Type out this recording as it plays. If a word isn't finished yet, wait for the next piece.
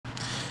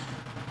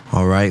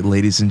All right,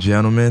 ladies and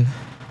gentlemen,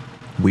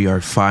 we are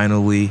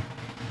finally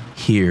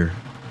here.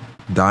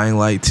 Dying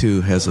Light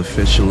 2 has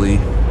officially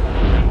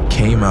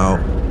came out,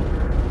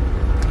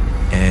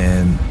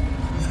 and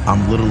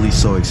I'm literally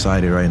so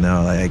excited right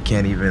now. I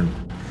can't even,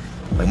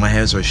 my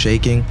hands are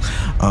shaking.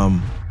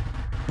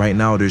 Right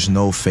now there's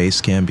no face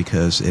cam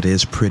because it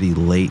is pretty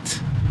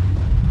late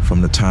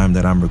from the time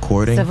that I'm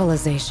recording.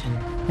 Civilization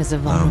is a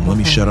vulnerable let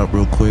me thing. shut up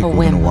real quick.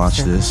 We're gonna watch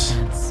this.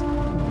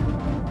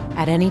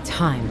 At any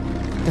time,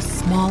 the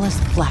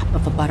smallest flap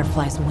of a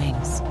butterfly's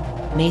wings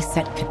may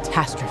set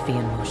catastrophe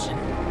in motion.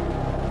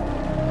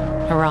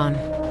 Haran,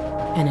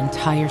 an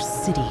entire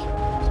city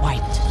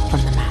wiped from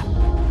the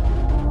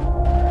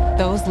map.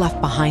 Those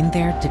left behind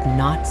there did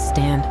not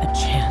stand a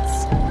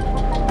chance.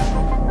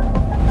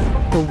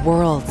 The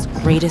world's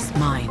greatest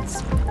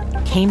minds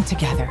came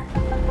together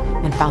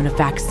and found a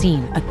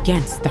vaccine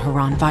against the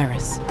Haran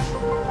virus.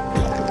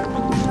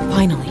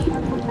 Finally,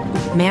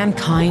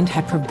 mankind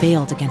had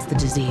prevailed against the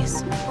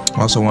disease.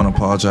 I also want to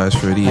apologize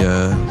for the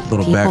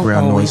little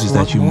background noises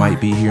that you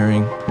might be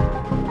hearing.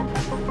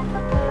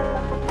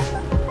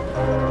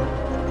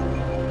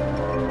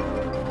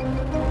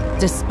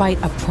 Despite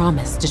a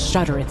promise to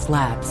shutter its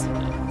labs,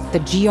 the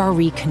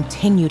GRE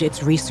continued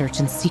its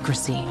research in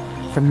secrecy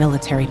for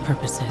military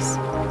purposes.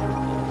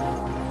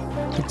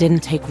 It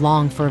didn't take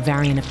long for a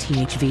variant of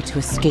THV to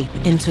escape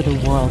into the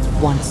world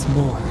once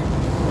more.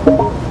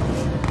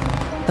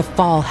 The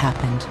fall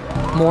happened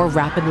more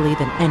rapidly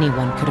than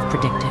anyone could have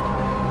predicted.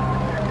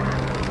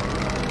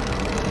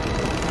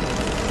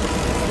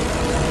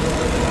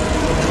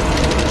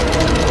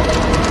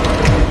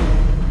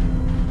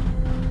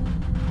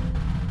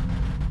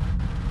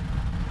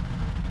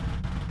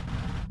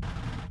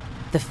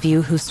 The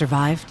few who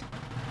survived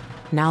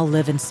now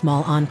live in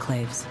small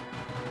enclaves.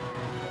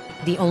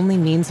 The only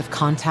means of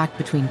contact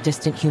between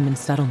distant human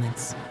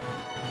settlements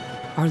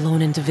are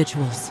lone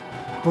individuals,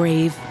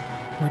 brave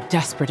or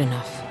desperate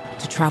enough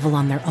to travel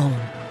on their own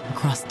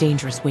across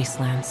dangerous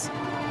wastelands.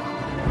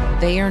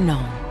 They are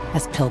known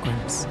as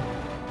pilgrims.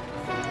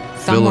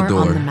 Somewhere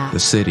on the map, the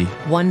city.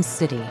 One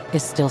city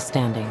is still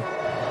standing.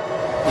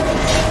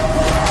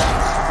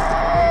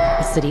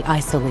 A city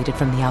isolated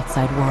from the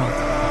outside world.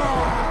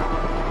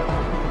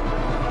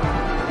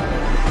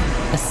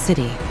 A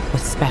city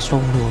with special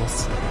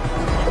rules.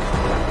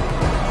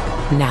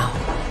 Now,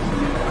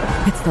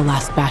 it's the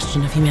last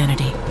bastion of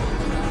humanity.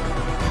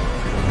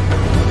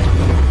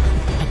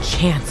 A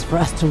chance for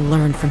us to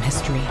learn from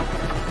history.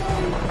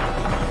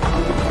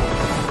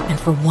 And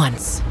for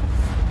once,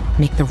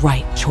 make the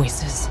right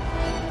choices.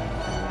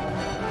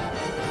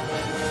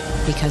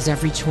 Because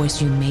every choice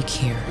you make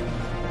here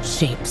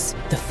shapes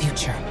the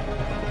future.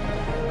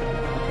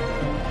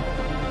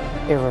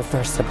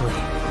 Irreversibly.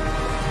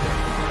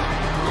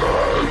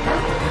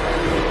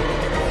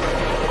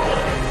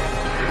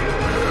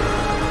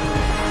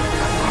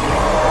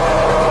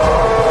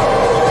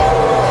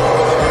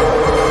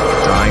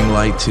 Dying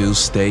Light 2,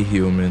 Stay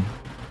Human.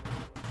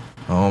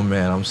 Oh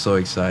man, I'm so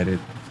excited.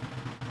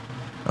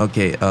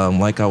 Okay,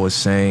 like I was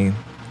saying,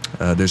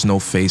 there's no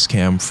face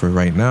cam for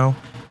right now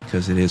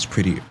because it is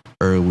pretty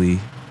early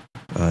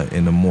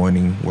in the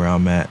morning where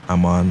I'm at.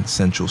 I'm on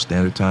Central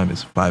Standard Time.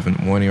 It's 5 in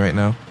the morning right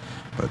now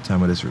by the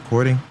time of this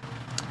recording.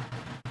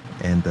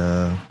 And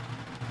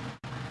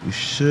we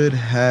should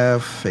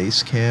have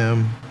face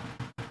cam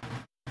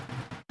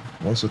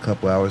once a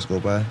couple hours go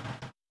by.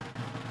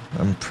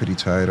 I'm pretty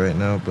tired right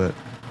now, but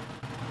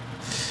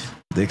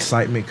the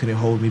excitement couldn't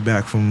hold me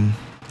back from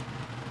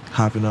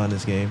hopping on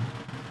this game.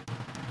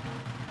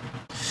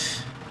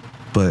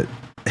 But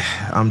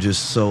I'm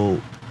just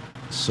so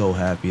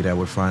happy that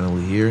we're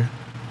finally here.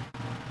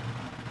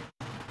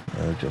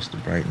 Adjust the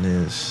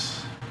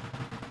brightness.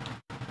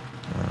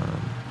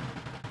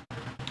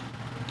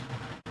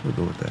 We'll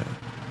go with that.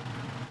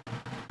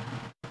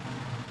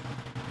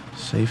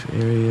 Safe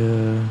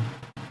area.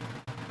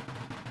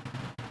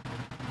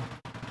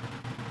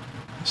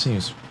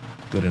 Seems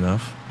good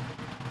enough.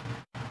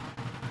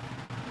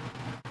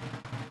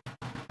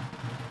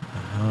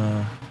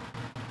 Oh,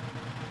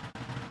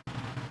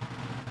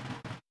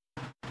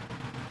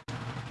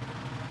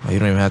 you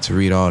don't even have to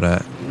read all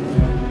that.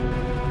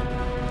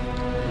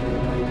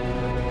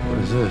 What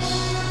is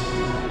this?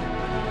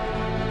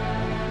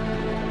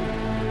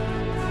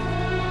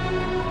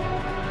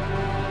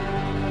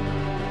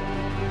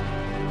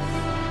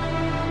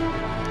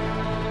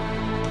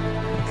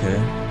 Okay.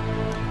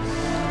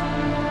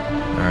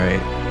 All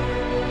right.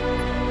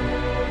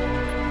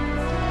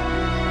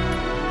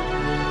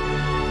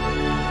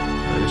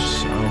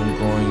 I'm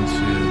going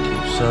to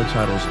keep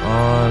subtitles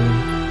on.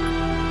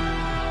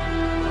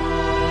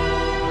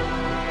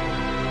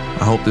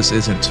 I hope this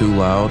isn't too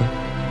loud.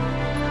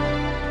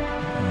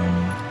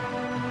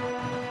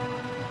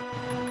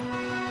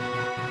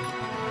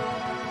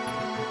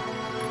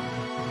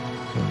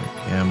 Turn the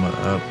camera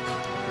up.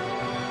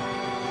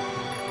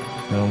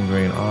 Film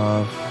grain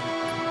off.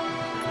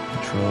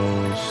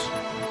 Controls.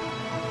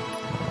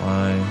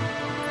 Line.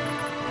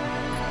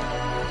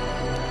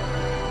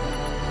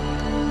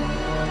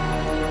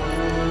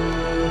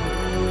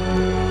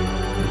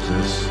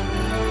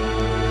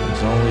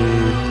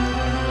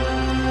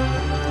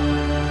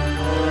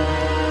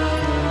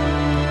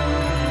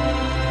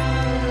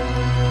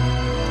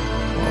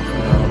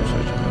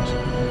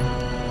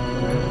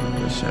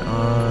 Set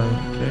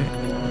on. Okay.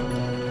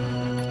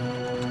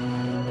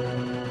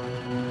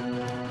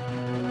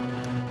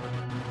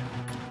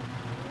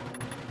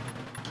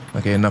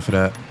 Okay, enough of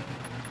that.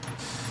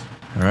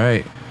 All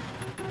right.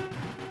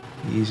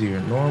 Easy or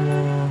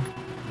normal.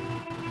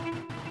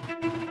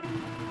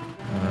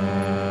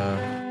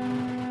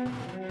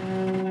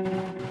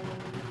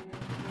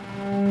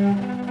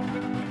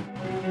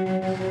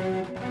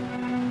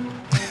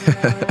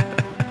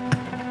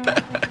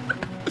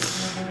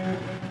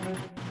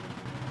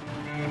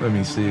 Let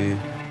me see.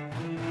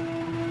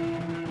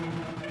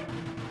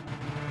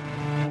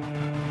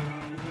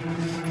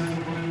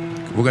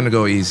 We're gonna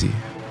go easy.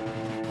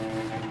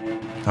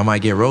 I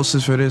might get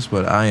roasted for this,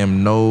 but I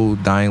am no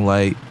Dying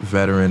Light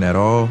veteran at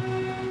all.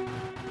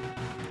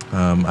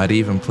 I'd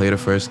even play the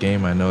first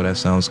game. I know that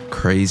sounds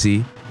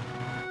crazy,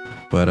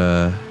 but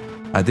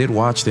I did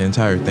watch the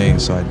entire thing,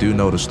 so I do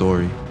know the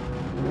story.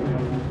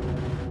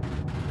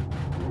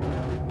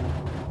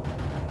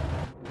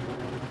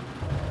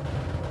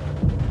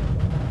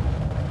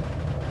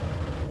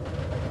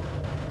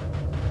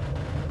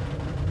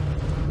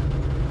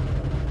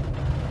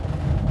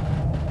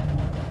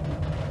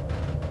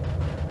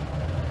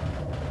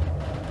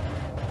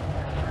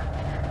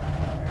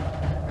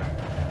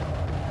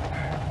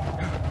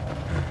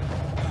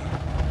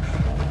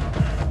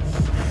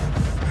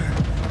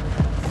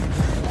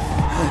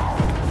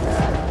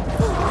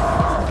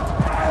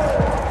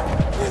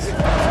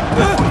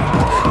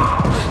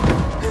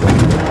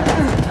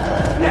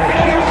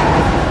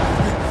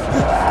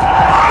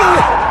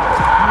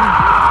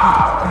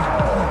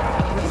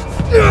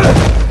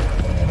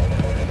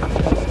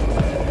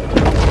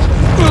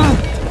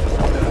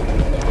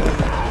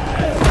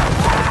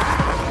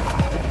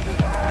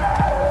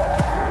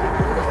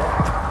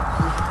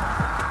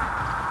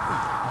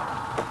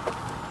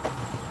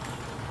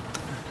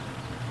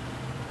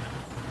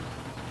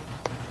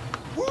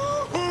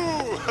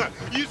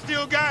 You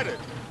still got it.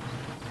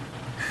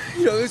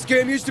 You know, this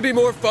game used to be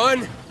more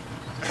fun.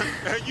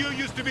 You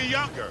used to be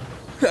younger.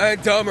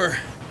 And dumber.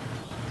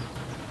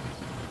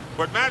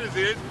 What matters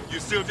is, you're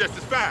still just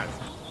as fast.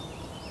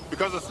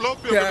 Because a slow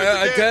pilgrim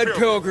Yeah, is a dead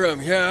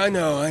pilgrim. Yeah, I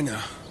know.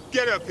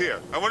 Get up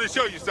here. I want to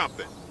show you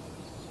something.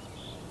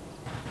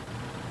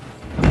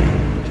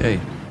 Okay.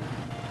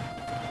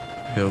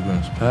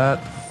 Pilgrim's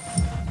Path.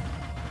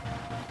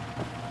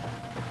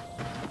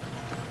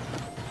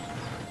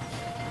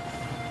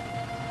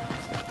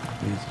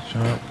 Easy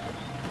jump.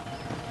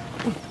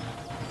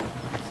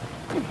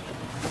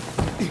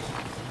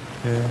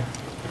 Okay.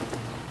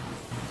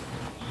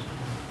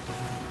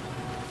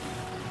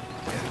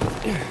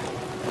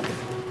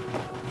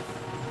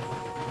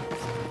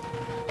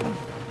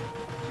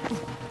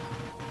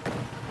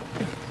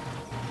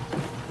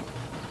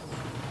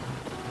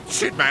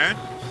 Shit, man.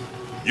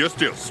 You're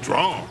still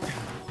strong.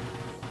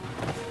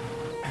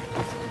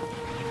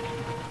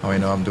 Oh, wait,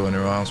 no, I'm doing it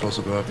wrong. I'm supposed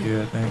to go up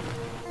here, I think.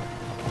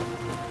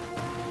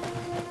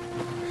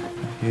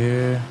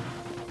 Here.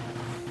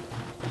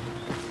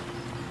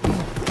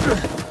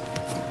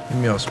 Give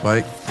me a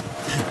Spike.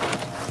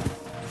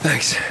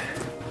 Thanks.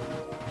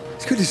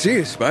 It's good to see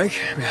you, Spike.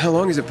 I mean, how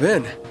long has it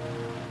been?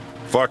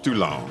 Far too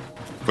long.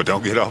 But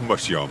don't get all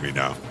mushy on me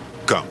now.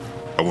 Come,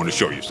 I want to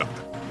show you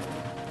something.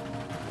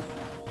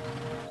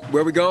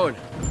 Where we going?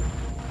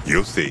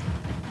 You'll see.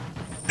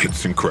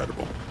 It's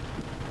incredible.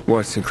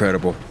 What's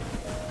incredible?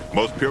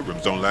 Most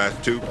pilgrims don't last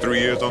 2-3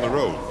 years on the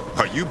road.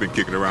 You've been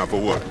kicking around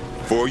for what,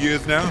 4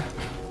 years now?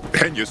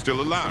 And you're still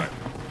alive.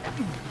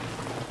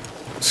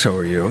 So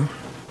are you.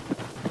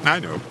 I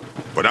know,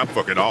 but I'm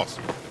fucking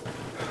awesome.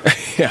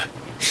 Yeah.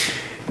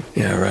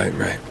 Yeah,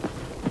 right.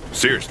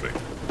 Seriously,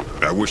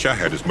 I wish I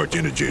had as much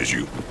energy as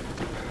you.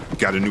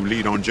 Got a new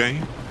lead on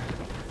Jane?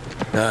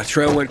 Nah,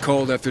 trail went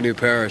cold after New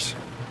Paris.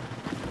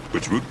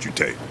 Which route you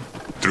take?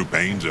 Through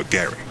Baines or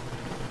Gary?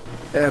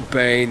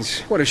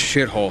 Baines. What a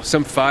shithole.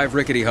 Some 5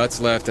 rickety huts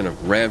left and a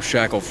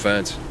ramshackle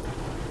fence.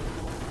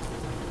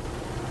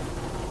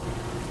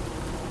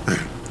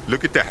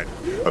 Look at that.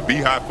 A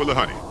beehive full of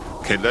honey.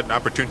 Can't let an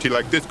opportunity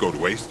like this go to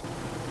waste.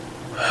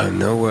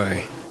 No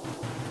way.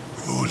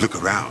 Oh, look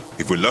around.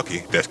 If we're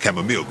lucky, there's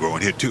chamomile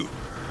growing here too.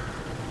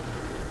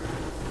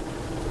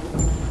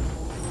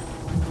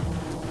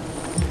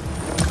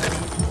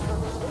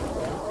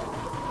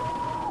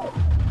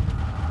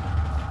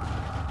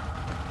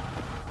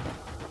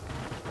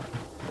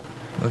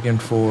 Looking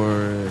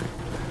for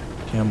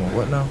camel.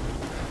 What now?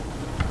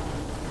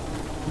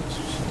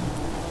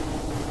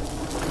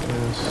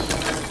 Yes.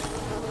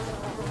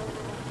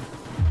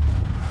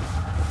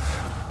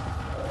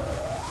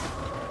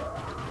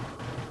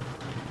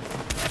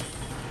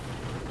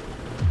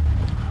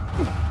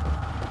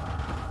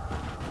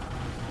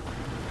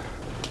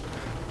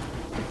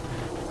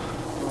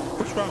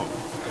 What's wrong?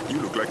 You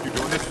look like you're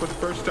doing this for the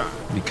first time.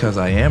 Because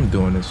I am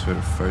doing this for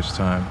the first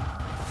time,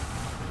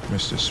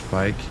 Mr.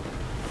 Spike.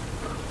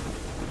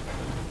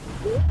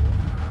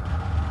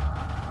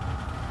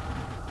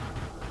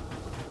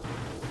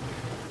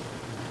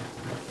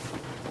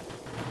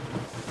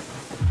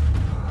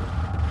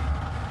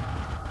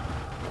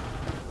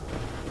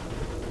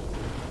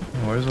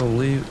 Where's the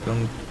leaf? I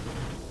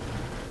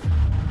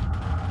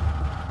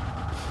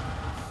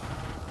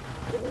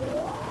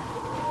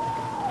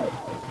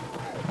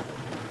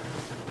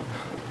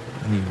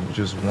need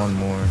just one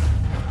more.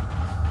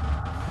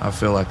 I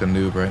feel like a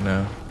noob right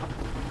now.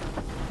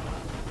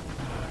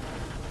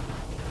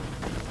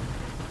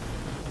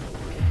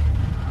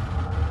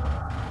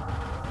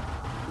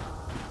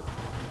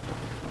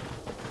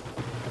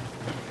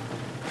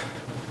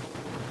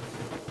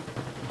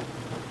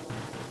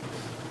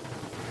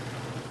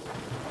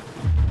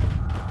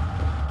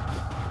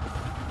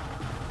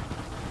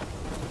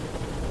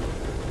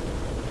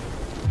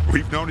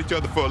 We've known each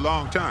other for a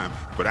long time,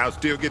 but I'll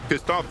still get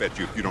pissed off at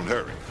you if you don't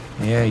hurry.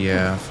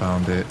 Yeah, I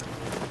found it.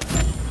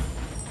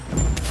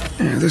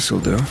 Yeah, this'll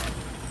do.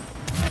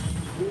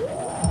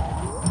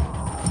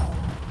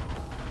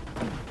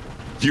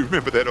 You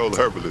remember that old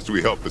herbalist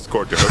we helped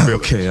escort to her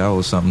village? Okay, that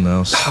was something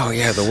else. Oh,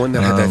 yeah, the one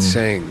that had that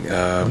saying.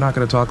 I'm not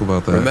going to talk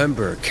about that.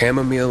 Remember,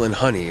 chamomile and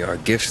honey are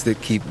gifts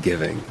that keep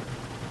giving.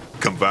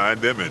 Combine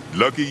them and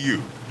lucky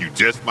you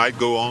just might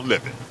go on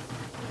living.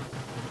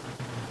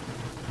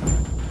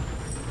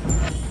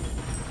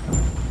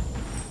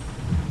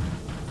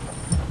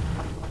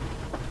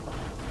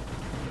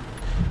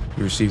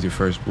 You received your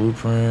first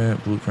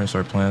blueprint. Blueprints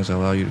are plans that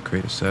allow you to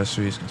create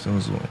accessories,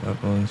 consumables, and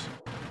weapons.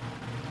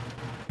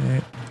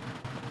 Okay.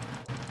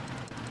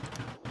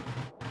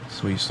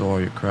 So you saw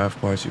all your craft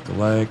parts you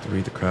collect.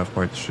 Read the craft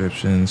part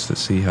descriptions to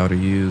see how to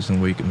use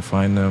and where you can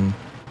find them.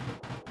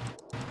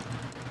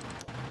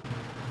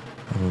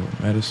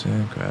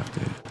 Medicine, craft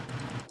it.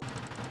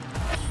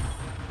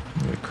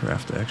 I'm gonna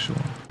craft the actual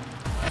one.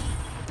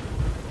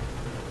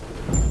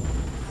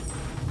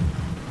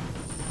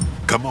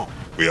 Come on,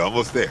 we're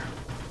almost there.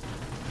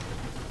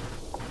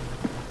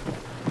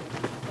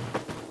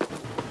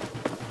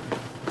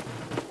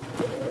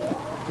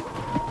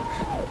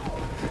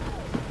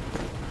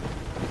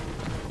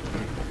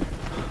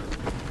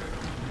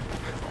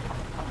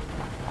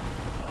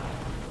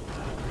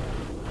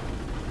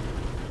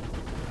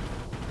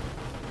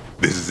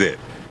 This is it.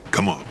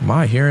 Come on. Am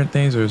I hearing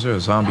things or is there a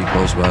zombie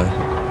close by?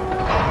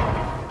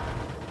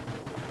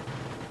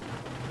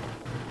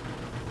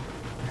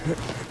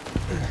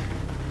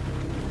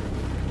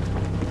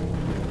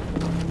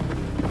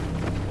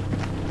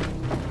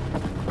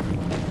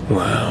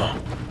 Wow.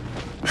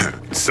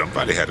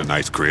 Somebody had a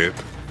nice crib.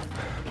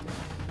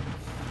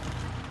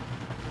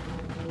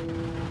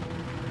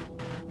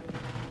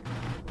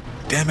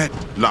 Damn it,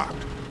 locked.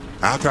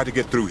 I'll try to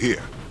get through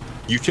here.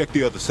 You check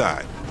the other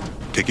side.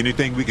 Take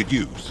anything we could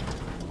use.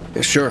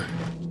 Yeah, sure.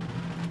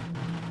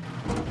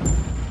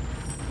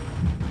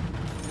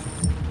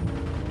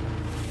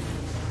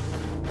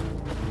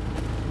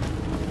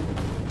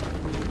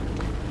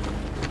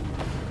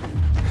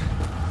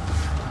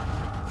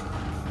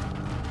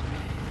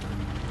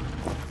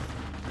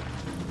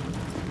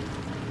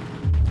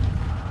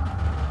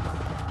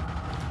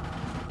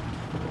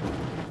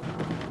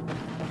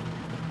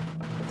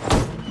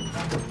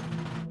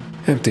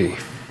 Empty.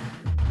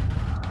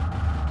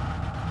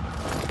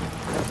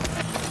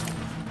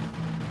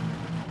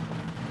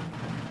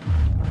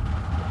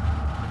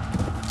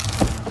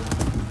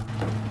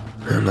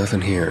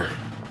 Nothing here.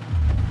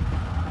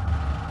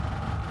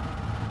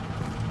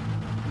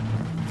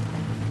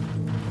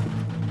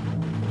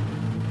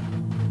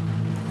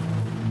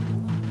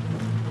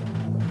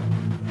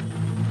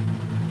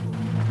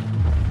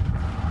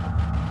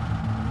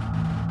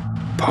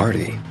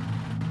 Party.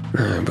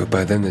 But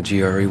by then the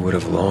GRE would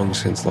have long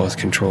since lost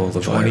control of the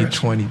virus.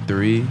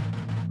 2023?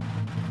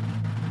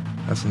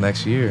 That's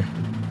next year.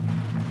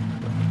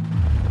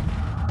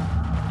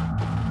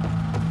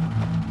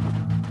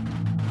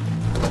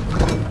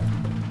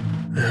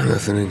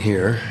 Nothing in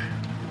here.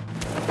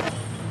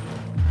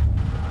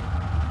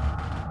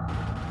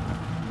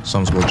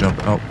 Someone's gonna jump.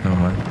 Oh, never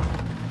mind.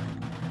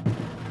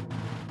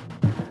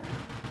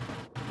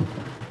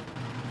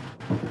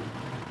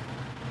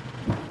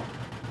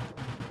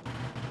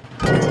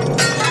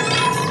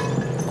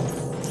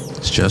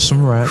 It's just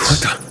some rats. What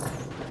the?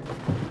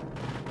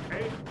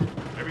 Hey,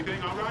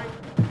 everything all right?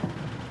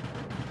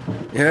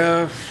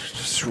 Yeah,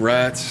 just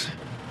rats.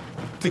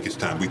 I think it's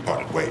time we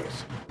parted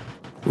ways.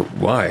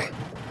 Why?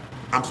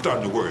 I'm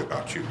starting to worry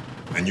about you.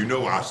 And you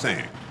know our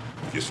saying.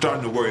 If you're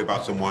starting to worry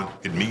about someone,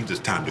 it means it's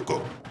time to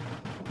go.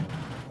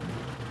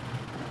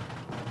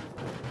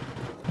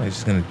 He's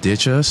just gonna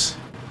ditch us?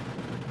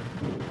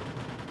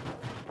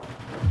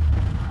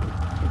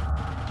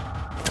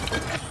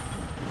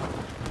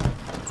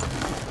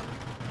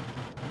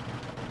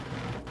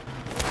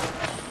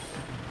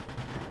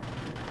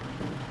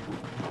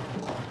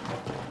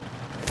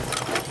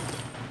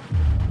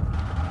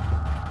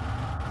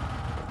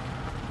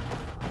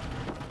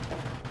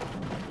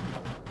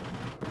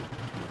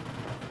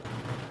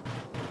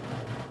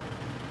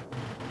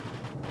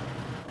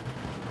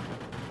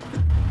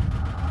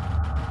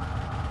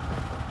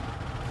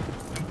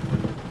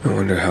 I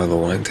wonder how the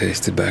wine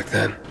tasted back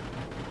then.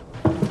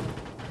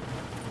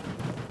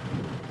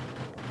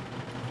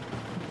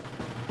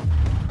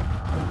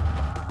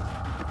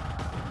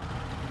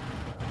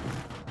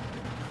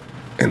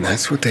 And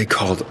that's what they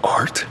called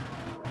art?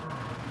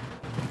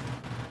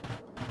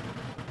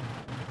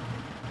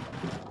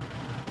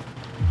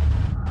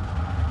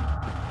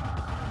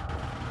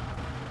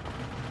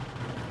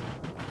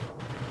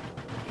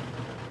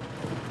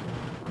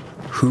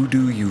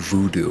 Hoodoo you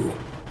voodoo.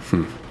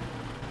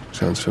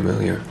 Sounds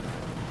familiar.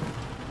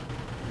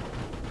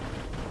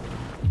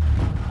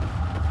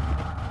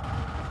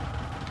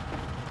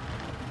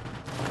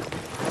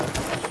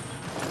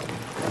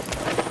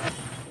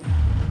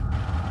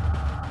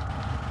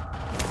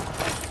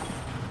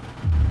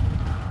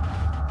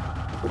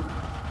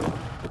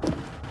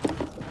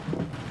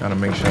 Gotta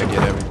make sure I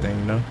get everything,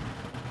 you know?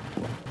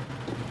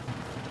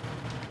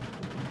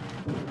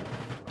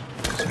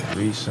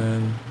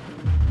 Resend.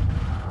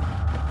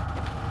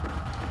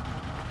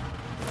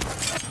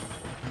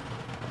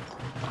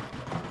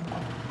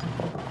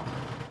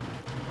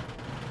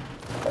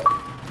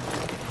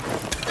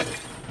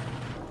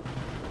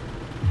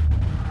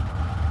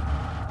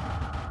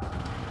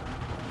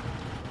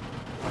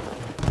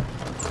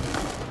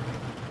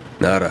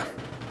 Nada.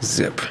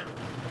 Zip.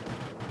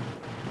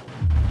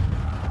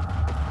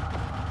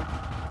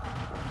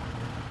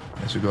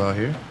 Guess we go out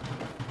here.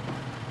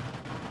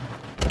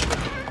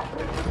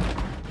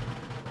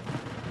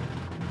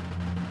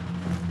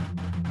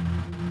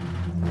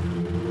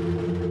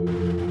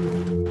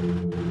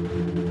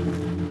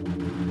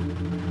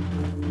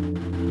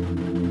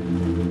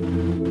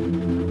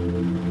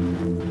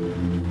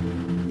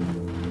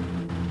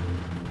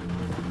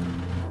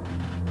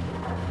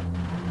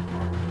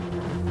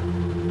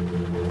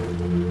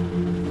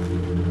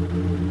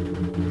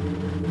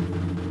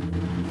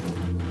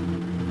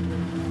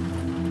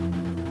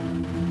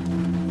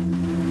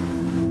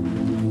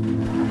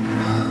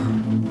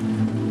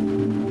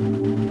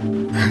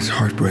 That's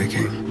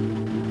heartbreaking.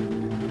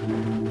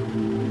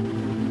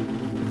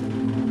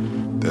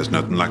 There's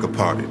nothing like a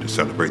party to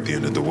celebrate the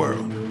end of the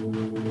world.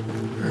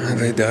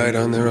 They died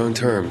on their own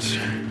terms.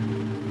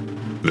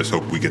 Let's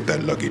hope we get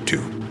that lucky,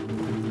 too.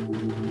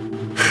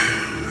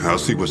 I'll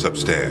see what's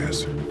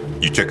upstairs.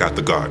 You check out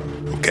the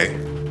garden, okay?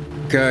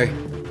 Okay.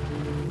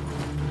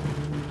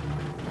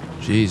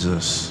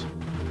 Jesus.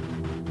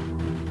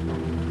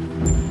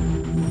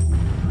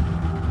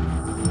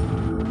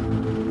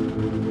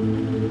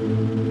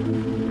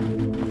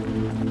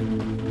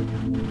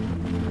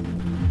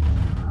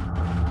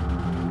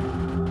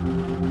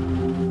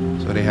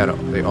 So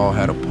they all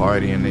had a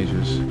party and they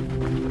just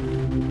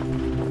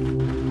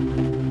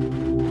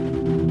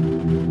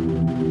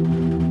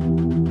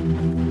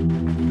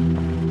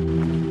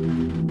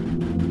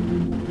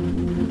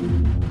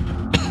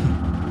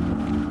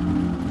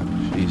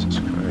Jesus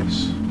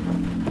Christ.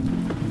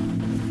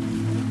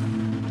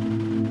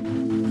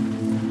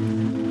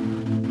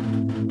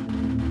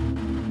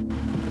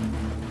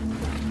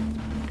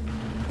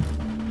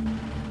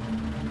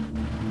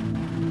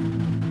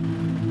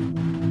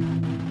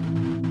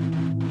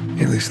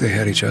 At least they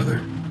had each other.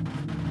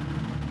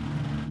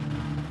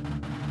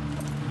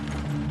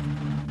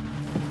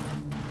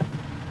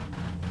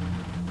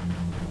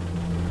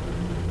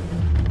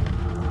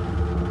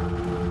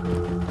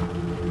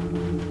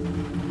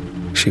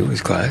 She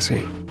was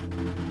classy.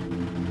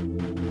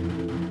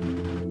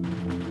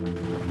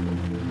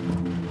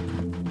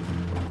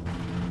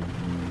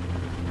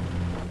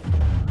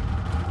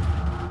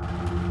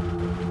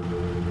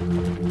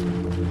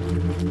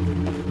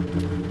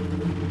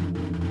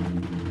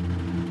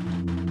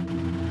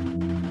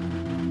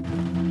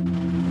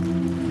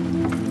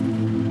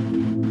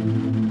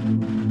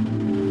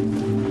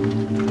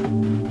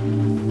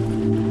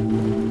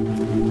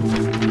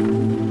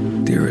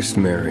 Dearest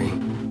Mary,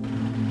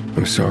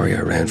 I'm sorry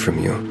I ran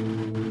from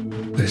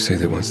you. They say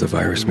that once the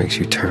virus makes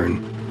you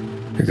turn,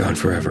 you're gone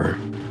forever.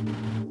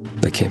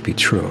 That can't be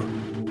true.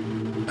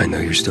 I know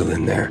you're still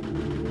in there,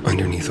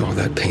 underneath all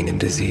that pain and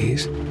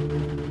disease.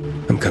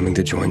 I'm coming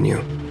to join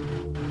you.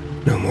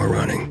 No more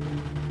running.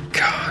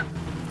 God.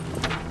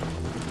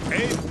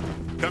 Hey,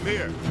 come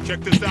here.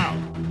 Check this out.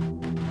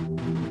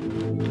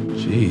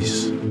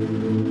 Jeez.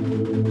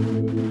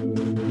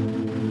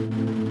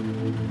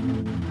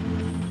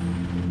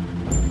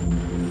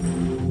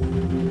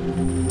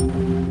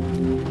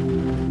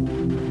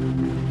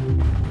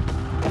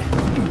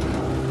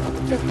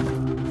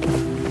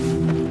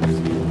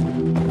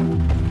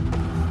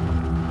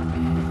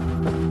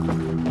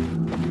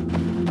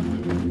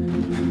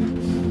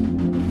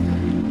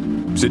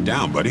 Sit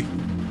down, buddy.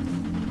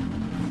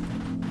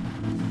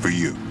 For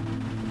you.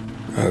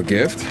 A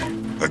gift?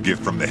 A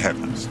gift from the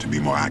heavens, to be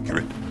more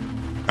accurate.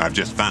 I've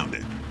just found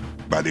it,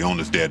 by the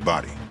owner's dead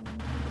body.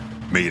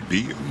 May it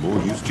be of more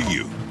use to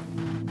you.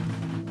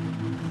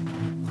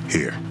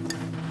 Here.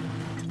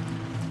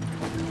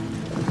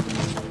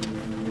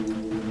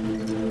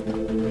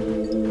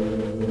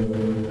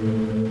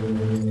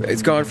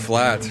 It's gone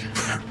flat.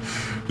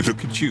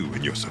 Look at you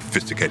and your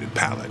sophisticated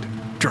palate.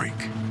 Drink.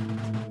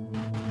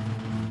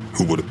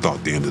 Who would have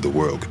thought the end of the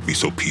world could be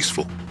so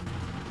peaceful?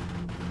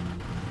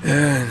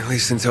 At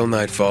least until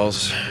night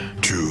falls.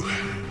 True.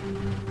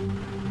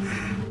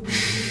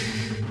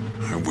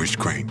 I wish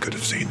Crane could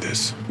have seen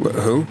this.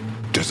 Who?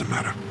 Doesn't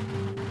matter.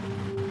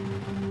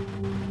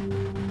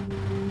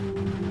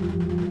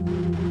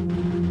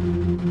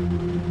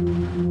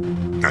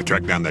 I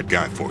tracked down that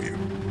guy for you.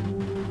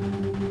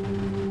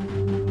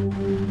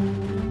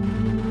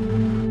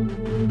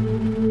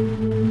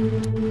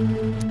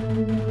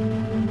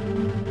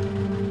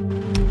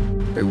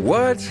 Wait,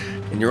 what?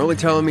 And you're only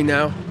telling me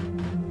now?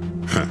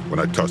 When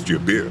I tossed you a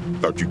beer,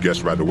 thought you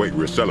guessed right away we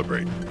were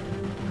celebrating.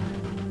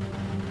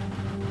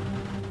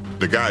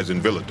 The guy's in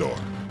Villador.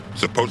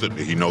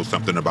 Supposedly he knows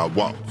something about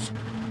Waltz.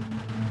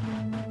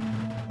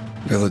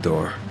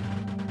 Villador.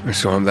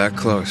 So I'm that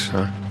close,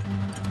 huh?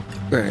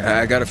 Hey,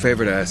 I got a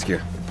favor to ask you.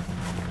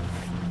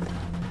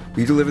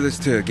 You deliver this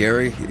to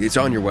Gary? It's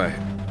on your way.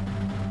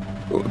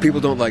 People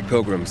don't like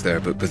pilgrims there,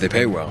 but they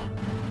pay well.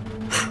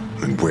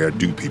 And where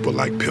do people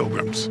like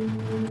pilgrims?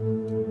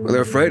 Well,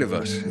 they're afraid of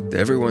us.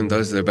 Everyone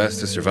does their best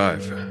to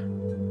survive.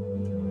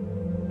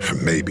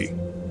 Maybe.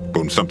 But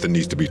when something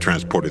needs to be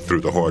transported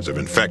through the hordes of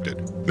infected,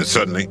 then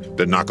suddenly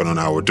they're knocking on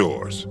our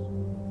doors.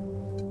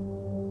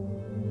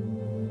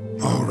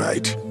 All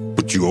right,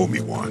 but you owe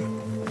me one.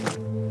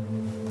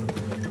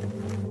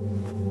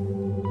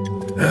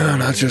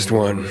 Not just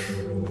one.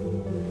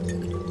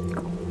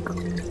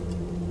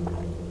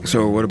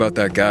 So what about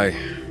that guy?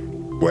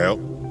 Well,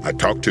 I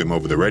talked to him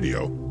over the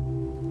radio.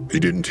 He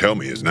didn't tell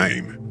me his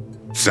name.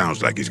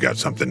 Sounds like he's got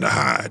something to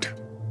hide.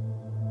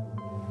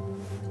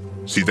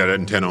 See that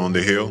antenna on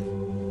the hill?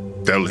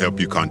 That'll help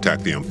you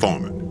contact the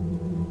informant.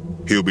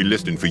 He'll be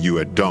listening for you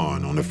at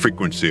dawn on a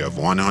frequency of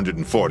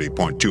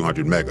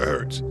 140.200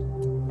 megahertz.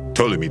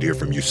 Told him he'd hear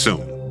from you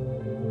soon.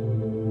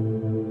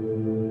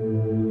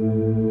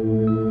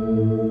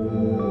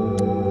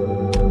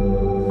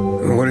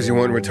 What does he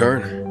want in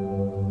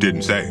return?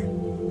 Didn't say.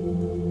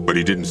 But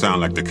he didn't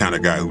sound like the kind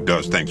of guy who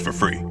does things for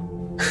free.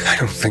 I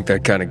don't think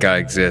that kind of guy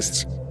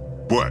exists.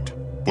 What?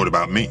 What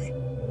about me?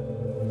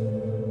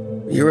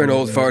 You're an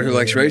old fart who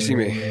likes racing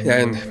me,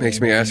 and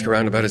makes me ask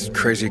around about his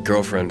crazy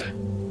girlfriend.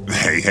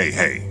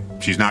 Hey.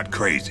 She's not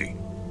crazy.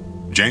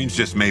 Jane's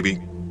just maybe,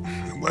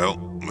 well,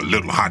 a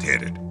little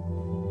hot-headed.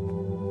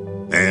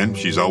 And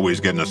she's always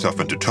getting herself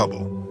into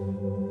trouble.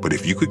 But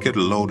if you could get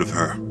a load of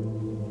her...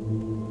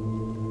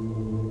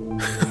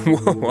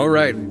 Whoa, all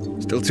right.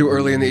 Still too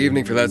early in the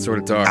evening for that sort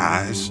of talk.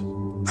 Eyes?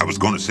 I was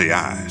gonna say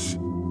eyes.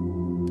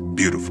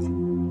 Beautiful.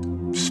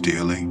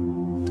 Steely.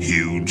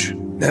 Huge.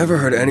 Never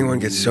heard anyone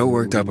get so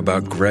worked up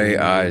about gray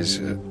eyes.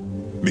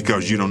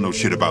 Because you don't know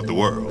shit about the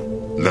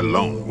world, let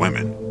alone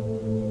women.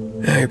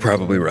 You're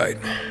probably right.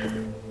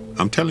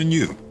 I'm telling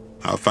you,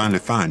 I'll finally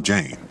find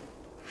Jane.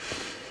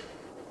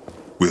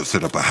 We'll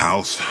set up a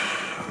house.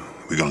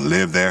 We're gonna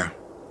live there.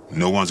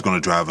 No one's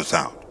gonna drive us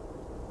out.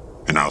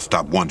 And I'll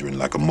stop wondering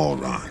like a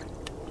moron.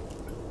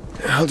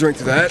 I'll drink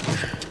to that.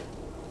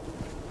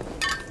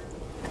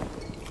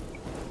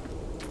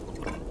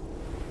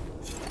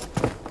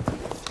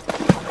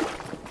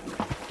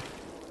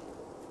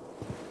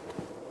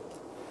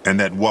 And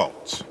that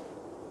Waltz,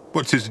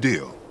 what's his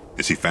deal?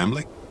 Is he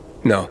family?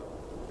 No,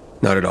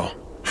 not at all.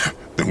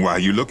 Then why are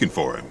you looking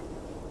for him?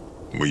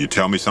 Will you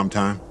tell me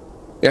sometime?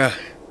 Yeah,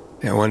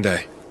 one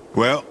day.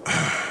 Well,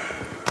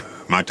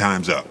 my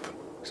time's up.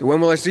 So when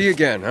will I see you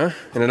again, huh?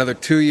 In another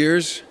 2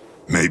 years?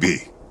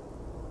 Maybe.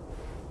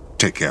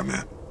 Take care,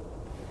 man.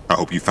 I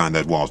hope you find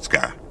that Waltz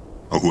guy,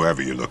 or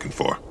whoever you're looking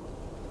for.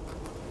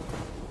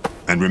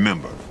 And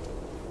remember,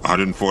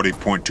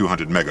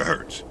 140.200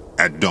 megahertz.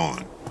 At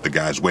dawn, the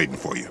guy's waiting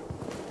for you.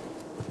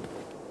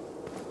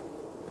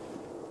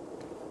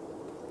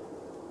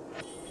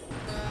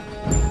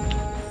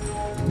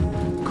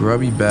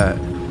 Grubby bat.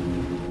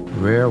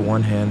 Rare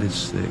one-handed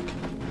stick.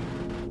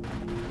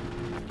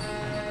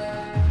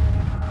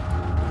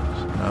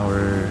 So now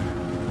we're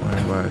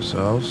playing by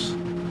ourselves.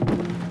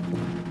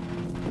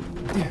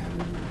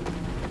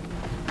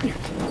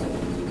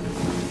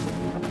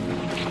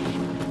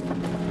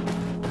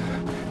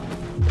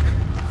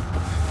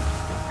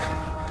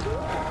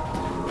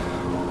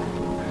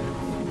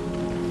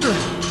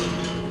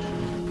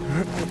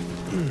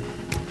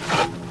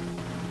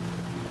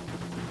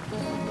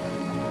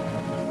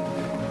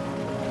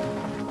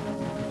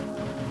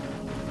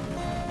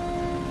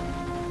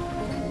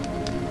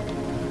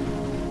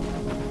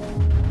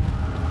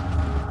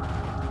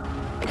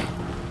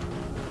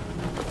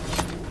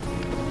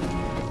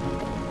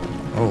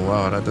 Oh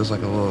wow, that does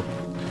like a little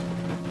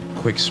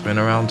quick spin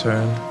around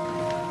turn.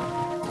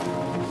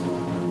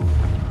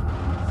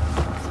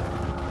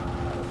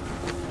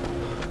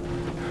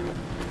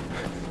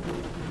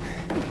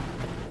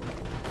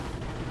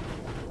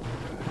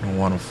 I don't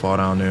want to fall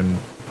down there and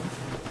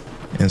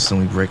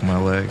instantly break my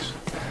legs.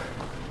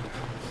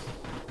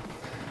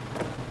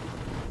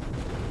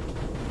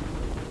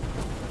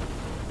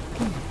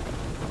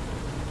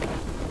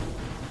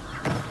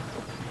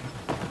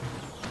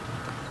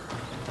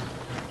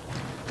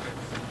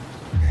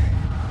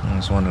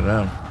 It's one of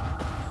them.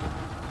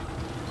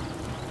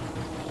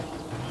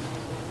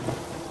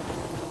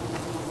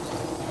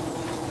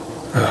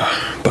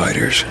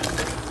 Biters.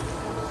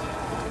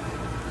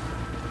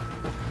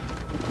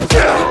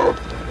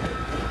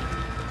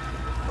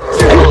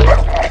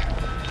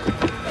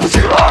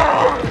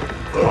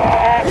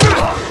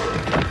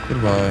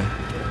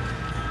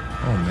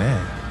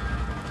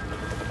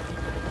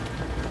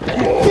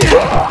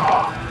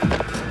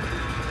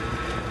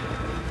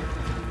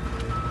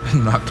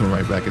 Knocked him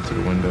right back into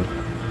the window.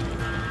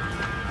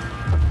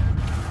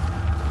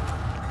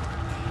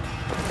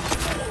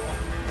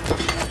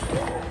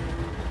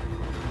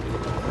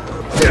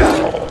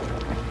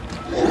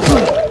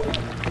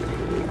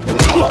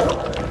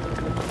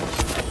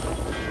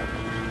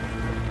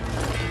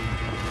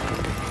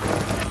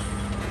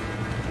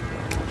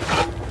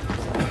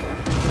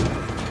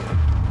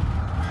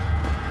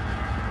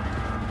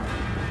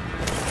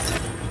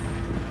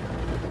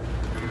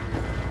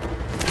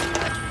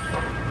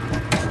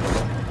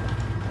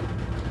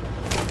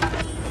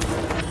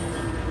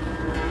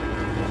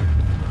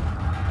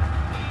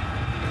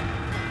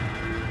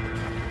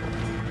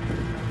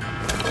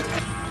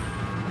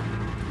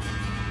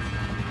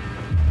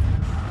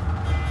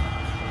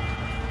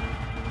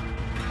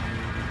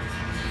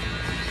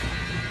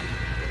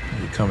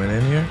 Coming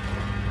in here.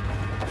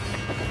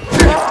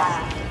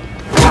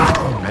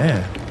 Oh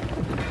man.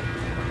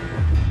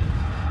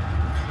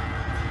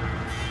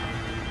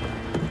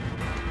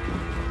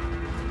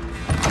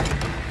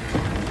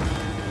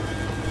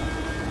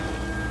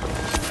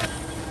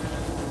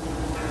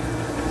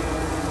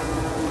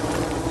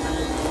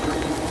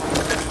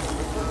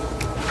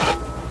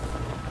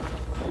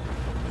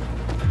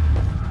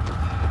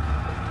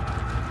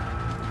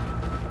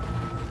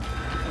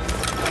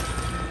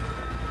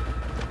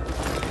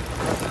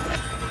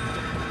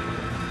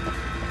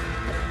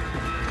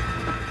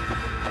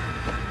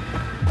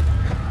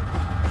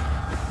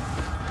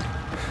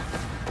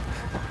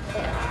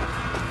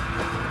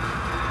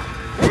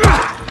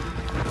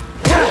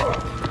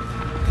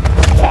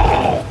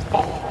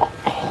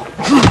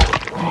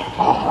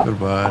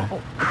 Goodbye.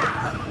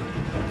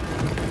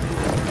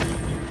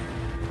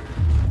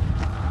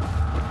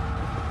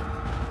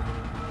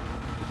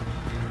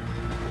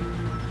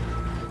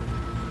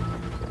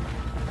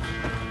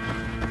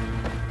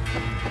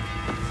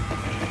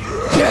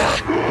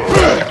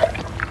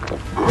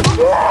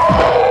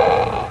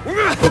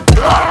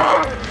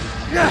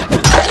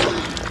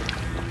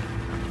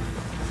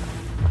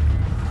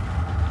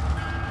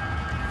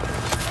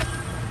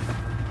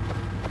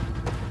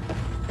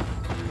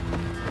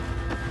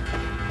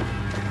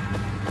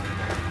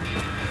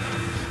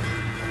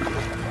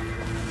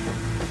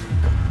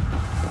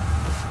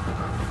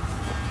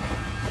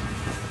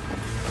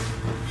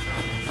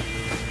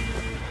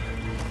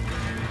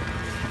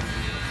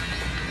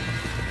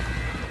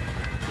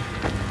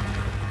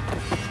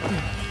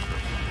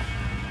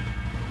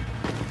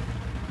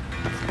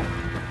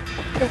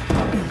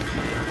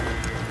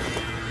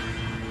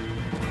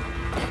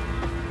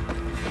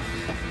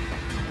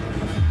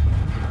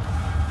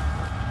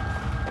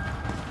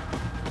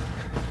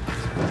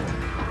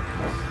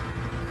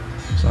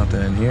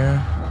 Something in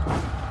here.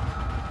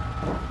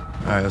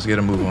 All right, let's get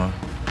a move on.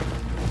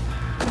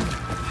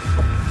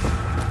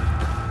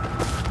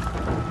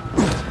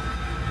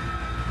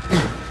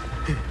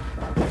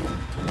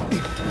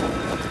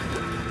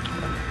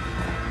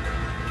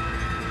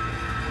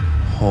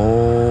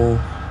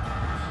 Oh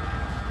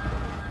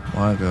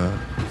my God.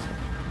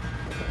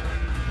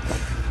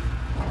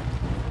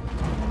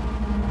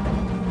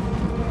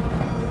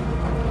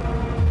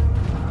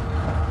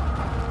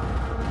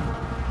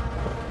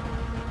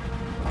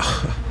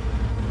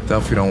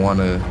 Definitely don't want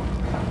to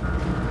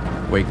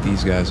wake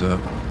these guys up.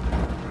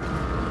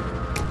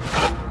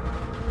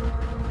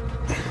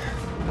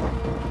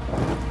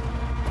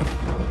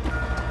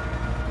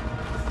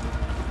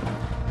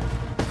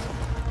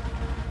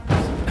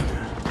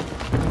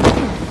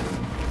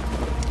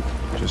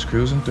 Just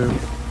cruising through.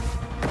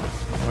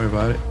 Don't worry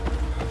about it.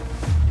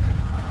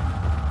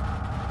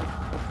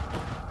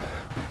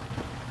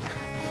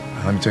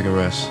 Let me take a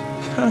rest.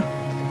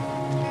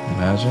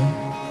 Imagine.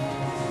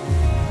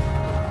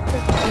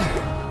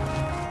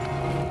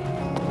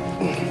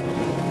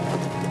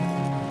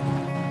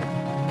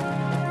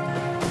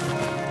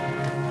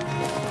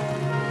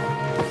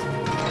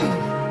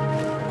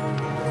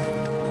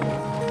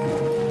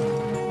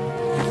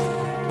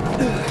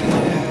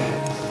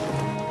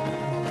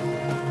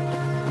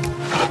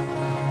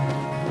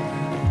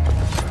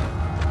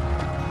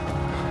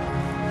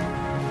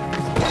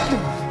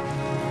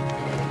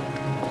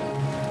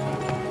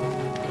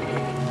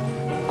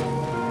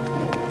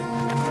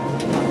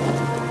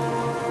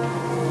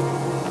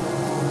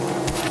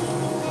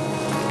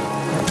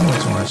 Go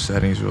to my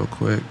settings real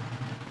quick.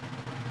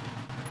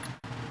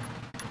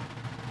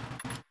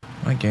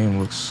 My game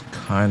looks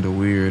kind of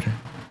weird.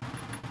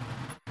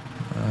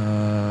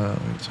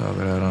 Let me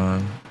toggle that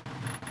on.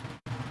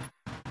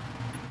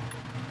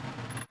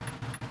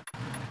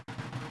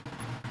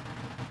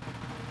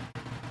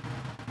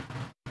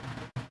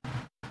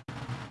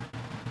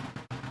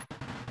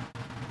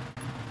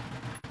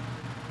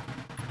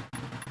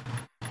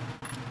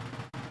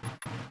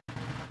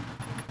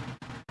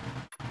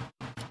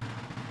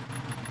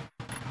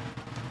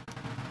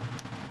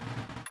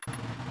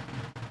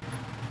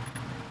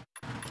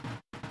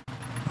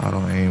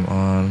 Auto aim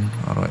on,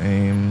 auto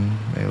aim,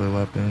 melee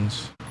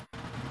weapons.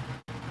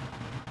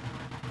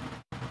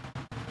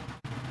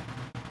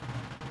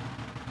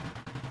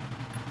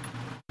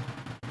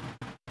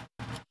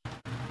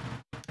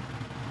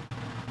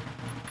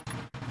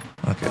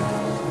 Okay.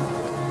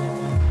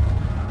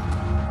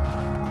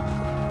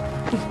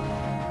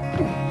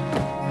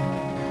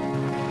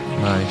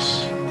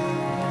 Nice.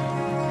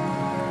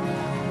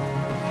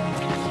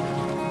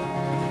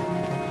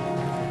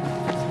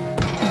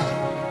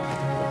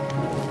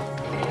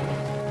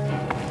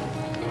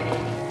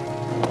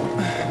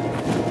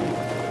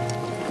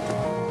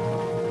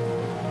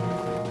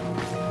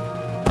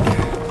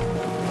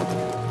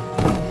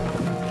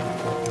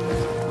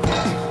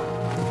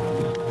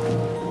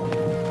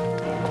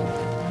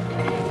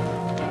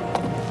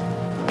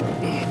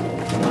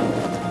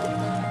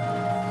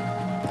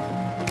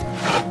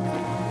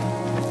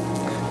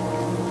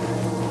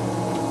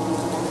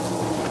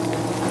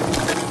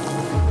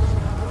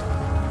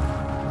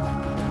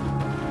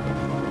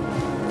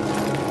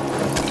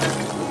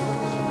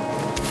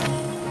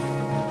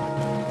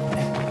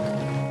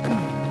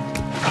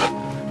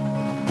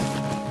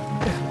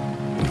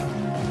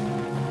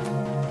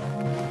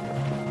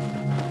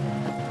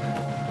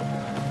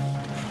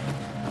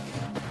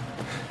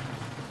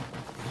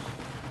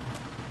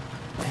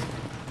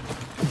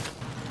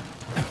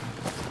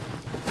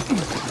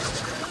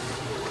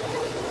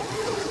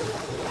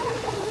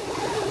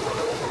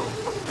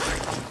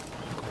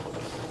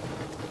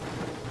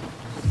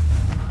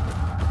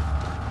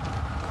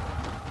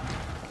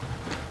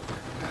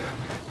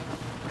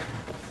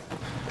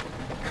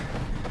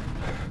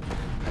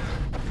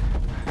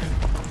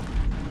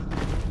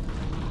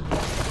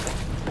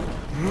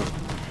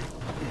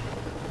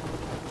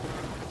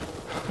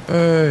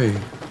 Hey.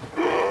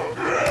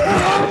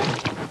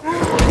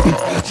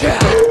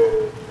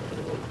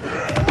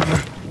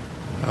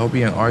 I'll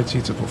be an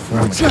RT to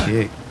perform a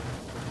kick.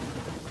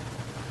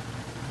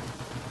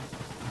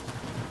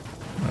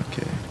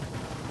 Okay.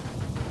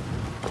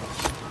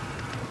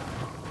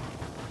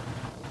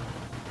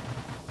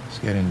 It's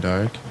getting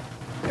dark.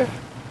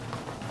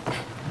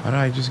 Why did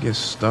I just get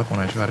stuck when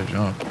I try to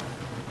jump?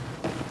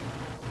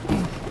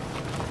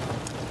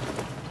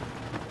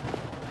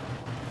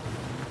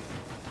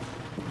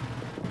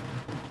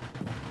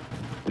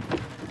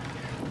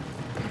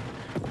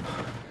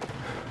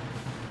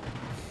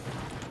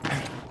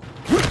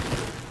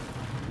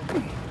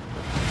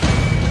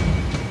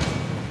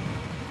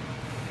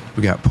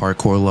 We got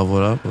parkour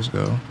leveled up. Let's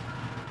go.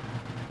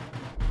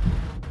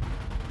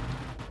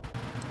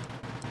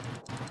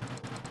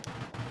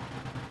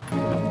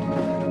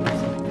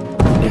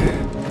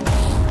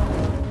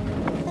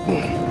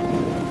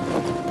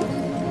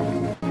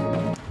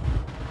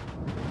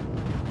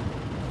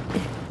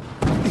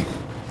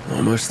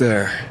 Almost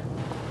there.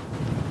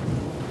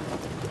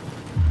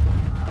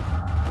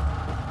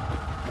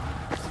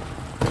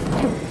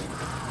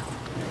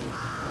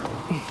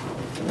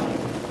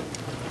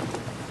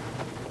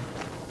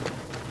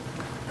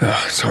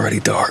 Oh, it's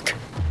already dark.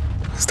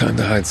 It's time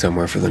to hide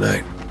somewhere for the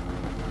night.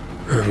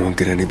 It won't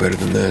get any better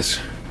than this.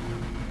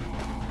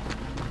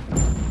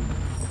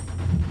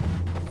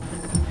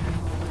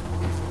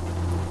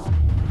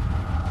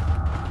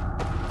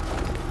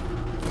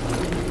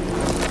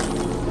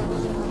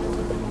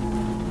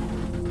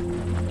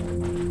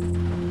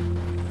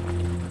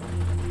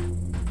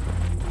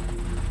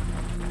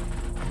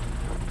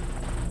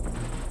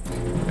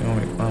 They don't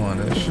make fun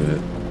of that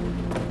shit.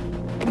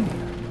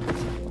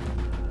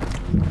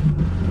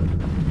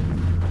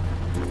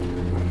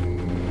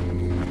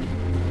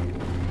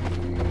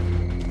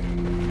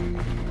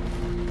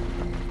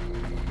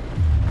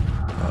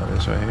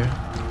 Right here.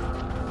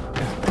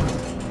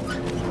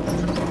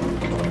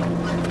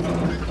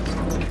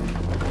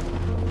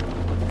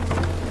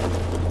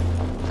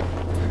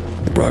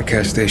 The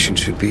broadcast station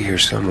should be here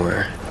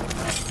somewhere.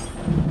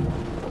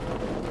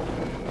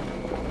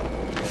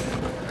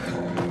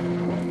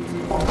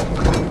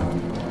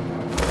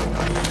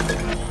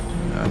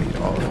 I need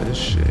all of this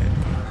shit.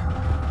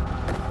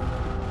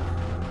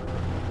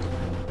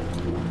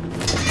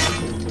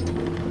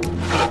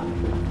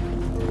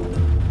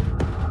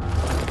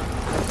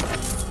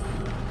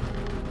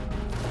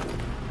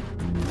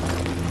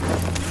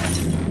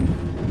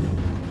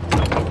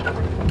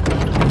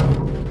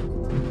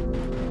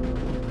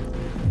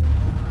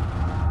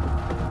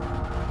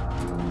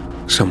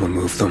 Someone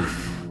moved them.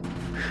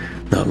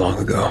 Not long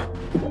ago.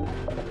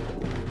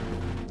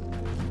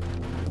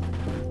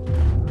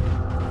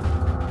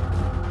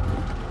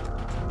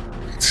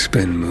 It's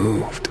been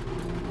moved.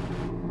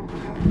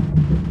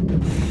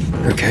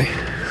 Okay,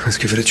 let's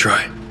give it a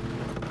try.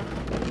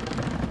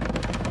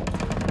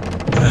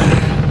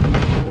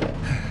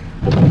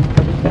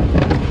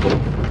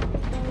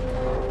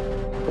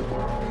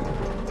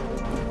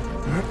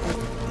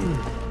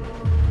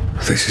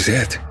 This is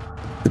it.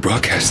 The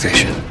broadcast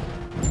station.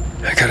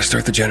 I gotta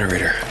start the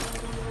generator.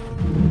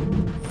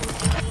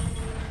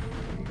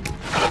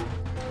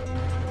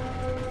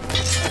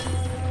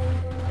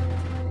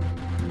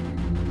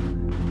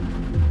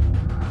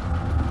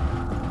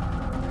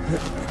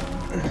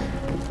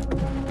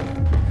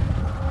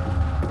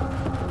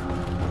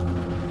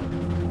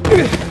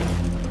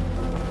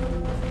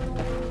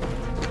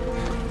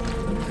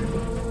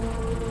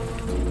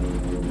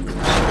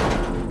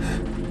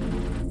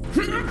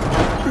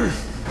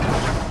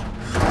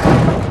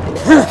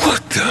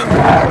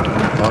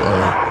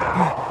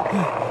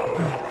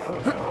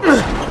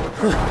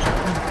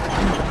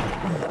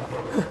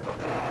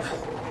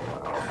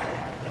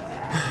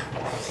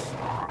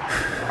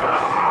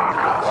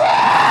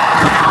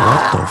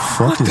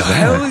 Who's The that?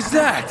 hell is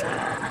that?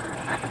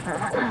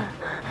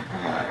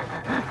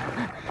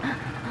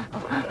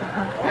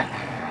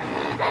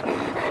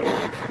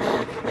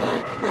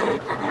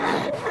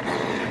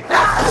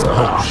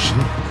 Oh shit.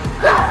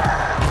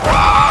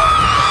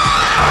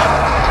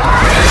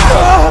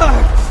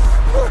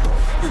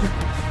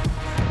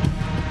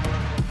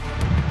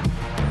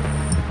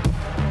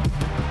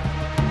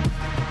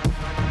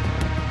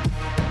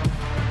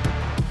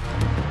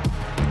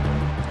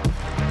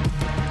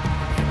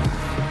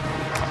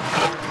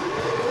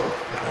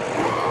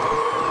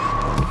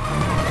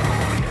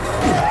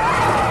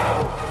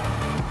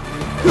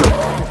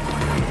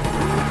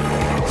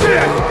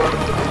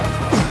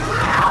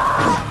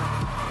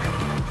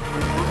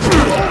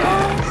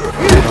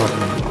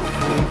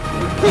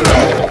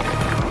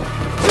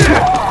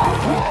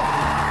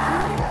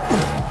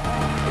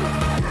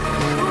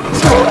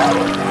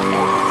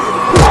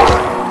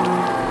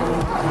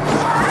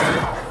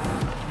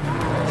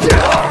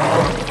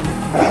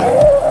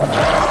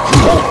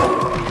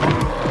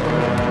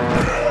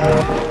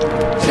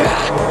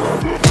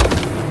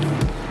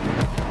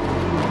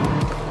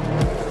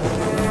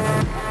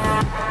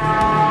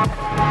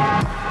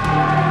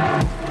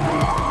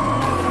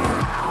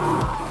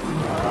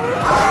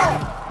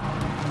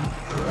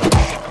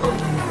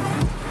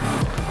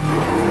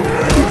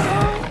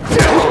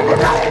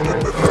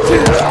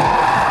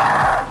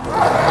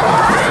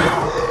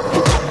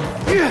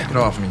 Get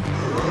off me.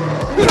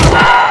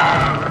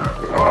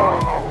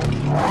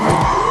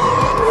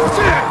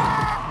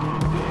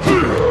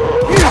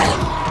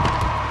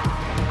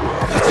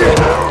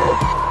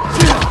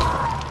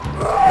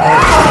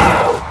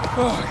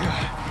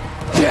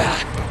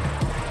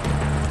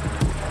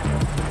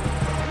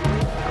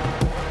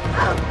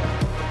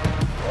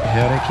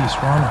 Yeah, they keep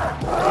spawning.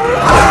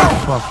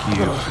 Fuck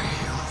you.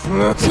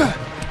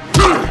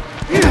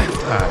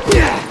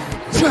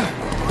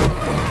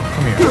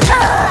 Come here.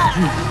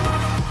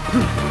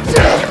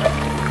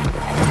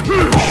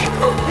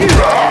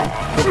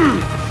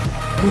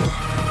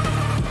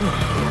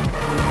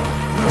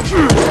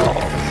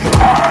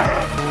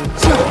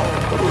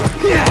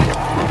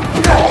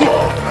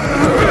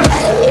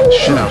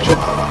 Shit out you.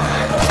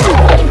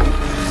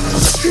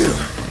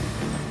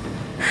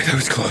 That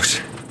was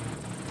close.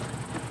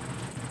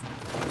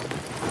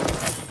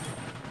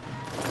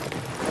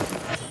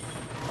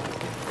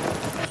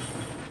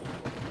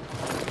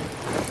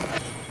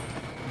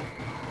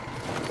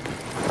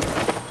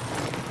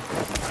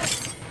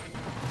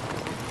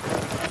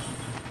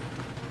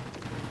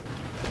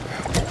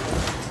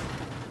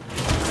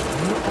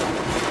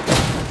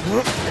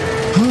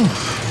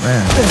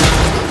 Man,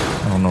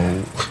 I don't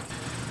know.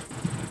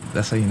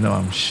 That's how you know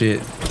I'm shit.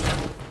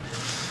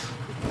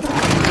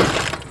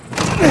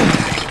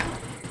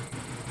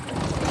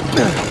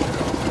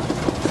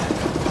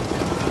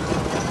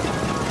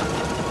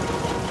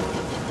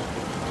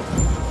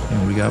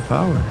 And we got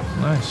power.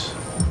 Nice.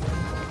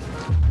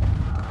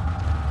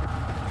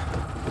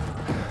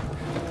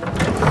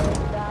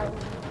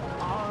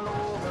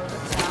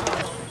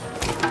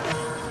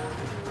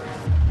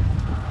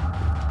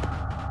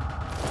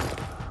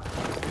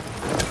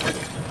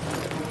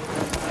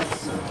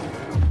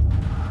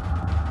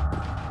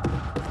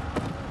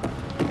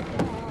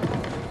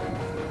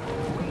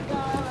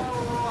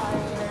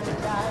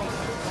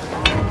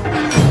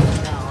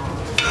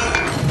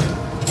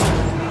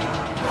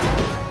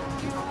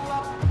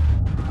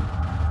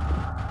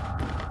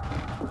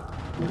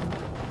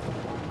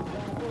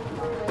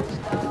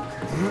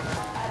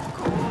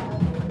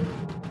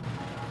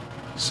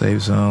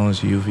 Safe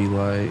zones, UV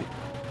light.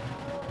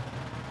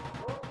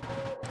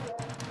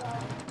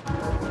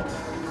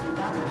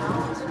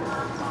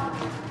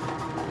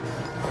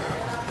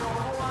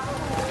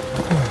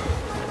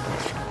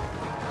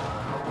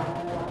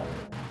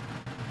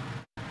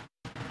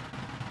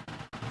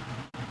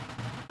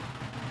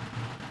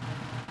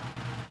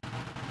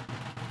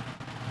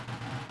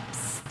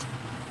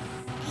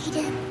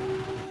 Aiden.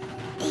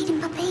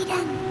 Aiden, Papa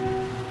Aiden.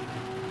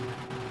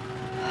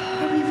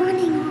 Are we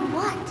running or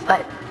what?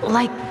 But,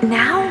 like,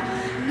 now?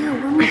 No,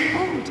 when we're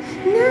old.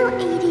 No,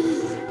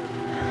 Edie.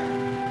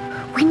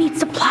 We need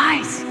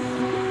supplies.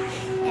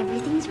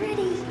 Everything's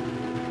ready.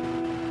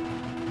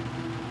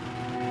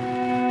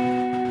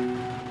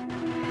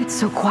 It's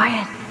so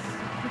quiet.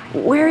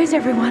 Where is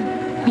everyone?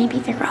 Maybe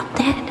they're all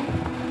dead.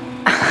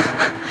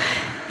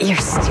 You're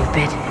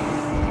stupid.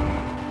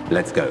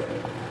 Let's go.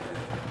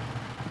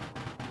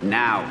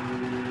 Now.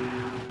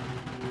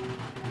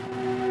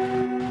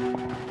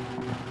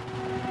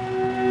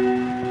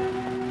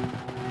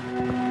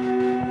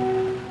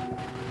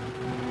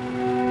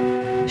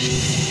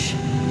 Shh.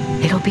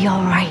 It'll be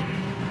all right.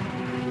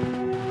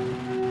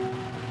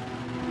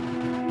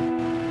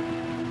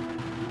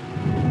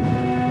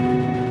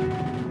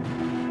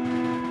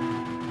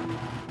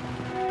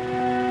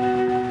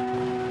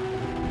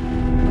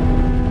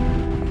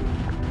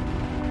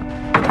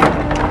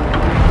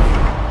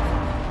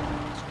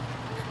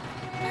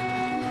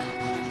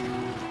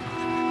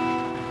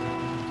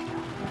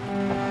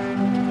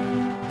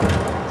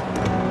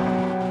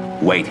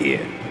 Wait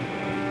here.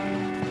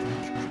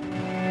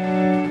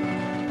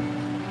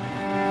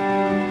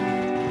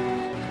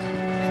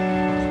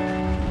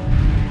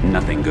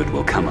 Nothing good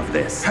will come of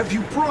this. Have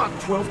you brought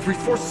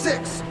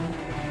 12346?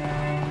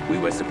 We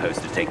were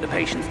supposed to take the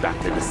patients back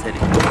to the city.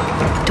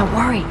 Don't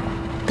worry.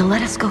 They'll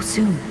let us go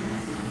soon.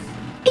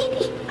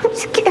 Edie, I'm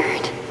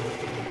scared.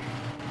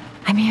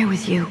 I'm here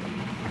with you.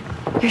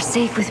 You're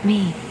safe with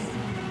me.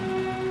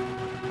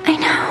 I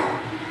know.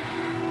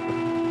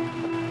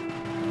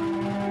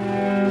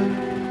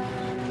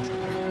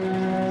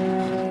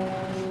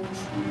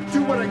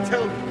 Do what I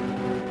tell you.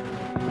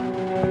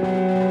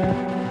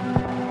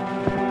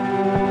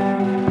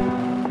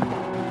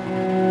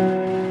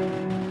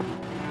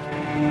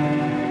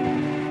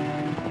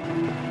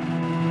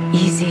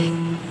 Easy.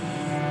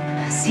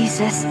 See,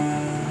 sis?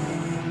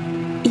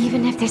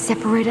 Even if they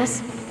separate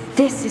us,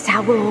 this is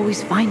how we'll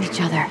always find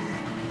each other.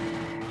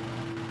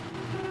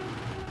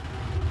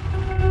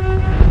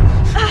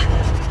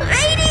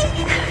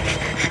 Edie!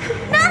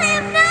 Not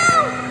him, no!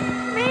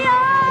 Mia!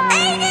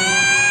 Edie!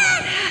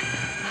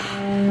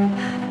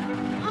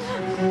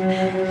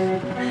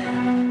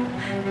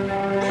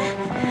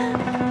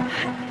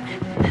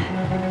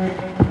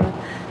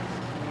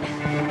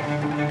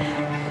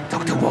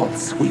 Dr.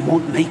 Waltz, we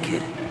won't make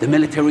it. The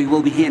military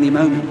will be here any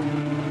moment.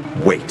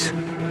 Wait.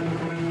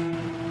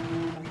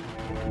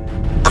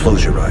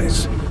 Close your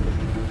eyes.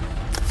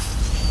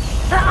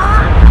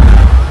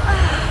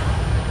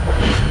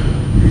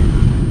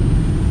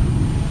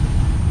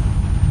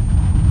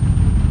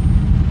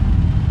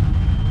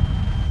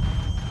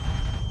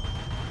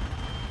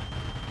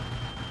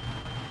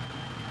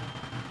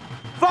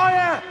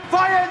 Fire!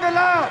 Fire in the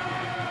lab!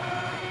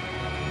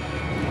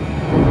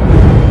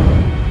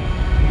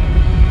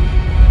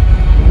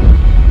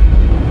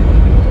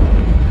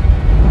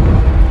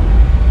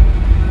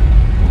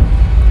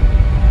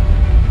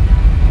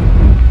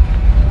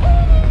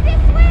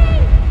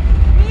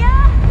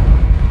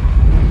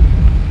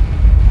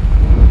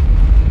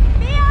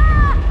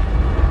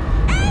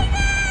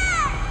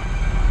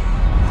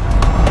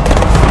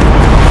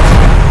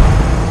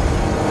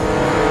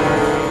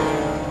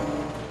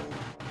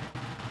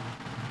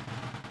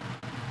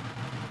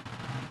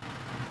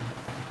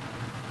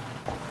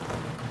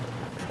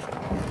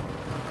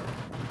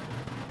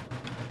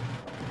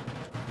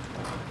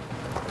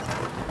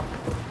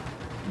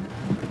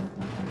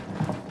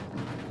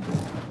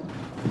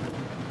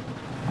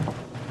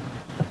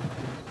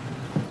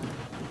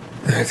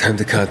 Time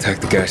to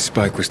contact the guy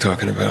Spike was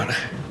talking about.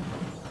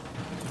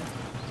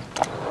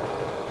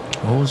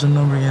 What was the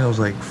number again? It was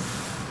like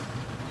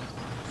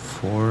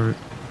 4. I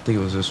think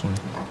it was this one.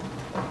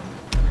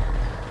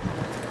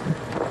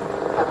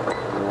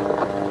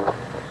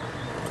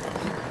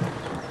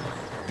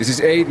 This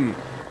is Aiden.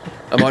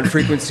 I'm on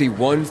frequency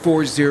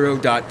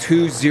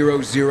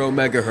 140.200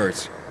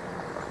 megahertz.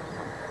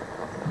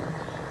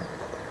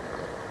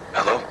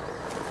 Hello?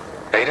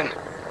 Aiden?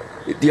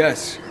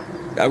 Yes.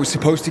 I was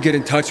supposed to get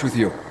in touch with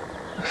you.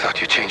 I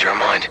thought you'd change your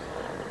mind.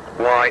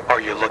 Why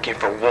are you looking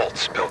for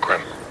Waltz,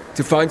 Pilgrim?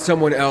 To find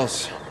someone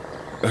else.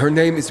 Her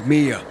name is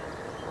Mia.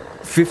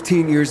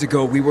 15 years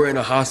ago, we were in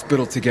a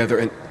hospital together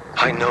and...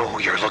 I know who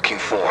you're looking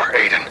for,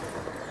 Aiden.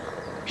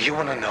 You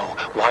want to know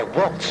why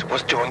Waltz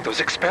was doing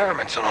those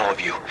experiments on all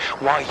of you.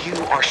 Why you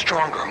are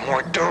stronger,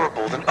 more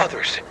durable than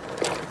others.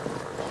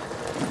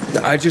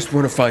 I just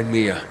want to find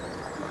Mia.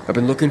 I've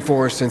been looking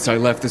for her since I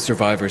left the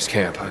survivors'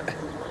 camp.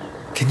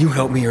 Can you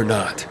help me or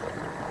not?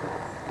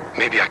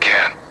 Maybe I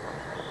can.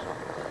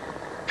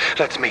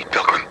 Let's meet,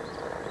 Pilgrim.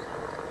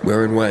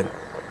 Where and when?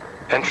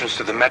 Entrance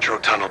to the metro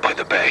tunnel by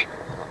the bay.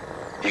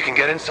 You can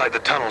get inside the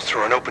tunnels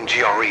through an open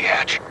GRE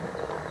hatch.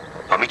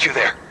 I'll meet you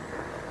there.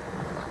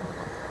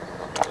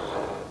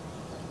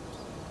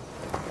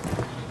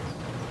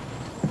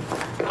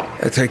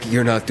 I take it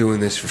you're not doing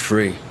this for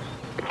free.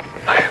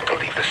 I have to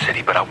leave the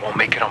city, but I won't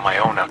make it on my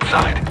own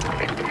outside.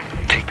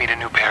 Take me to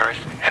New Paris,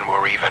 and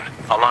we're even.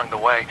 Along the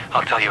way,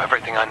 I'll tell you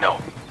everything I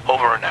know.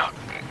 Over and out.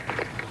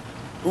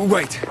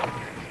 Wait.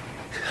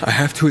 I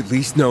have to at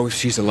least know if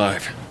she's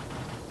alive.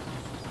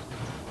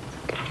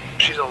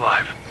 She's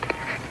alive.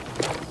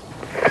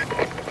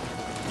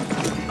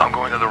 I'm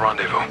going to the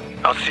rendezvous.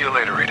 I'll see you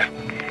later, Rita.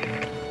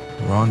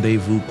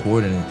 Rendezvous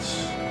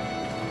coordinates.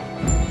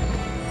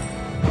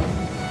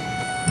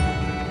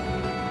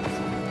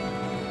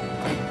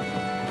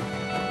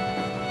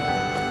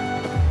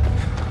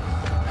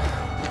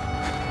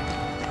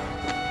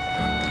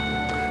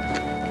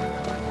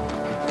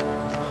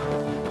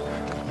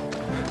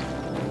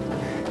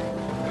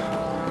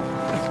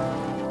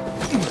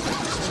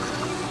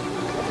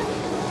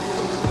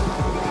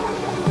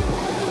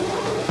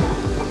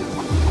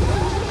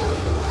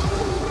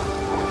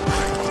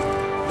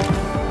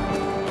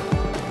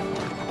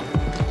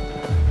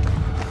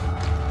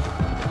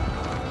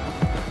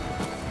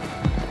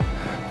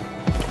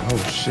 Oh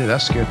shit,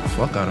 that scared the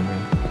fuck out of me.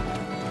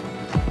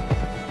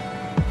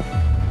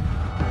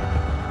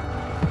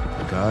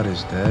 God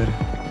is dead.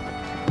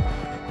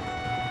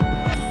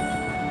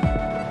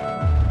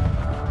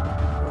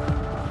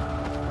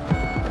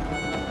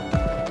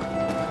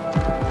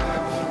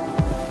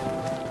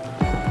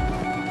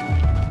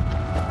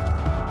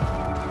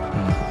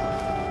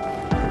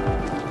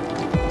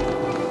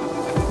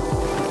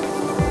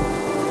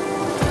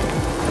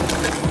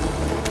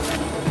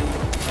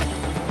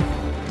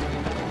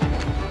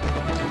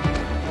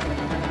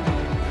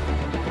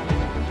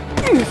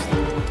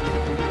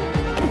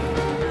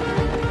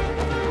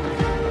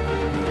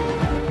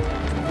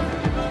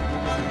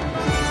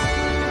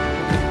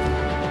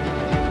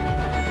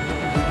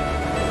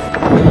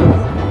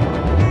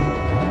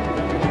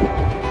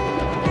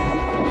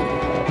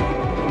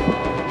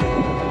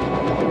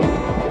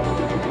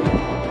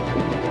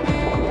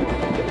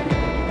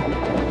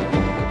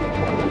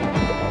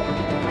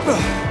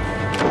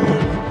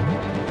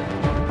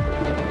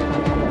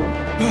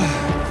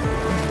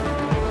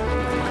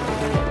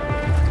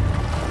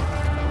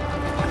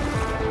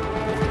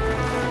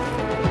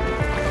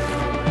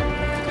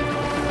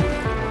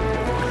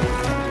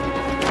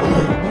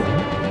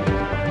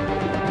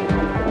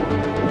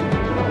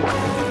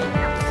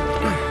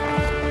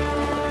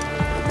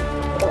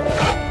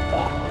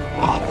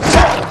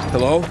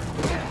 Hello?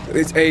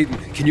 It's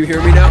Aiden. Can you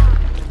hear me now?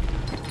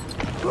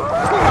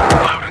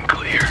 Loud and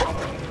clear.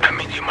 That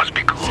means you must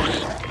be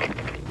close.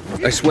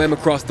 I swam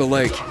across the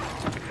lake.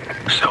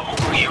 So,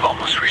 you've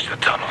almost reached the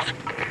tunnels.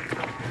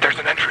 There's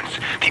an entrance,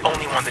 the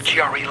only one the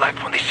GRE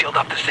left when they sealed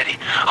off the city.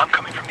 I'm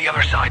coming from the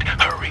other side.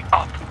 Hurry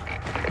up.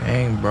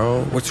 Dang,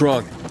 bro. What's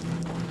wrong?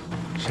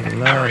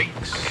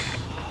 Relax.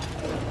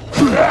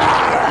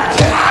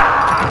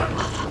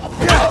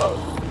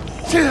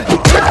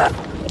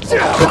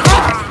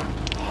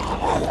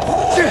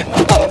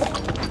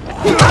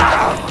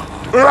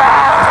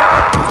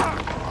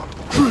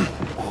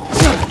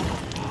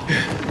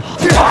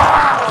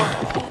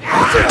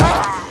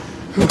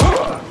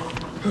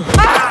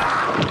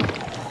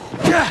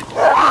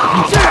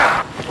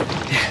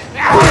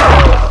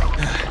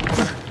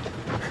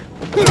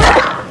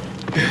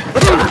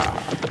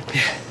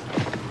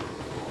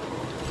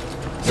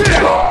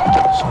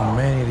 So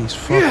many of these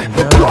fucking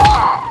guns.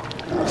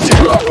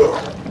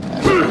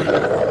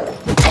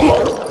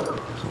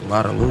 There's a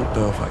lot of loot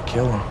though if I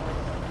kill him.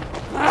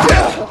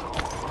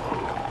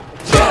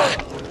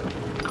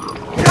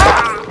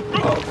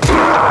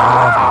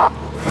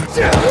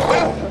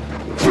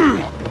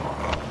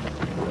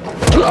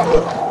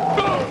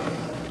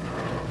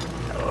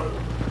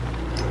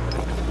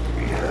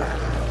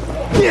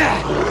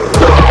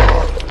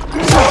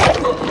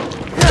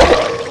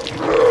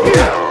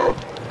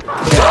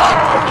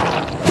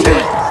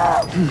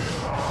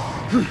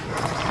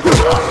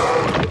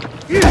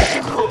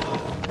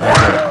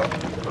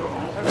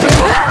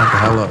 What the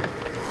hell up?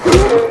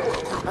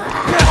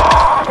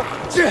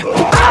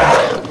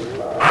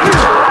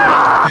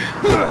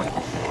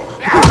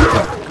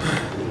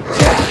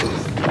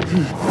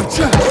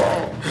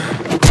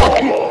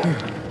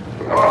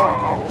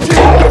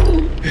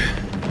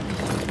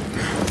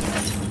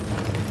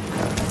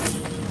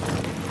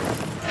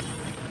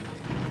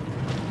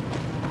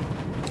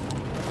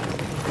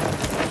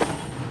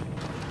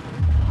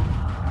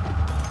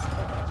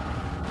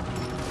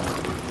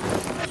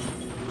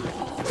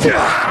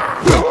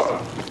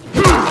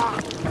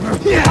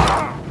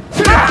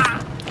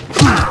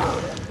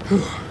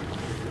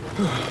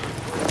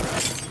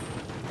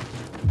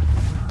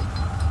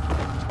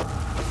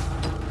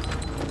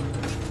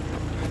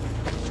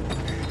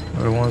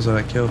 Where the ones that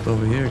I killed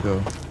over here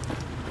go?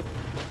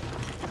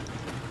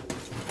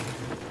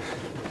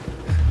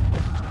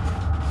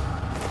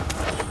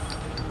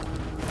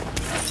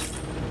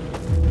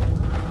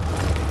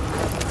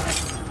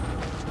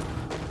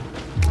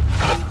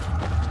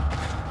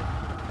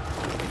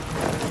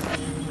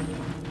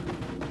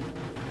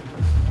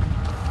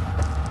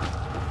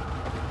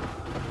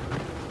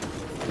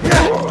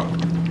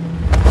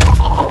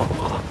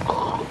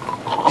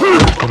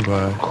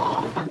 Goodbye.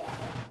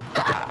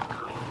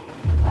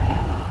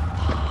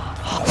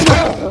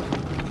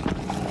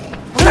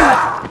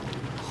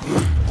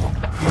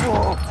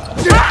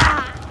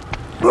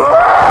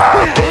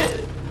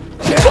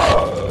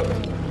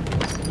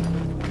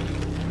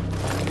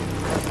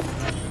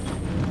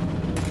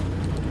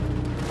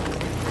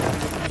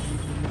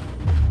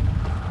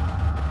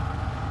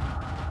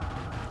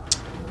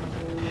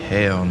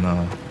 Hell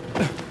no.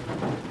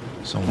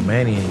 So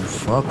many of you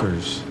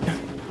fuckers.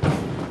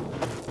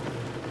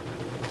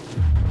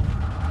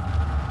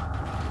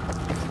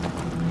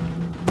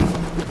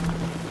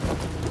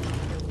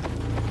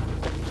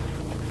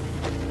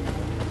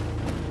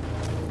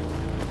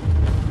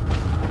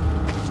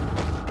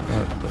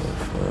 What the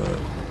fuck?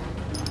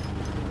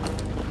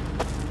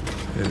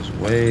 There's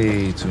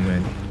way too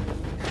many.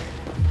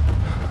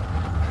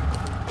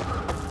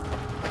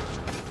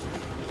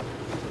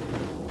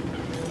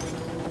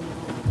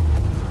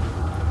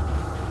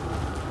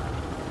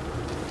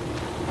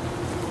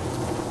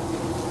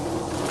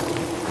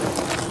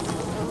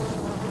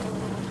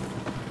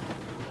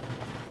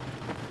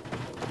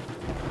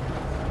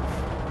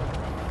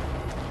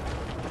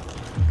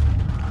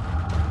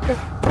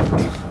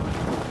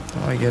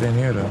 How do I get in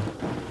here though?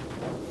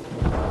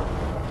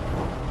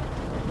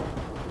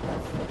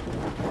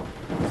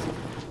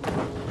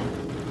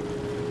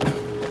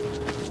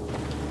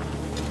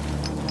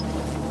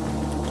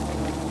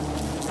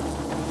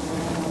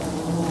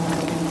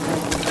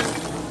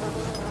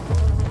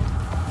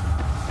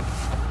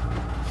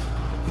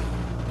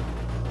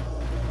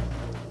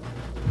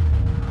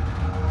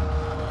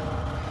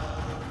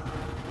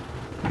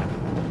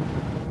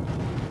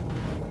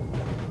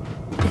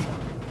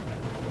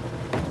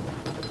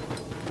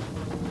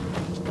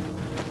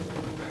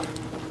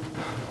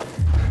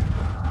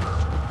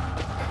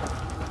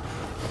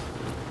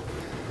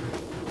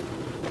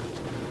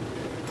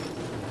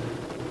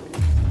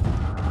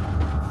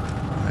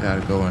 I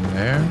gotta go in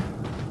there.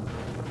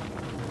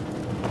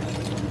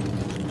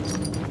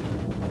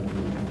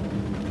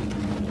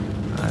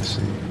 I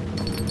see.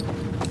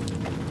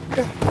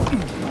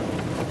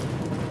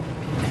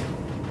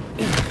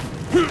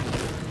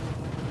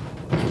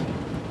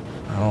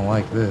 I don't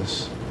like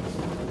this.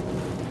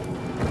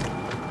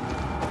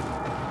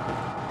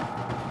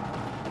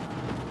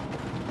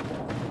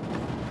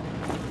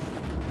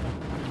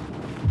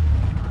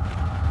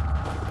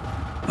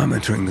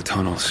 entering the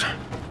tunnels.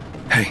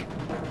 Hey,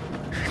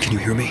 can you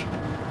hear me?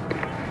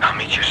 I'll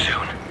meet you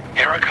soon.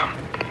 Here I come.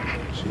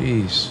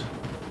 Jeez.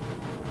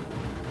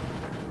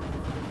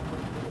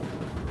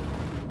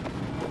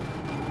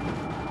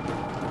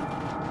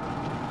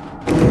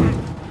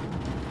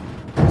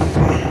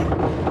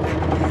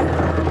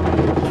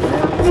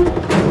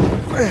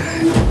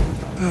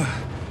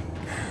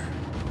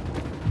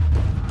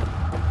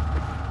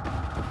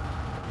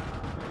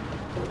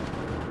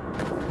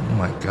 Oh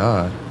my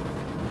God.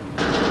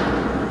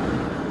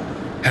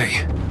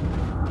 Hey,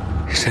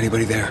 is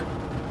anybody there?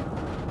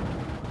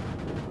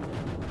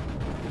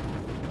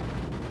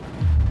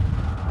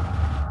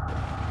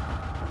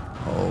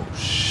 Oh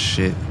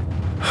shit.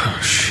 Oh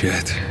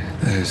shit,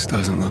 this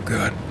doesn't look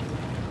good.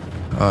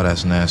 Oh,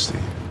 that's nasty.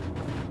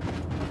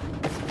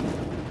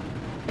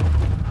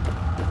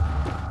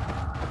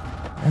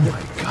 Oh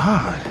my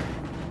God.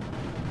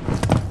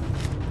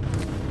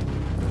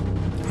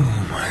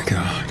 Oh my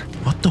God.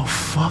 What the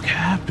fuck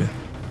happened?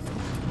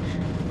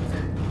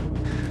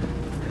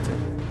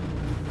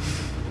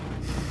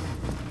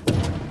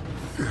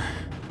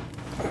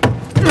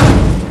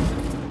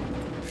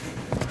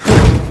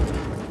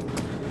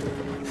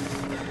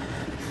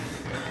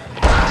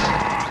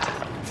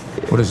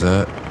 What is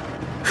that?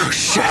 Oh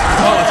shit!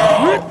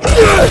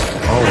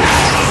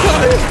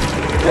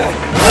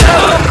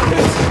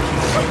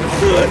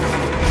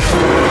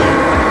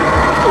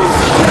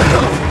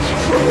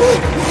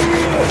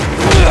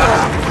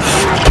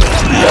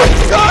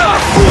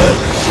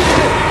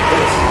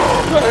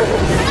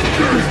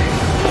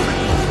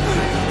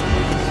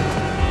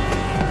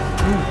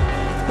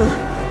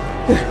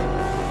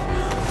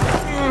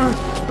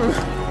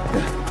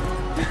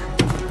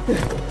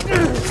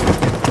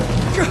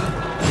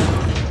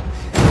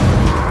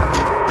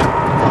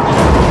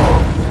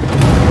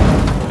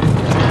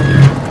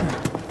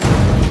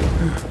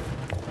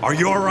 Are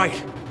you alright?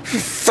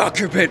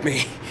 Fucker bit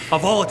me. A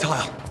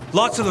volatile.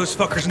 Lots of those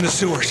fuckers in the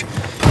sewers.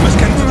 Let's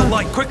get into the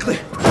light, quickly.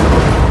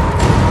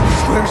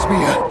 Where's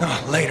Mia?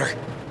 Later.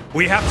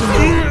 We have to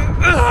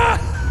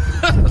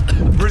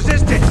move.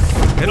 Resist it.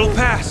 It'll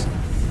pass.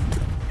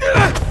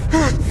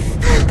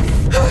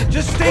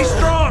 Just stay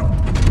strong.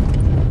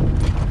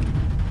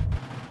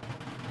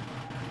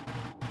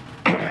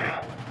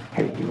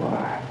 Here you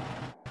are.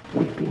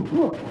 We've been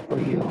looking for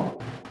you.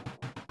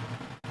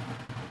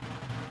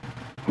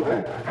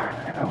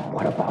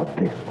 What about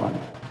this one?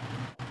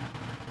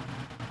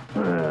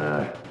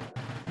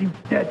 He's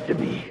dead to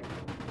me.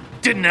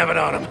 Didn't have it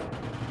on him.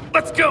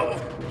 Let's go.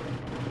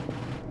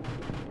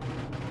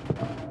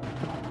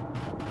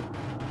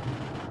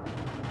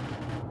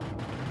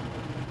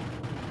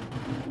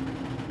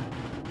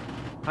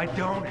 I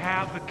don't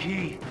have the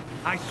key.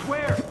 I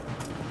swear.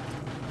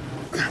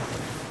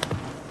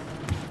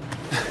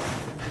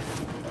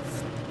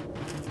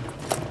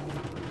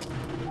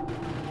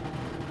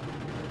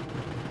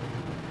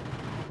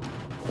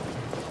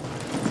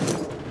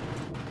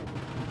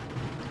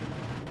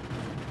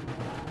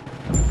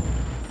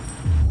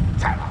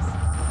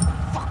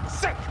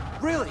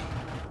 Really?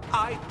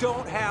 I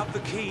don't have the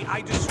key. I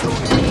destroyed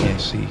it.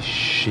 Can't see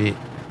shit.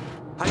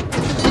 I did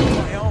it on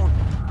my own.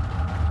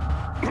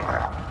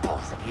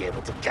 Supposed to be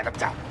able to get him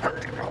to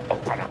hurt him or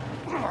open him.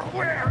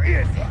 Where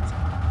is it?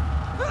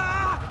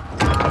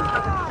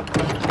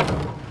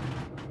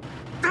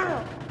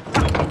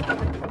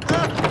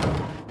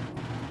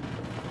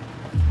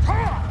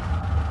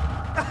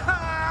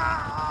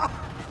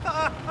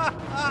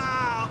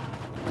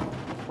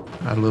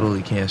 I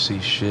literally can't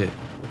see shit.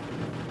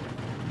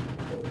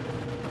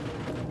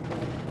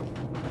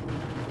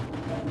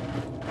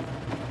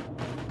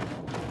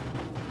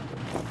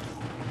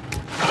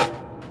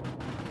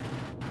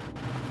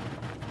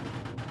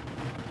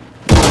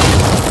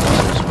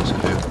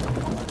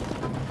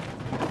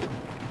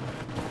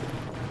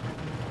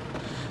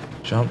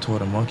 Jump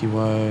toward a monkey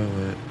wire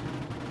with...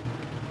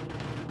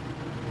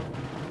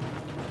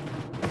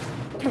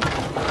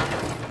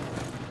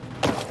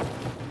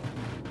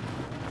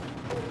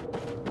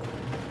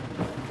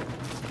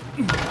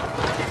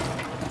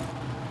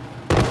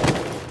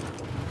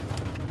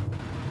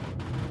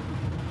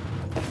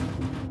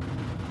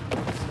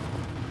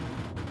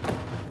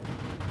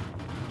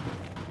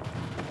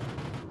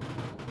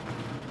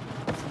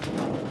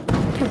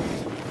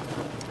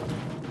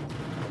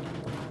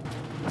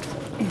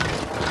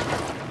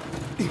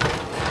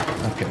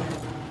 Okay.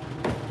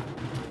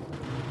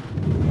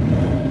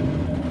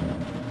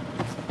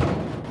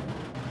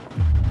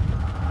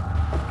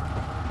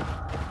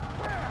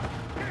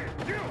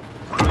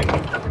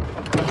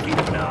 Keep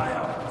an eye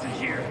out to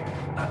here.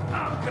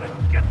 I'm gonna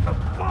get the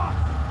boss.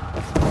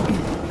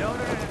 No.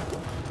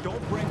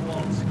 Don't bring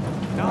Waltz.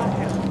 Not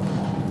him.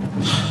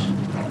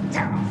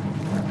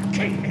 The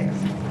key is.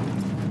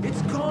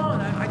 It's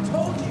gone. I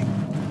told you.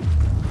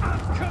 I'm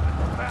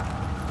coming back.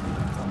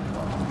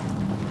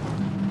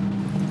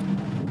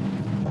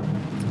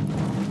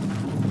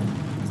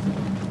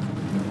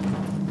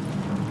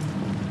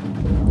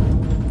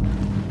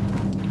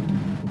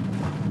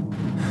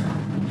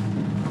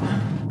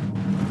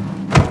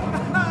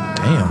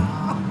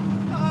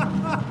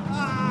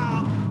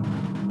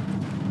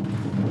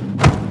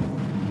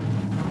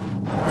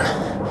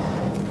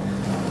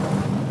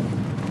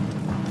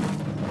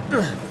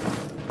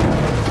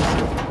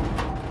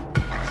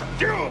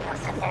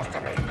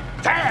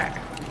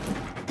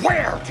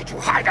 Where did you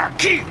hide our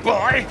key,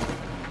 boy?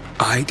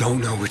 I don't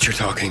know what you're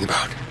talking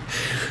about.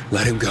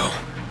 Let him go.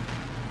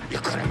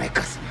 You're gonna make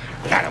us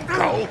let him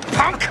go,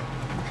 punk?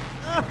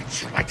 I'd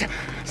like to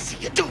see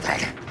you do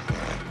that.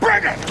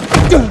 Bring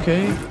it!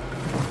 Okay.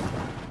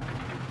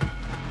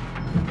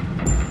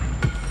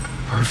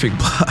 Perfect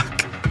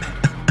block.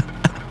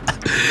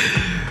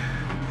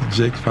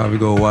 Jake's probably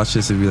gonna watch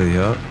this and be like,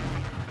 yup.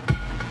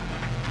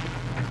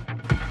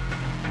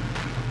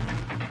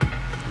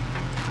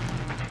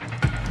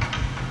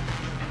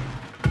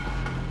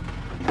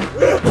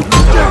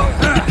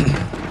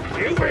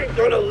 You ain't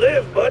gonna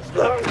live much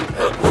longer.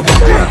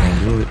 I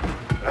can do it.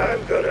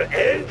 I'm gonna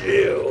end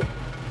you.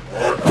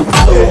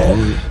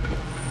 Do it.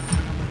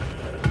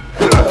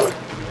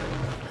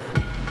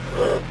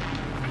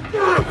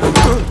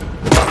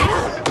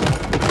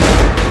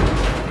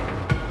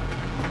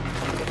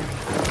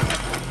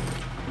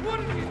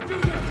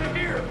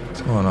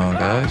 What's going on,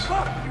 guys?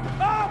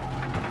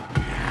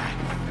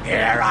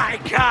 Here I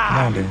Come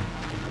come. on, then.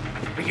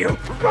 You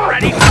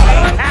ready for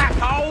me,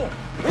 asshole?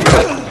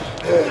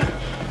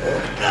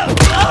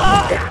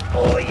 That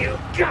all you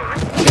got?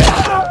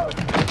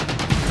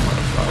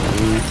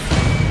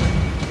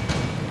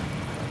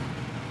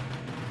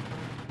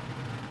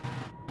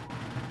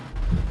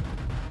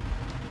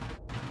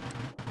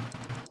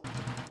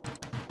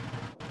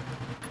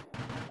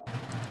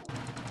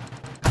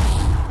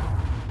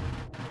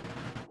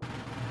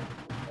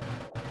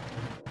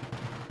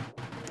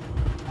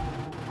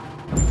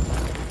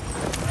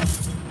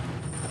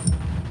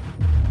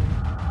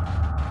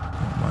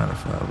 Don't mind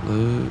if I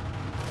loot.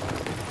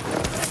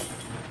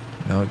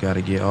 Now we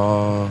gotta get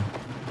all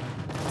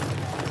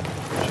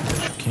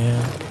that you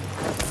can.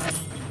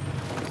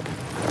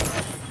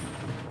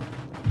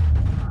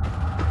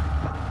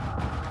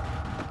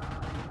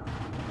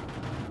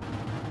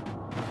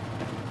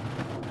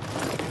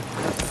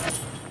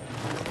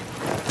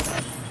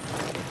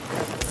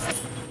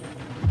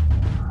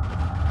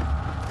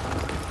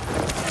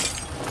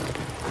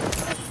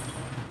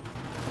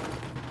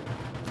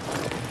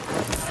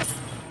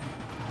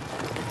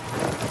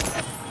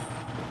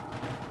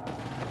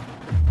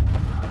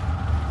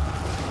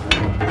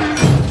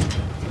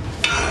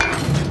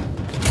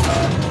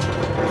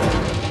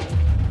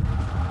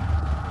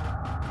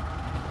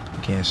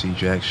 Can't see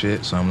jack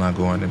shit, so I'm not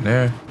going in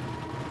there.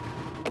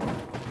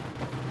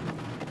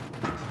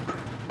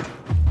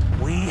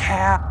 We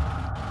have...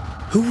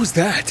 Who was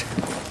that?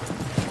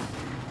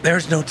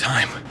 There's no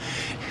time.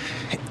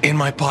 In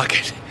my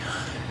pocket.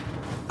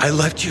 I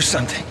left you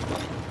something.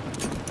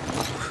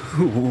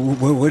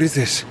 What is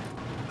this?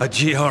 A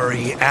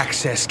GRE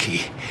access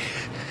key.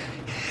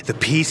 The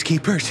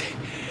Peacekeepers,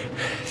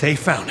 they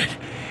found it.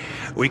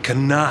 We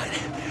cannot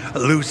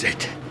lose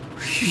it.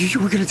 You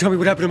were gonna tell me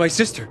what happened to my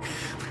sister.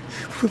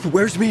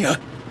 Where's Mia?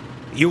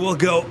 You will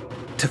go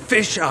to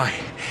Fisheye.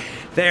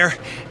 There,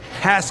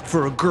 ask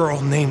for a girl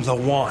named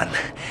Lawan.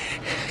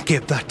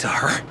 Give that to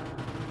her.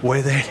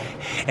 With it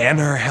and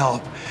her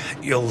help,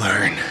 you'll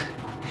learn.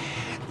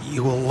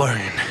 You will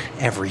learn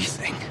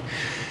everything.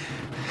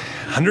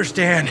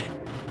 Understand?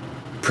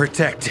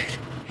 Protect it.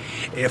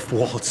 If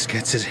Waltz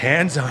gets his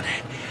hands on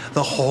it,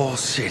 the whole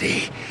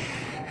city,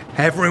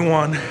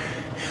 everyone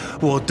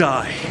will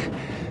die.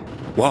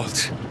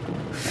 Waltz?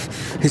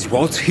 Is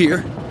Waltz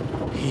here?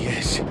 He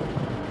is.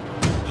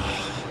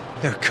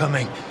 They're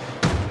coming.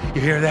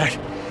 You hear that?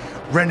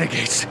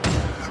 Renegades.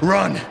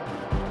 Run!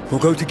 We'll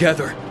go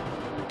together.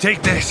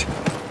 Take this.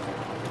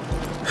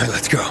 All right,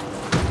 let's go.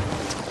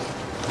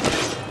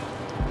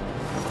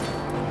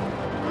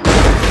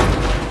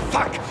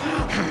 Fuck!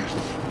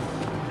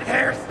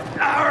 There's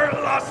our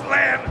lost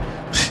lamb.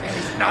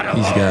 He's not alone.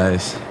 These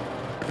guys,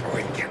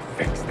 We can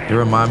fix that. they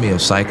remind me of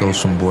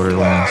psychos from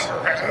Borderlands.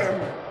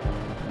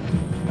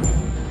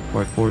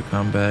 Part 4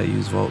 combat,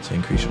 use vault to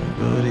increase your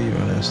mobility,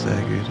 run as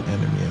staggered,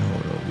 enemy and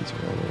hold up to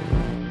all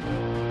over.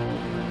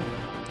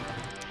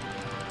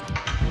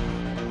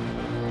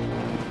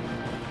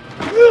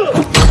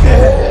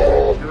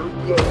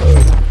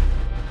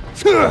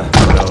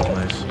 That was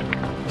nice.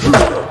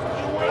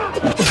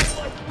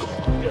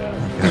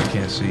 Okay, I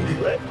can't see.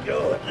 Let's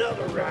go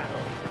another round.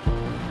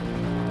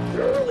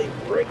 Early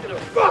breaking a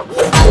fuck.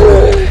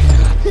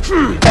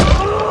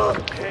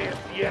 Can't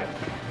yet.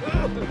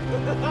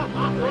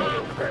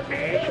 For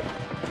me?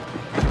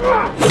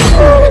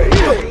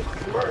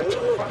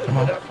 Come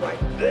on.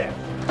 Like this.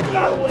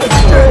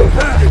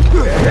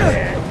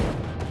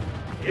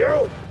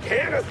 You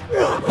can't.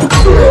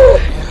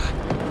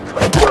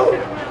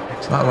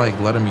 It's not like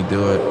letting me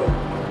do it.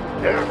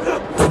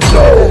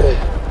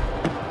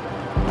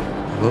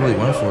 I literally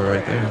went for it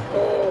right there.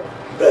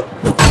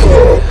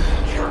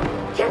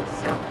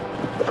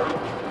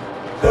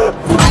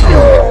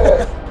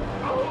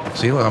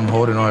 See, look, I'm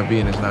holding RB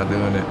and it's not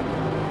doing it.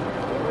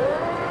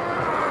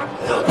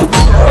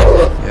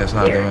 Yeah, it's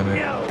not doing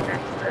it.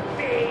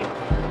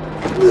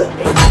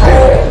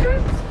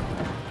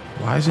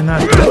 Why is it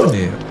not doing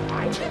it?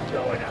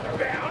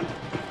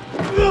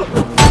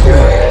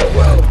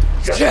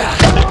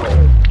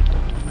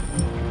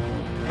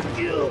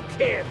 You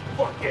can't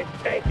fucking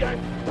taken!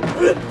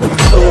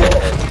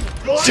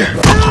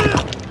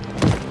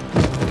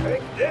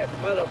 Take this,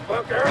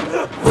 motherfucker!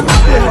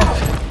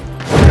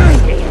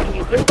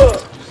 You can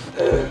move.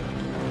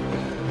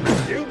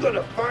 You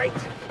gonna fight,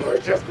 or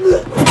just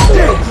doing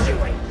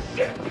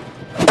shit?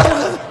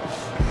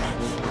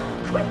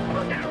 Quit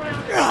fucking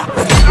around!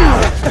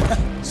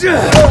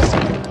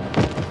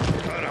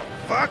 Gonna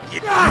fuck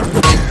you!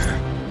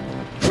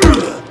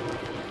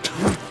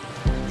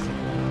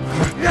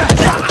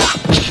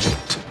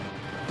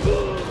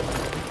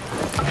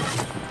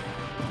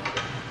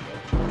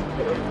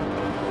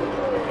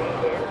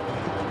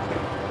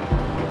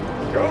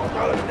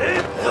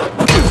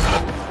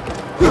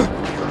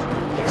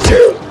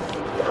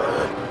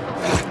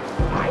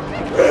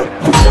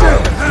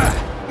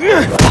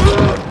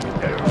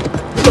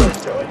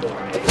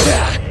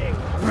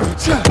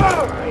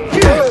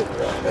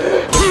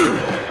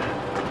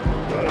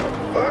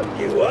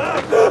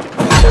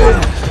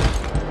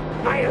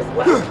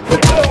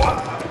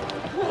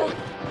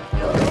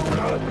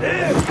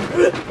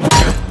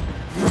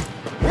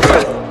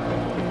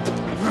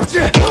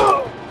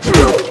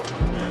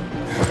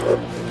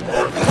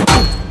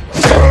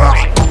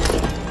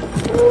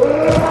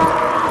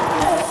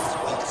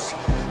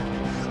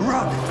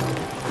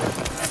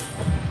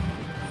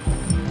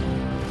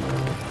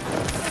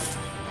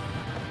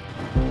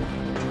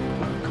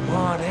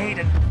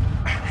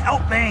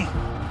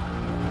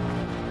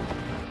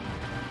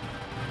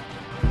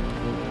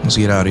 Let's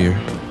get out of here.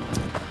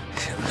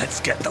 Let's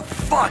get the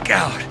fuck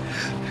out.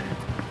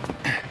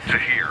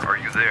 Zahir, are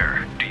you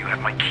there? Do you have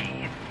my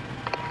key?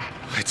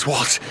 It's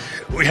Walt.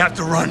 We have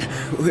to run.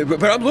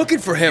 But I'm looking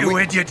for him. You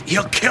idiot.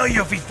 He'll kill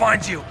you if he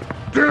finds you.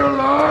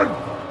 Dylan!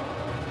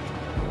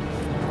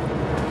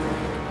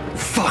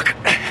 Fuck.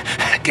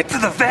 Get to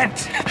the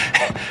vent.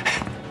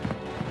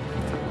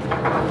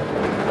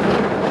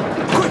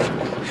 Quick.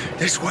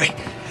 This way.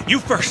 You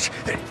first.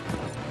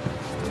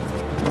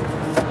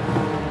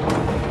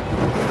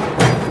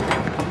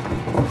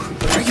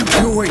 What are you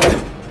doing?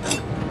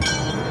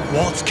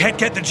 Waltz can't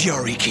get the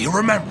GRE key,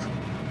 remember.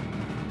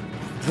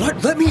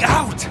 What? Let me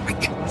out!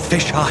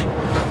 Fish high.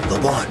 The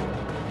one.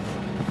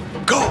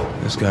 Go!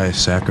 This guy is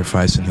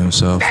sacrificing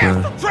himself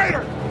for...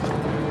 Traitor!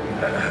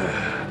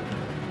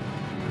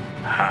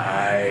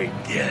 I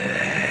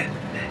did.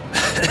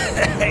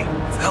 Hey,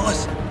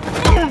 fellas.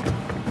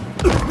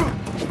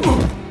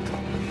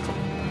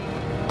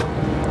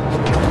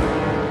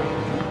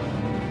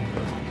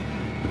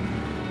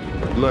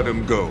 Let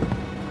him go.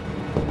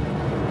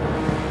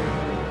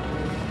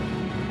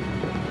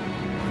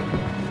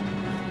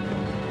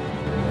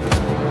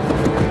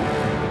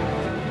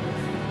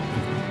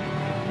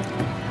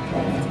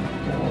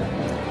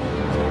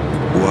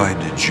 Why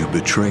did you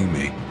betray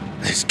me?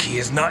 This key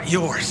is not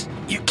yours.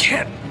 You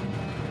can't.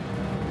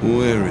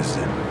 Where is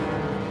it?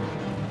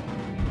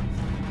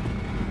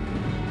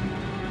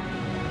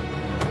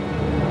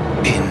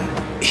 In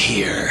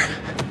here.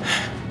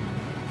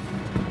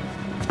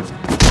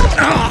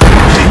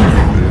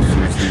 This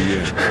is the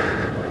end.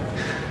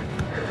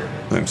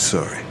 I'm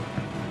sorry.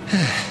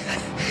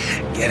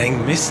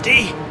 Getting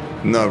misty?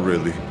 Not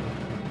really.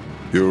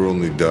 You're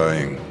only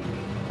dying.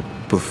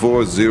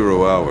 Before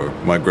 0 hour,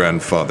 my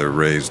grandfather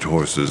raised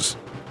horses.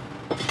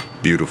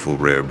 Beautiful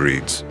rare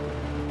breeds.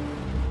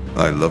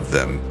 I loved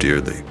them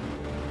dearly.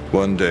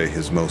 One day,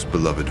 his most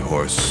beloved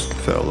horse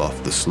fell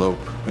off the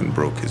slope and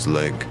broke his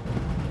leg.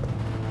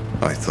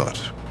 I thought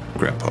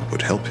Grandpa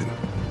would help him,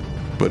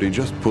 but he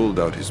just pulled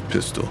out his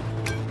pistol.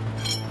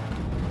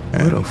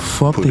 Where the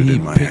fuck did he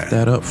pick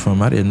that up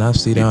from? I did not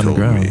see that on the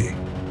ground. Me,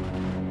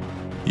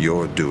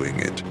 "You're doing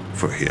it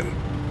for him."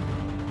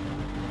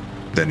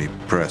 Then he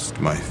pressed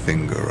my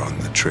finger on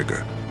the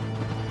trigger.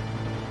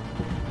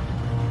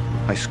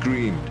 I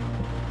screamed.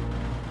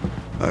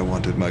 I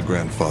wanted my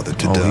grandfather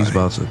to die. He's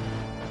about to...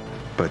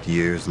 But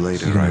years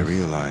later, I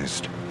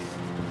realized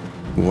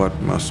what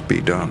must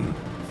be done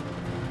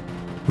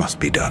must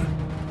be done.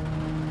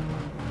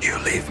 You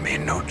leave me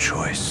no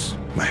choice,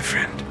 my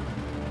friend.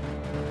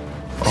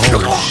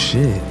 Oh,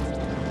 shit.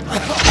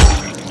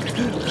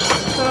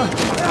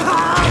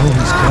 Oh,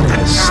 he's kind of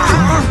a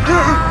sting.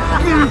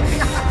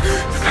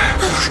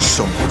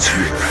 Someone's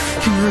here.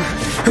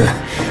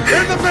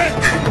 In the vent!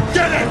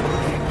 Get it!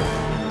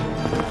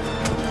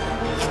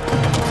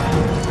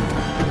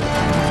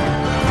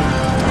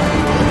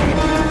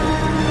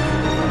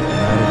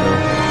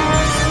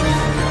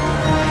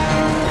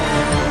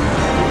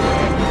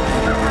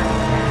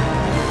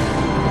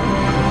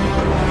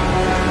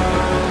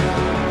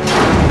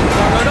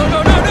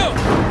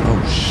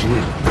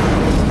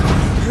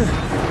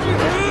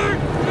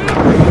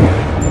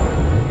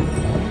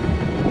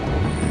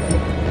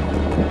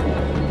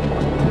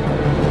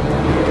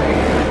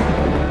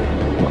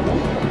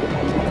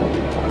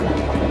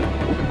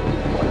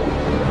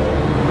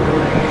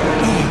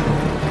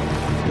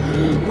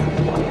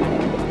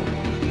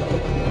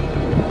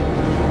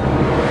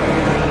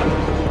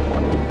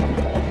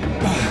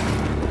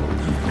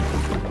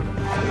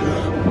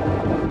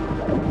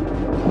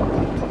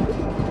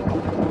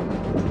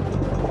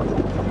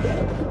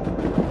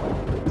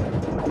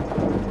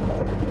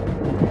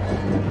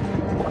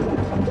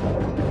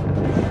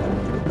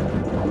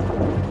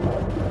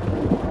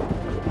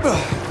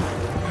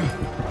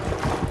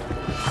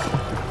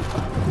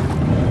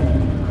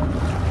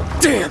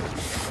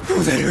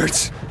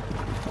 hurts.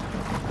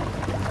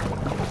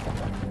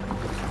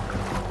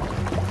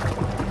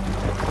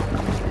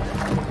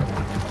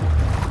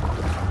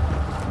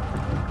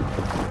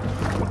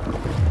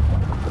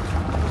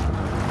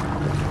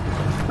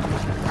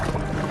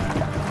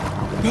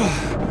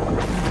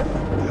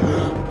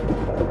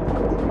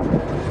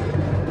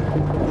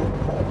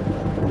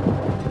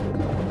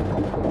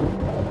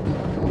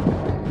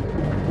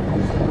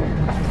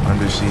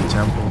 Undersea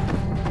temple.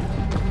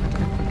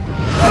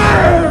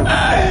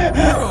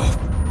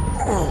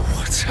 Oh,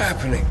 what's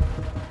happening?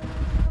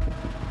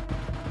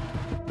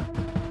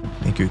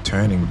 I think you're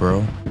turning,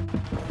 bro.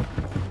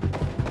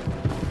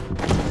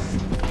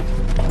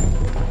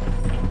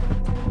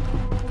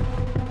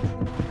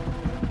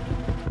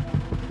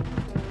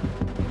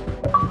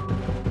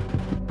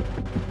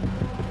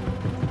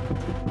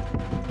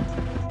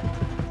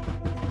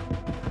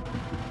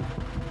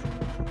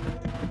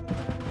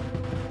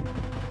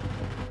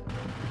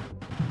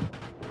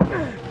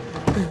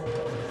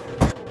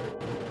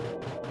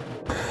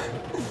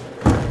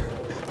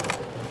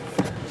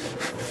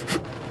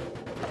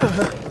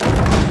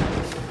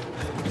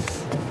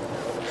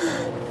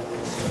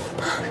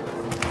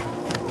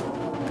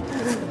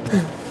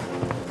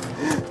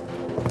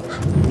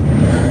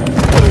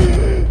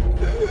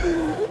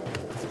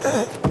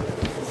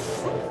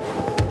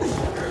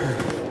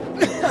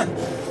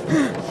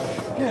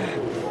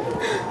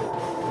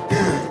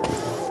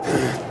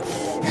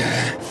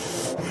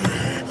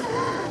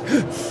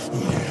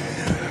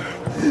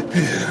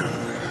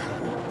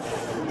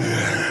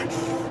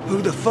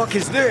 Who the fuck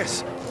is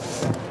this?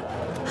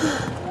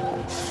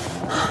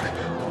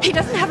 He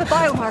doesn't have a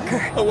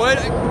biomarker. Oh, what?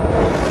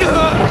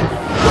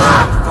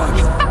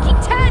 He's fucking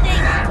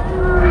turning!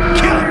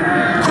 Kill him!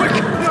 Quick!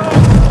 No!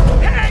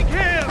 Hang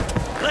him!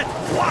 Let's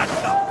watch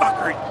the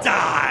fucker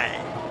die!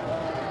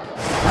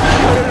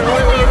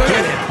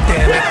 Get him,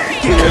 damn it!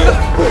 Get him!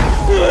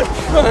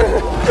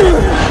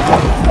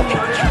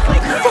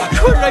 Fuck,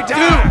 what did I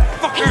do?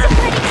 Fucker!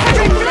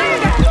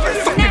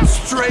 Fucking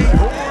straight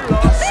whore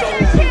lost soul.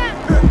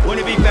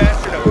 Wouldn't it be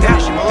faster to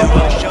dash him over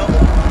with a shovel?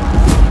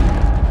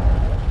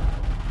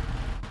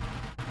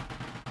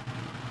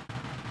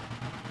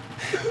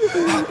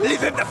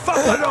 Leave him the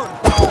fuck alone!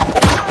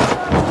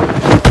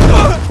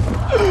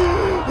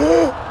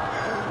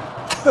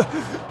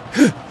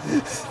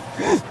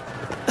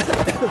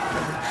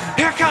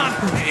 Here come!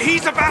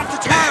 He's about to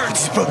turn!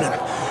 What's his problem?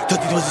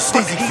 Thought it was a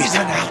Stacy He's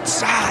an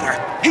outsider!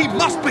 He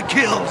must be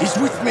killed! He's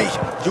with me.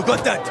 You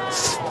got that?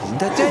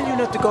 Didn't I tell you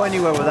not to go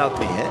anywhere without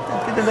me, eh?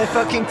 Didn't I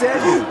fucking tell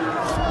you?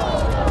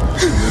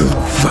 Who the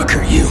fuck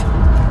are you?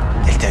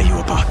 They'll tell you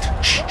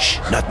about. Shh, shh,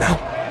 not now.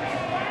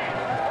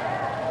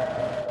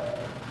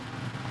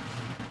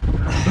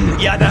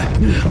 Yana,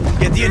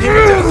 get the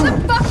inhibitors. What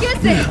the fuck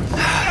is it?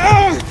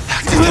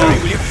 Just hurry,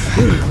 will you?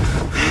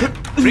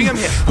 Bring him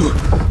here.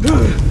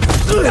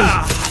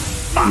 Ah,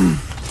 fuck.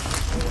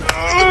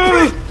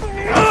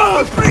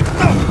 Break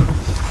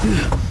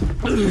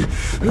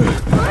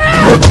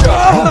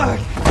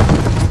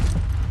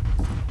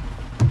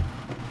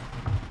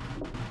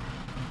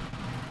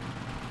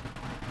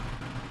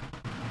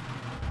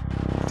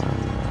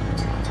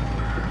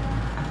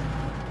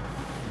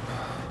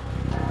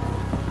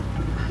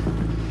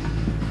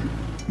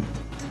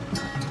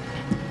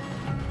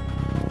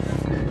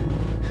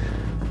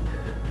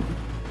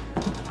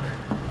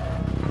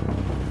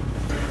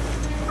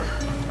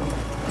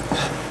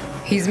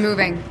He's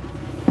moving.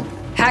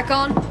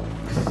 Hakon?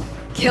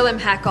 Kill him,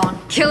 Hakon.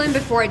 Kill him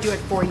before I do it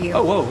for you.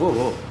 Oh, whoa, whoa,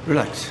 whoa.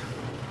 Relax.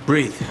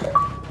 Breathe.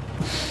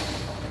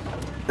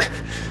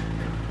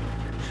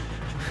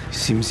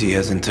 Seems he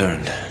hasn't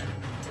turned.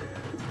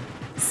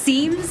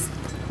 Seems?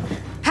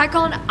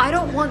 Hakon, I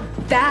don't want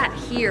that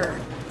here.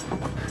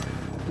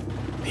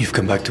 You've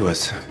come back to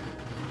us.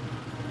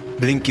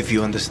 Blink if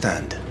you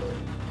understand.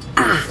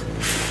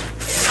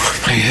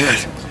 My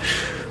head.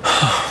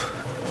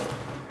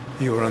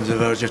 You were on the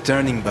verge of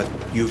turning, but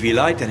UV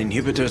light and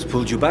inhibitors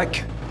pulled you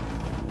back.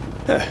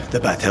 The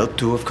bat helped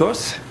too, of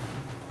course.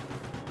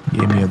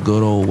 Give me a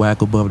good old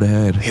whack above the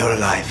head. You're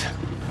alive.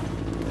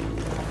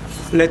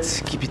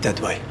 Let's keep it that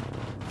way.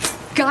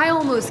 Guy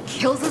almost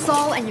kills us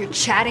all and you're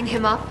chatting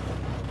him up?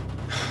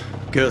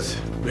 Girls,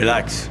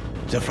 relax.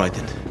 They're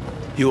frightened.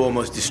 You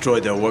almost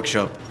destroyed their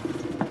workshop.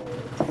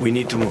 We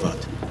need to move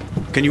out.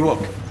 Can you walk?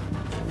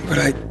 But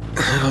I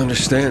don't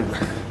understand.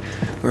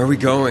 Where are we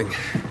going?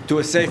 To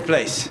a safe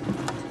place.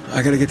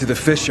 I gotta get to the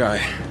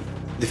fisheye.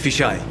 The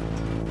fisheye.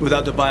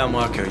 Without the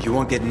biomarker, you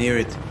won't get near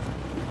it.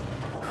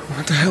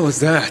 What the hell is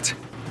that?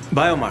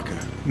 Biomarker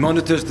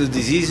monitors the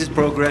disease's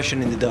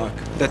progression in the dark.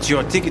 That's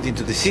your ticket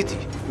into the city.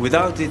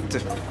 Without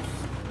it,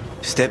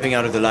 stepping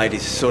out of the light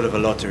is sort of a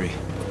lottery.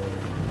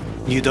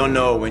 You don't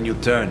know when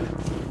you'll turn.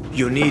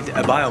 You need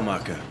a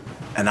biomarker,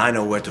 and I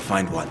know where to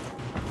find one.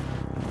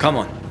 Come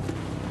on.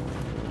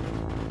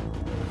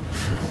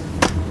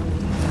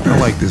 I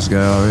like this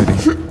guy already.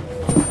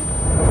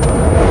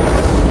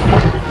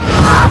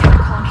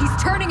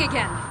 He's turning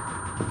again.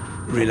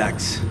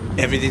 Relax.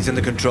 Everything's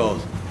under control.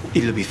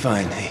 It'll be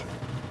fine, hey?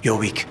 You're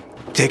weak.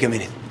 Take a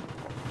minute.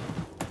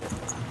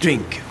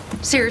 Drink.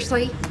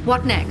 Seriously?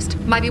 What next?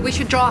 Maybe we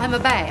should draw him a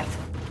bath.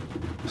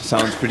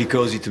 Sounds pretty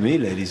cozy to me,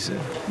 ladies.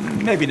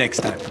 Maybe next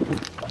time.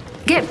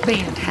 Get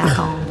bent,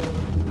 Hakon.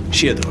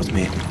 She adores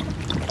me.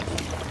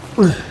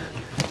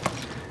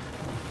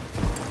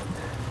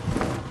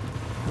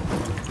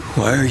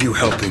 Why are you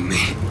helping me?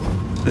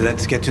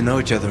 Let's get to know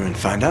each other and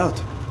find out.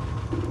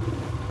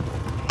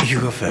 You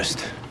go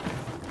first.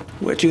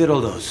 Where'd you get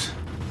all those?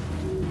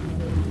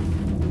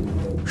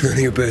 None of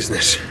your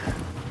business.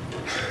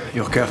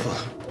 You're careful.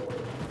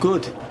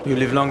 Good. You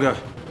live longer.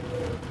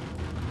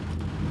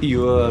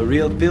 You a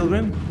real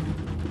pilgrim?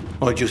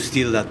 Or did you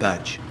steal that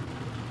badge?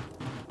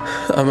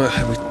 I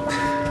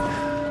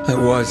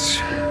was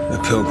a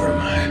pilgrim.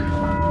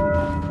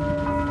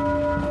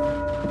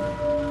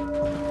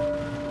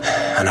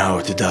 An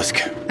hour to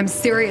dusk. I'm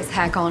serious,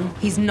 Hakon.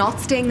 He's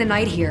not staying the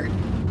night here.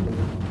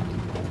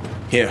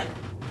 Here.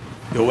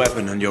 Your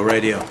weapon and your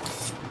radio.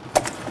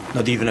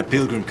 Not even a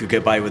pilgrim could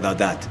get by without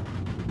that.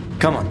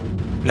 Come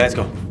on. Let's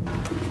go.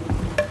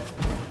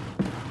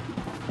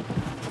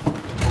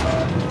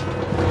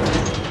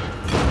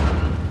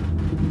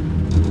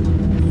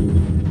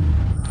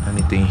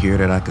 Anything here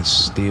that I could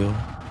steal?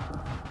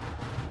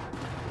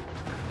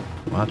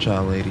 Watch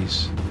out,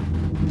 ladies.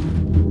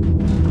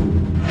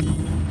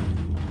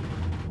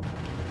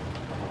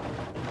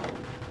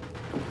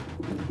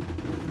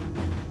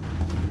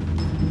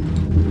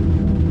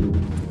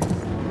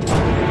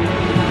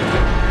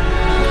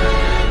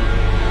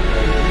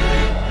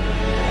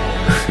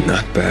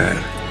 Not bad.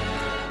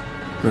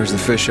 Where's the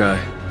fisheye?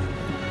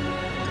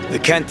 The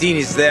canteen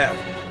is there.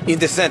 In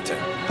the center.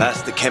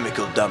 Past the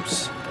chemical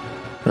dumps.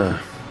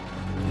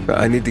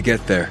 I need to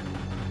get there.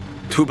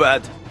 Too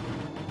bad.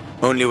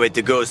 Only way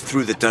to go is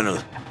through the tunnel.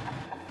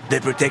 They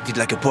protect it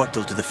like a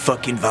portal to the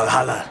fucking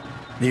Valhalla.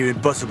 Near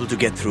impossible to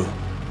get through.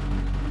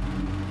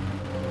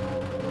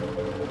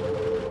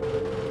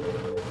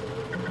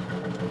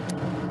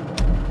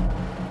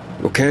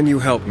 Well, can you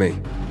help me?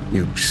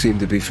 You seem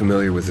to be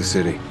familiar with the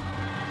city.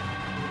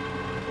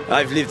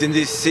 I've lived in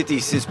this city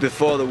since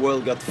before the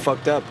world got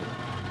fucked up.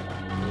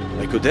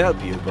 I could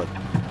help you, but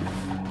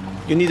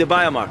you need a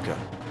biomarker.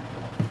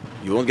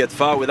 You won't get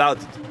far without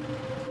it.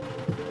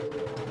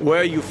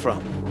 Where are you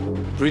from?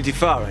 Pretty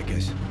far, I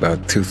guess.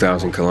 About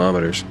 2,000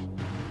 kilometers.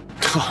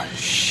 Oh,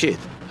 shit.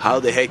 How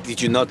the heck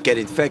did you not get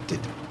infected?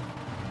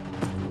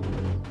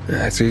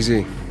 That's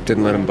easy.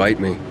 Didn't let him bite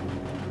me.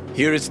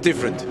 Here it's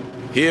different.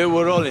 Here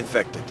we're all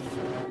infected.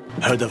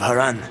 Heard of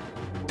Haran?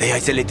 They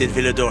isolated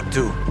Villador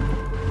too.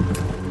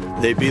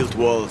 They built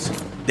walls.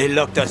 They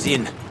locked us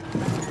in.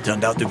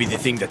 Turned out to be the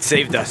thing that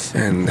saved us.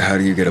 And how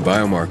do you get a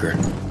biomarker?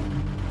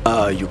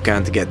 You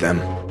can't get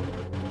them.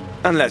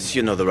 Unless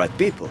you know the right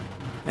people.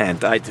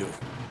 And I do.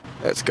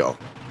 Let's go.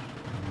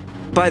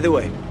 By the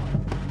way,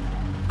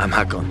 I'm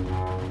Hakon.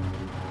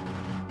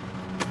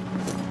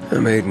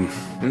 I'm Aiden.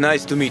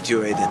 Nice to meet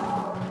you, Aiden.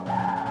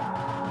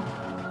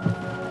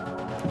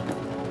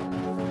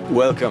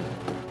 Welcome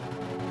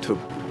to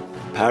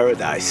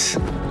paradise.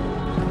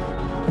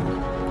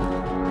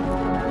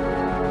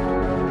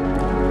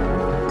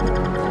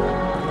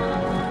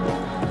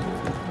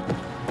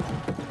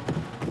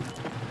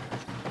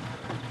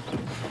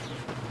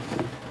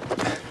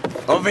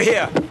 Over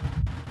here.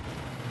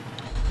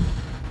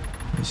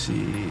 Let's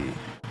see.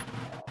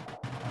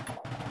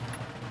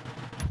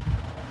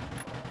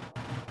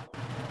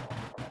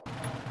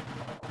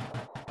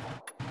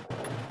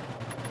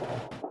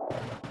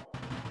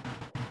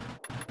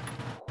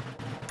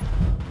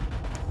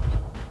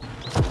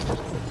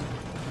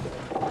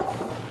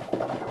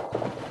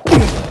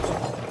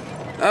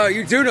 Oh,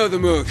 you do know the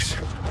moves.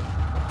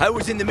 I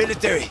was in the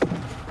military.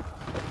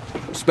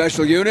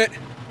 Special unit?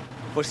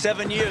 For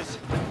 7 years.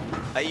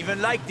 I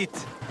even liked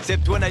it,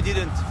 except when I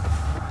didn't.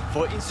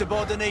 For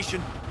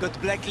insubordination,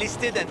 got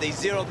blacklisted and they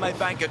zeroed my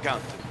bank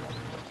account.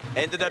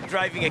 Ended up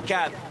driving a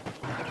cab.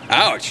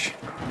 Ouch!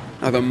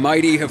 How the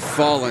mighty have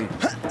fallen.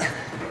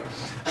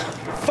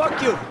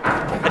 Fuck you!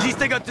 At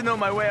least I got to know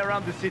my way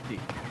around the city.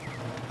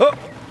 Oh,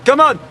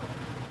 come on!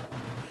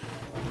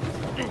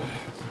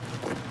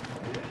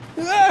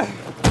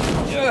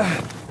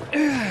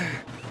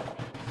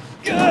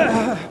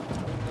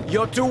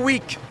 You're too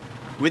weak.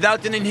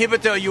 Without an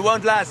inhibitor, you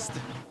won't last.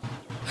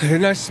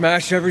 Didn't I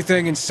smash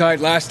everything inside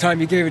last time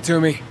you gave it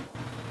to me?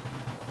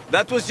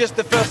 That was just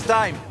the first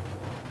time.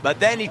 But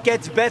then it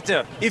gets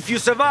better. If you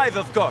survive,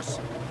 of course.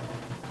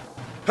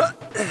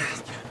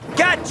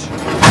 Catch!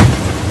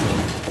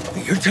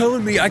 You're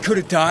telling me I could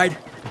have died?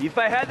 If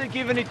I hadn't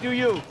given it to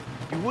you,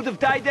 you would have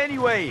died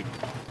anyway.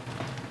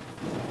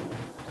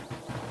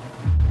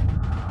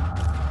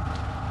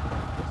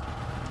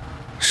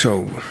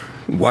 So,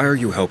 why are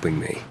you helping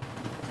me?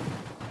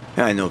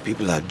 I know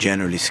people are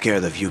generally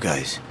scared of you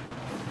guys.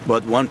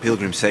 But one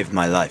pilgrim saved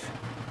my life.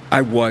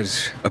 I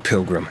was a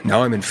pilgrim.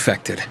 Now I'm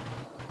infected.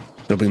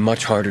 It'll be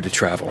much harder to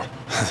travel.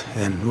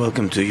 And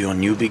welcome to your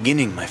new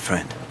beginning, my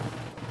friend.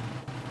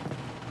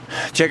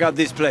 Check out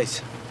this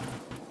place.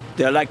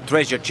 They're like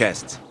treasure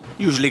chests.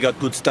 Usually got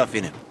good stuff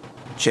in them.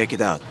 Check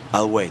it out.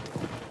 I'll wait.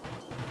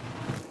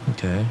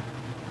 Okay.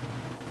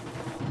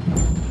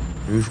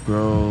 Roof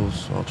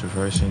groves, while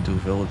traversing through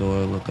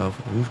Villador, look out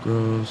for roof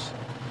groves.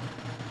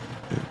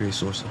 A great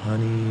source of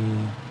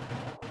honey.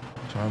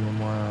 Charming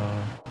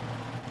Wild.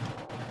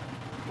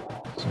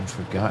 Some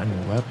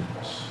forgotten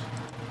weapons.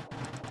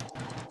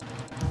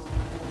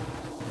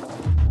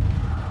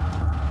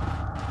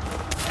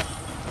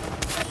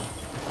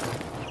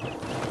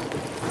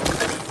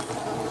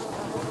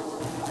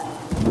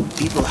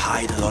 People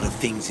hide a lot of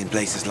things in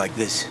places like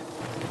this,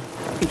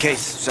 in case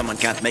someone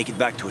can't make it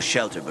back to a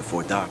shelter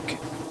before dark.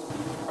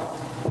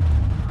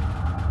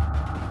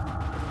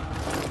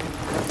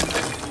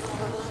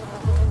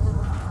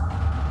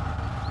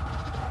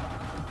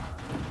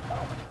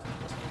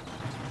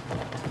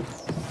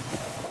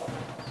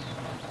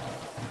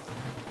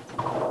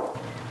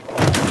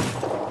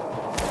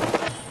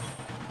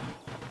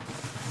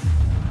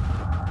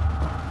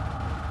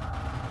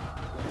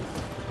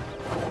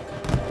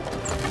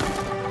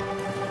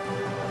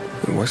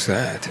 What's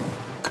that?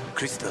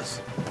 Crystals.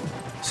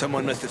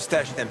 Someone must have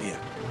stashed them here.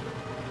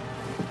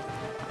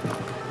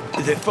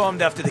 They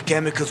formed after the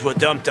chemicals were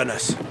dumped on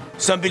us.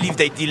 Some believe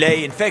they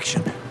delay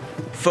infection.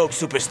 Folk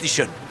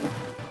superstition.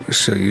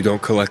 So you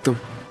don't collect them?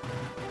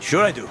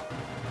 Sure I do.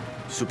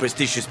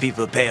 Superstitious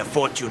people pay a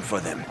fortune for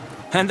them.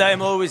 And I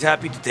am always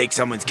happy to take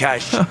someone's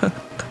cash.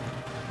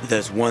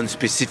 There's one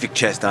specific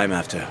chest I'm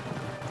after.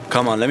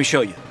 Come on, let me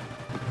show you.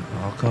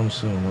 I'll come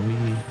soon. Let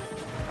me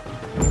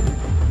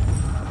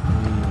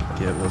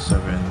get what's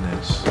ever in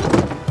this.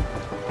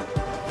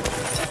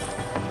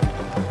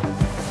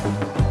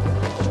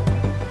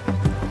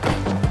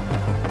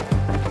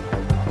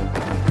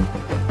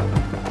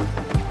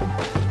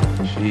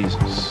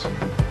 Jesus.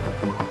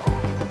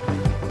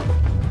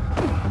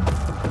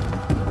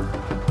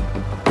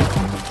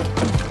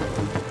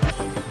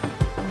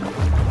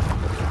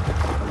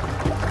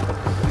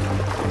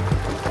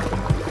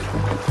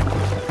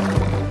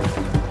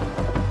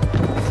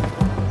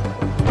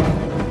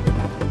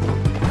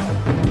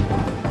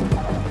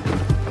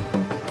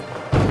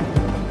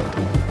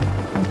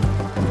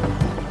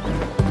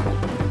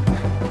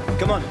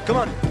 Come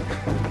on.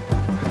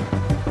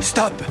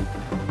 Stop.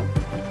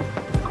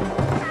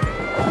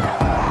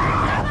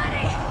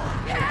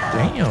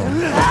 Damn.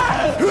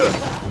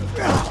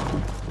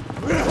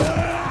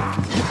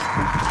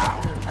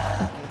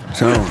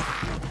 So,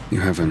 you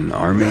have an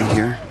army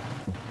here?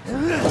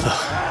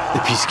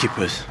 The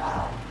peacekeepers.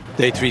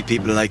 They treat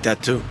people like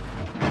that too.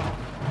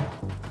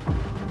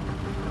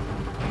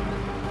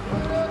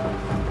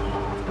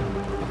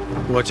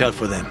 Watch out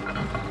for them.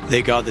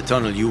 They guard the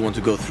tunnel you want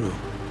to go through.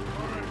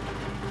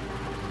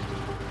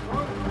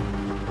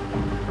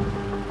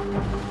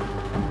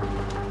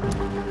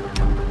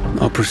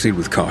 I'll proceed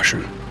with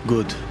caution.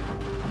 Good.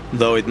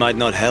 Though it might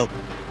not help.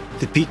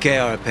 The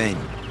PK are a pain.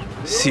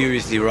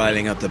 Seriously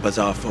riling up the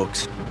bazaar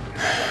folks.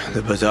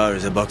 The bazaar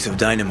is a box of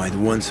dynamite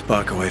one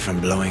spark away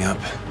from blowing up.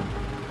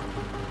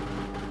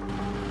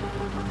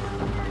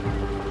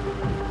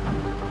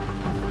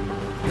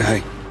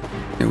 Hey,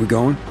 are we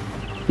going?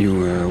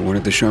 You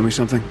wanted to show me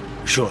something?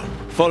 Sure.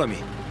 Follow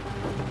me.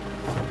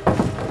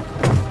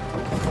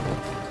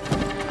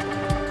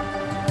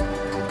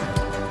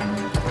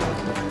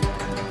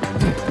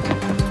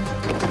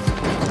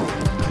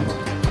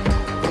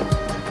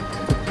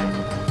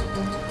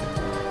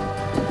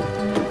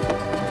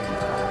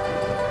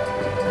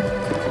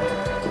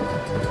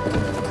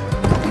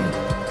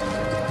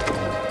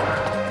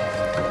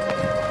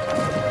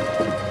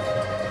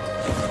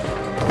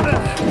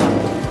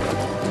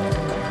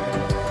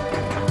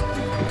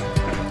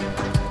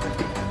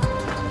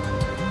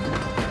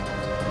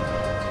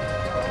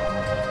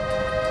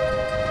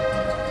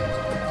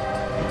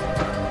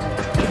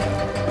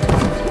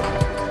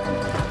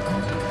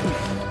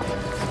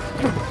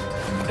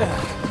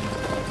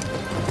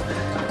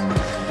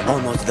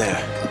 Almost there.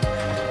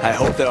 I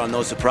hope there are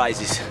no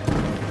surprises.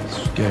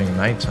 It's getting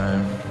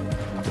nighttime.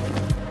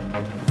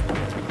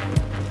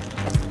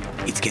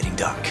 It's getting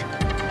dark.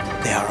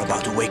 They are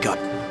about to wake up.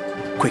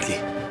 Quickly,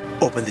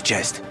 open the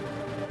chest.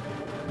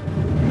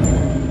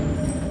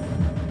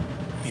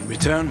 In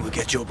return, we'll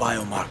get your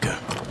biomarker.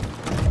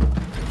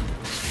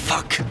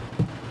 Fuck.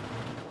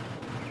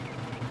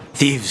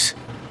 Thieves.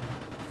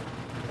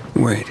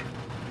 Wait.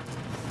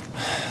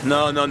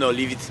 No,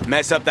 leave it.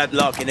 Mess up that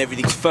lock and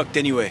everything's fucked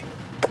anyway.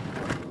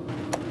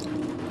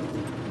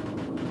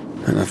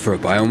 Enough for a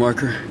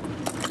biomarker?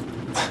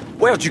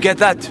 Where'd you get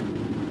that?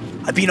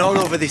 I've been all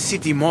over this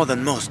city more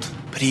than most,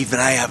 but even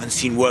I haven't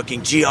seen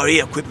working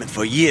GRE equipment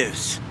for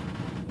years.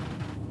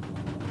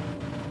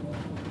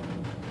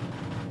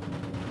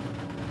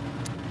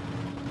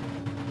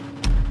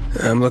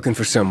 I'm looking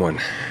for someone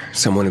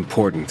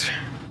important,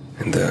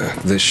 and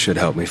this should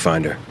help me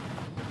find her.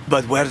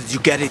 But where did you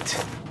get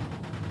it?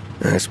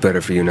 It's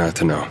better for you not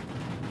to know.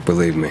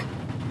 Believe me.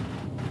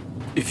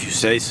 If you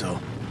say so.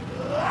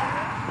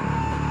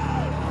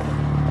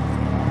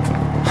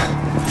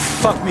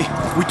 Fuck me.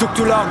 We took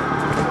too long.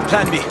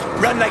 Plan B.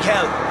 Run like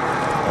hell.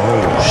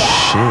 Oh,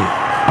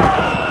 shit.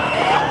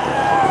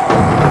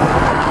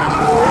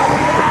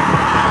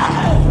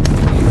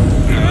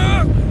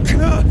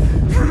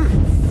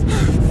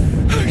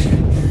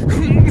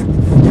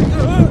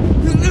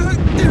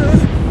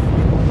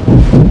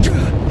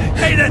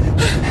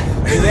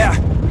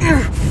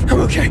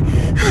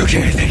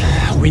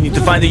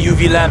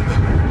 UV lamp.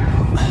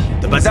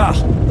 The bazaar.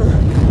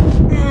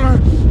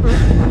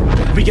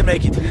 We can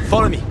make it.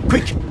 Follow me,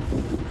 quick.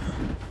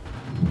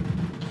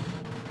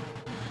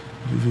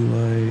 UV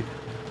light.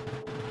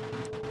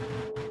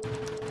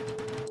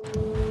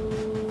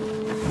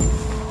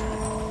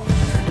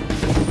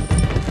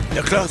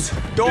 They're close.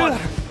 Go on.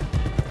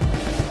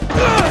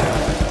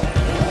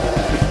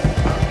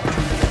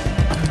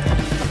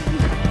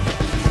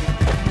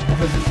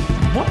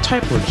 What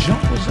type of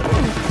jump was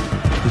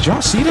that? Did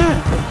y'all see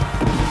that?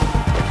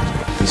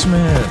 This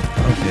man.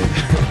 Okay.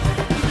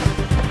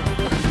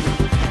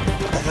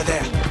 Over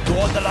there,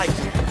 toward the light.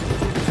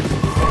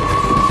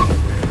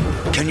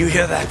 Can you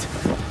hear that?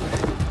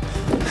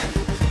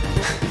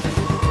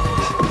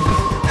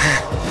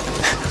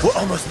 We're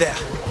almost there.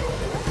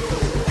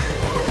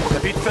 A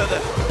bit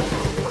further.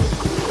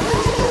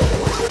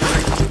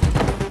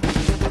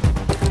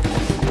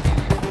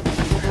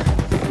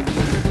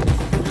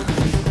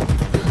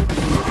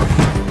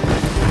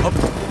 Up.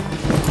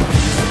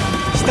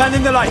 Stand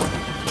in the light.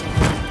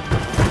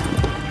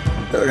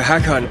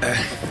 Hakon,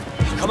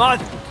 Come on,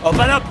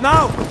 open up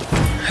now.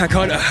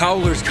 Hakon, a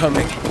howler's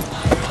coming.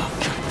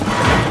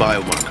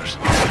 Biomarkers.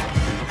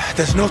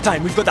 There's no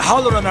time. We've got the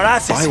howler on our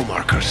asses.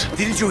 Biomarkers.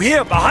 Didn't you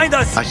hear? Behind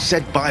us. I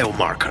said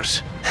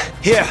biomarkers.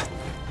 Here.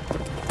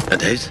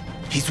 And his?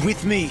 He's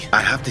with me.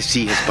 I have to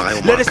see his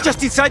biomarker. Let us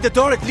just inside the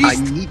door at least.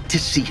 I need to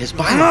see his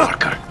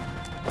biomarker.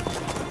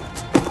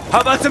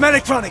 How about some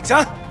electronics,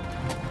 huh?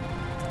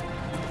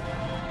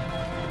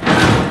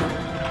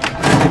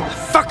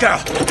 Fucker!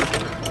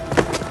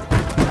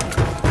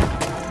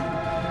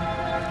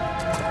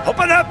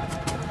 Open up!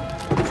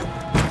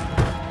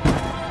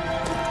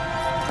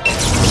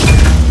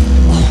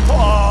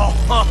 Oh.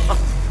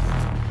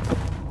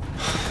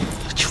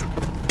 You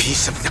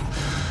piece of...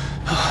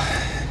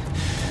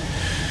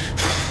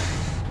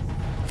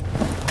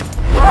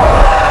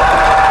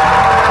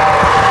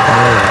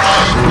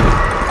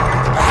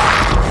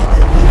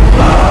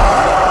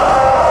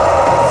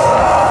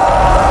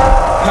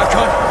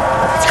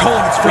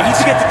 We need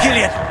to get to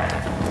Killian.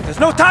 There's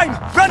no time.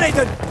 Run,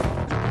 Nathan.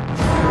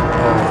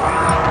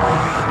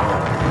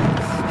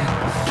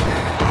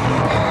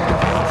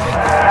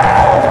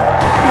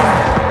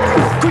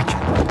 Quick!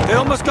 They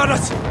almost got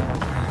us.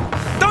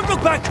 Don't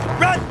look back.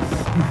 Run.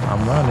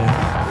 I'm running.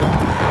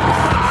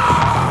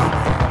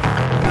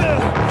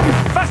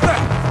 Faster.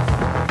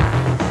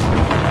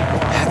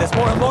 There's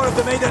more and more of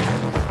the maiden.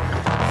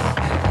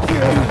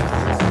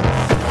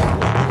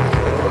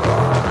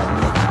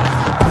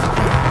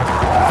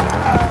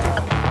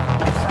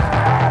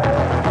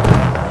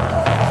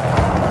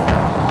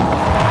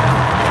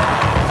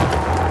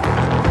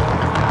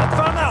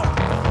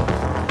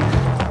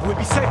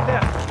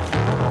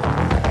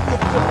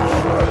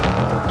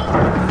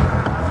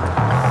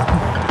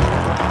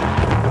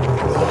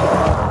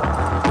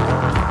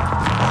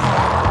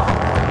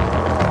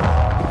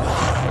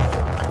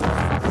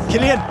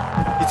 Killian,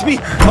 it's me.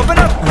 Open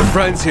up. We're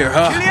friends here,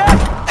 huh? Killian,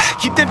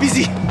 keep them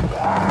busy.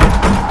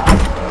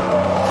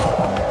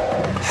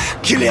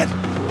 Killian,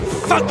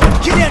 fuck,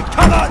 Killian,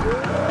 come on.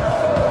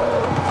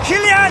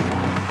 Killian,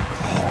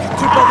 you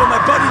trip over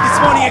my body this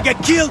morning and get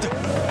killed.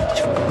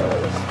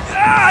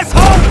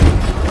 Asshole!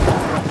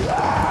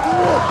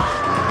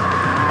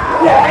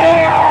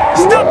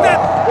 Stop them!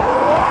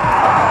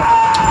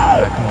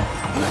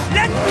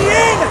 Let me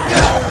in!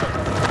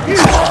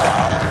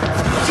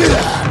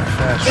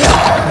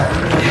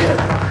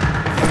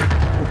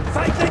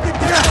 Fight like a dog!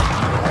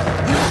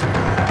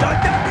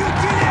 Goddamn you,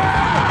 Killian!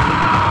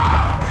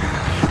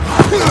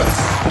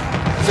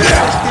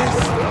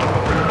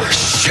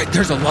 Shit,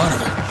 there's a lot of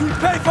them. You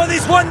pay for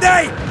this one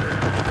day!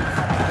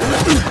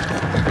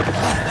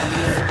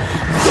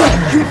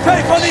 You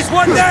pay for this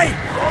one day!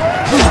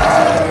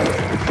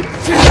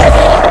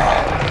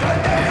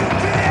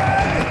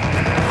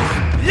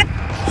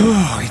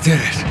 Oh, he did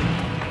it.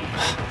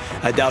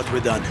 I doubt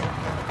we're done.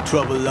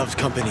 Trouble loves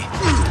company.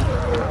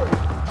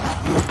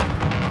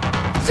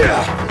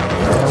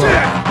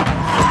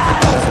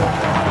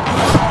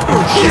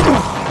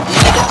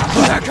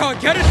 Hakon,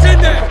 get us in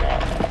there!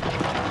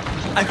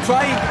 I'm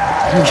trying.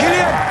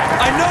 Killian,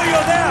 I know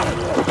you're there!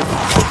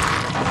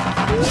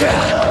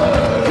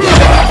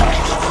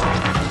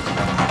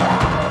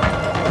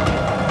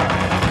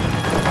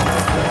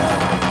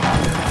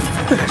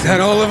 Is that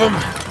all of them?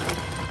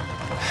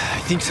 I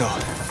think so.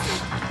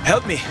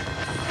 Help me.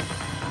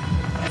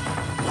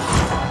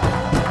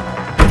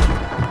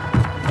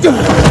 Oh,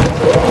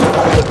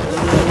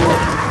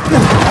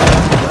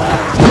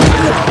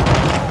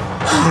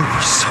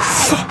 we're so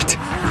fucked.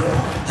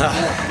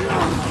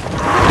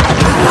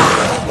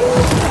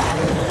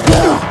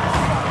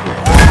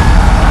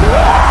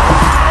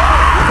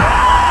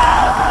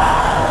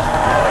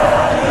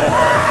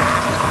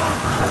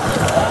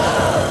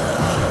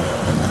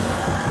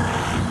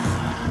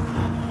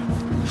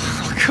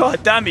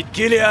 God damn it,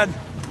 Killian.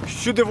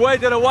 Should have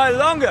waited a while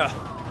longer.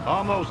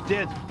 Almost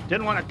did.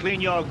 Didn't want to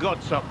clean your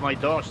guts off my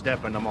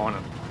doorstep in the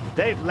morning.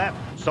 They've left,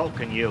 so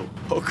can you.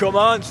 Oh, come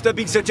on, stop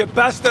being such a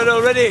bastard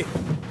already.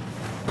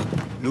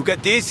 look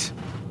at this.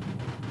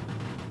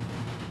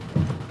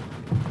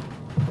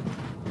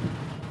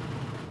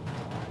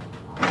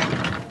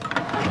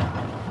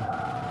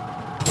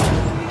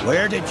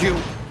 Where did you...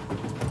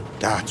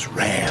 That's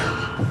rare.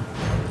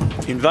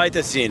 Invite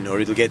us in, or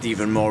it'll get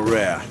even more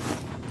rare.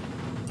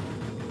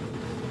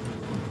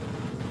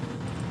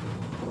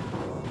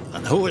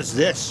 And who is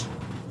this?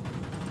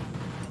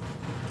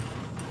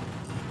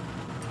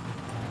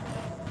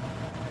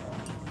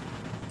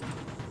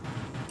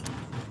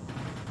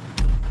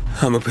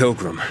 I'm a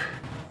pilgrim.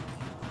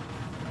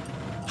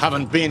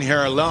 Haven't been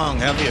here long,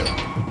 have you?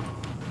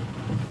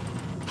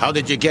 How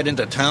did you get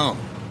into town?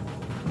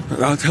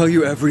 I'll tell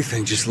you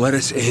everything, just let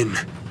us in.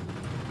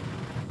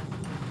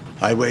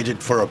 I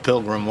waited for a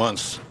pilgrim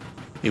once.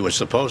 He was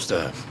supposed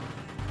to...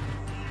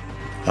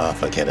 Ah,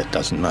 forget it,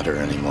 doesn't matter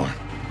anymore.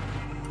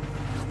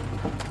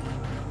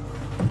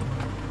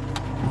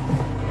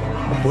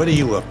 What are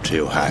you up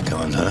to,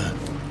 Hakon, huh?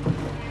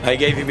 I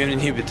gave him an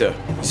inhibitor.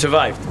 He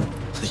survived.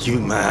 Are you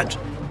mad?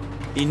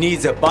 He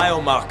needs a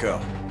biomarker.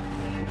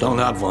 Don't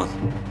have one.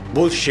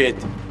 Bullshit.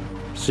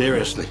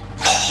 Seriously.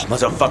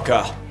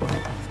 Motherfucker.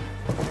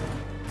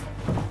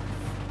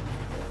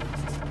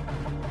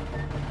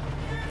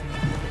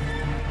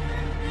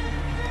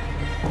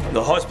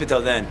 The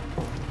hospital, then.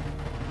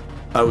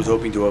 I was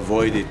hoping to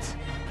avoid it.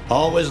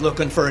 Always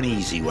looking for an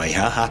easy way,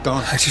 huh,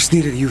 Hakon? I just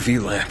need a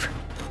UV lamp.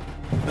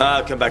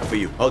 I'll come back for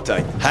you. Hold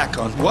tight.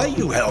 Hakon, why are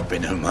you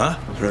helping him, huh?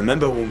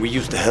 Remember when we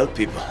used to help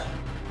people?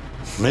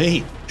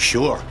 Me?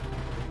 Sure.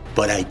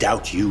 But I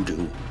doubt you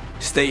do.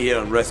 Stay here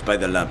and rest by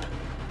the lamp.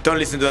 Don't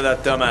listen to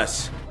that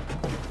dumbass.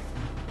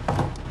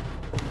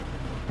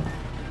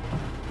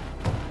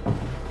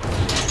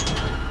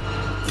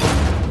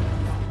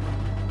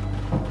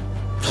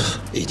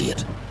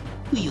 Idiot.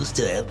 We used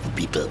to help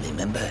people,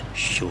 remember?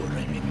 Sure,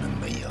 I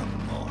remember, you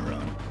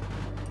moron.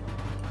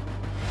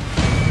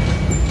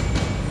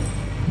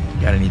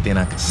 Got anything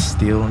I can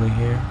steal in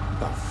here?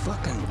 A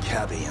fucking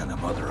cabbie and a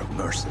mother of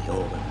mercy,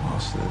 all in one.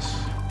 What's this?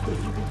 But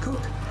you can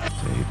cook.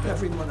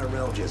 Everyone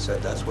around you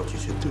said that's what you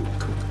should do,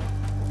 cook.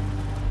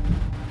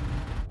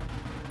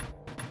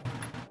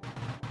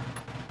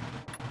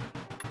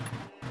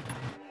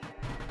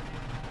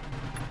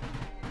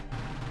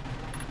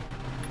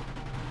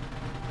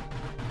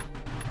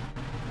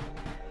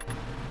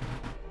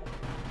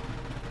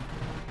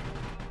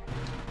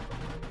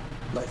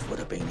 Life would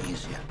have been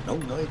easier. No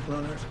night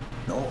runners,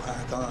 no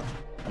hack-ons,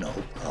 no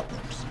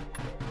problems.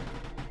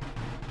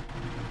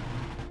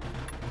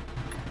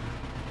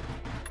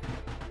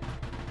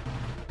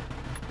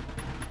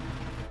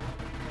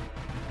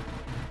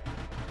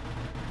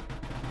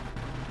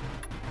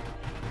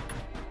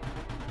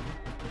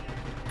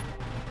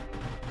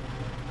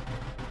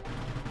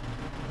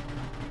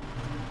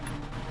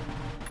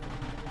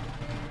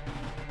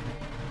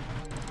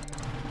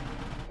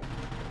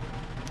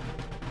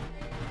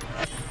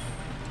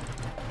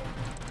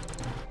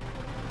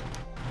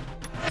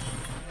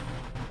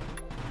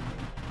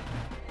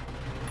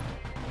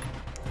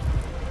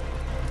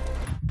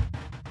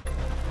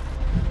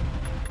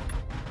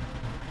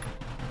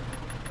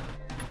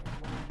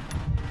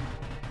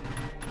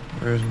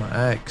 Where's my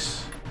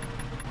axe?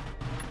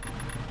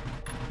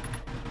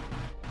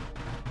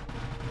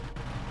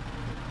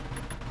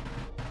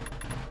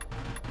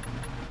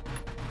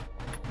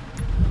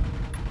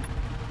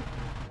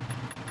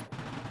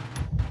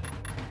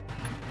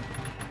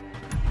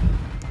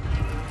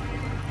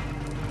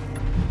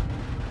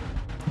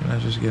 Can I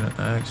just get an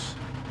axe?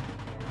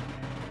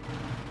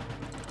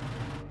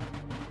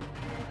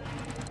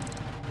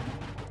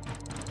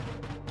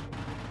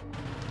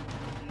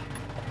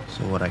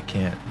 So what, I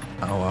can't...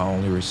 Oh, I'll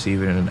only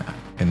receive it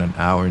in an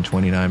hour and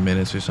 29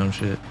 minutes or some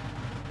shit.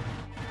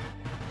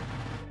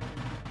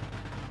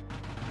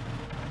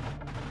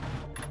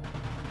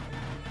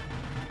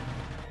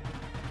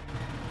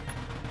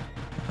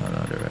 Oh no,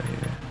 they're right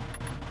here.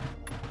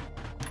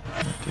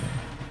 Okay.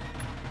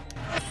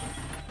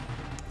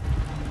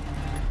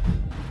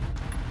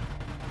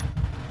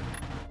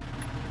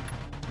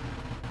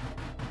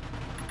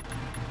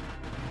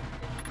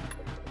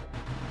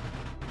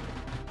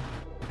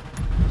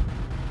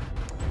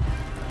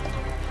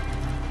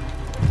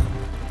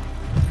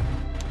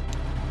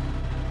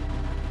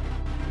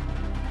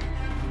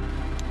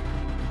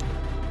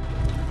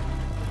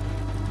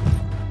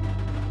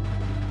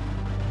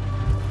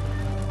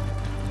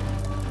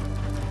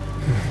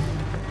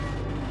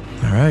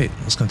 All right,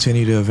 let's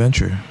continue the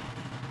adventure.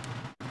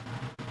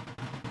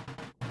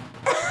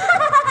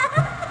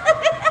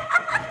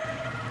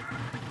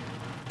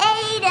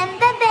 Aiden,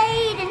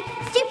 babaden,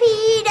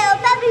 stupido,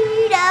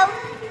 babudo.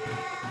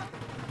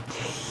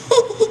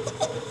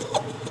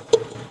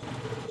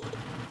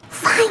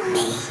 Find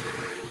me.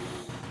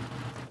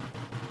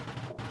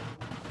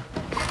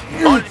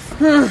 On.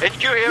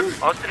 HQ here.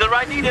 Hospital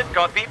right needed.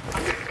 Copy.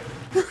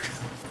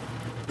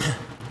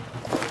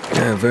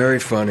 Yeah, very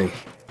funny.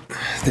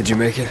 Did you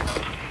make it?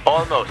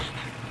 Almost.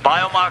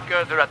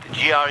 Biomarkers are at the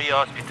GRE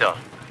hospital.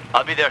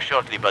 I'll be there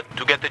shortly, but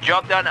to get the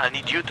job done, I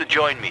need you to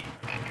join me.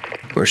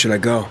 Where should I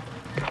go?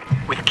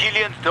 With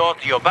Killian's door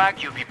to your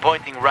back, you'll be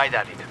pointing right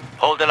at it.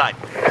 Hold the line.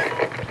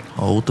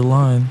 Hold the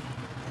line.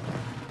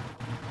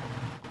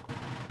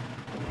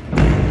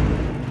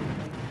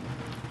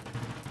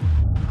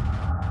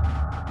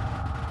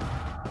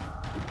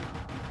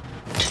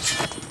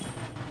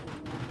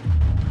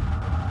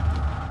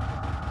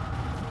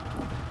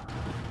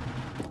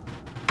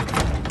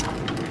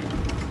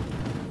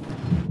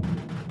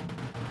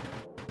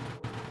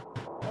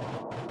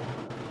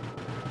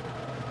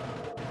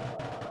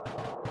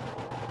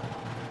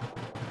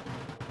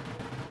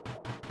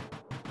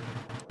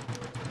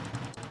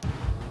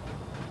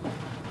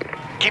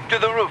 Keep to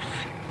the roofs,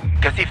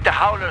 because if the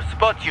Howlers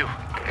spot you...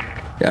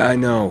 Yeah, I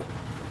know.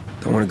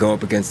 Don't want to go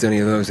up against any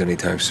of those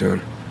anytime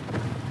soon.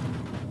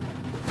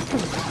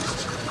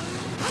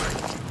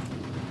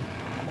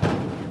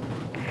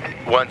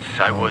 Once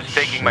I was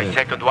taking my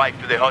second wife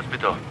to the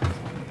hospital.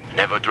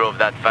 Never drove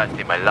that fast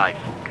in my life.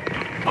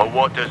 Her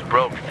waters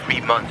broke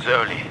 3 months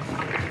early.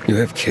 You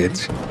have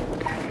kids?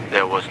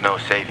 There was no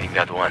saving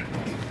that one.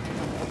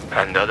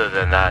 And other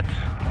than that,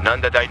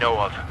 none that I know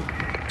of.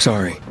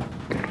 Sorry.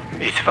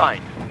 It's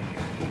fine.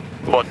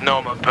 What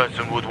normal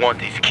person would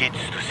want his kids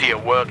to see a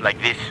world like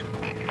this?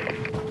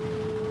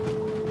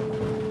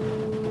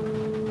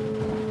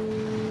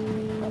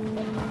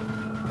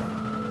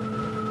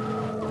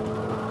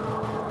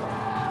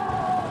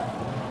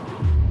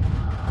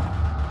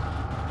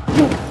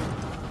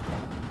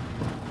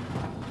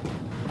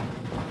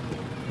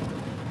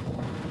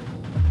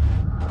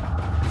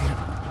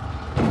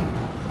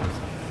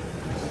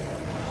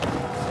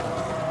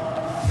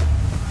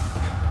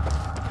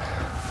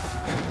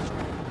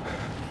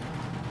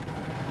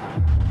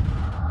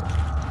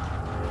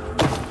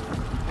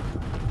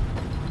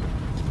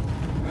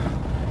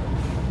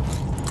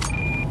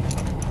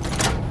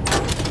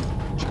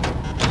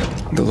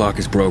 The lock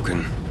is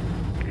broken.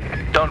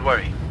 Don't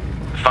worry.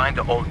 Find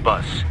the old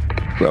bus.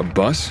 A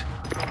bus?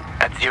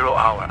 At 0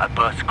 hour, a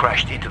bus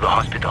crashed into the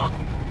hospital.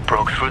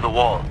 Broke through the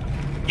wall.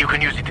 You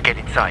can use it to get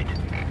inside.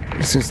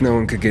 Since no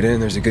one could get in,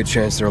 there's a good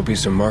chance there'll be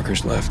some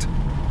markers left.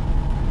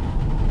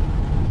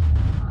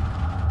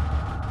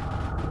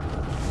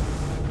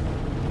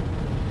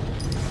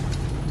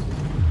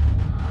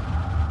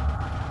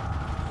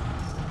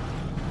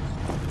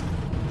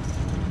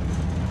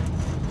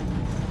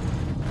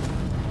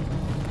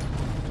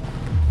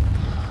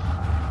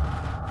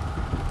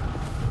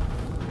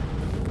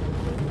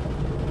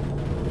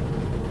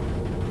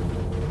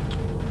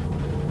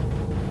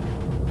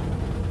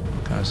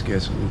 I'm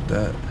scared to loot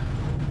that.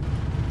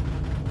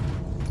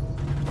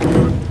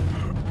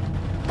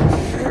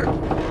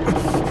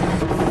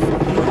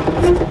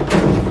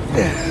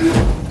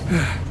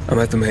 I'm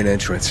at the main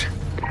entrance.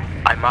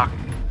 I marked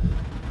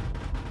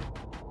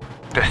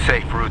the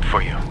safe route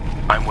for you.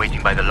 I'm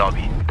waiting by the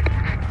lobby.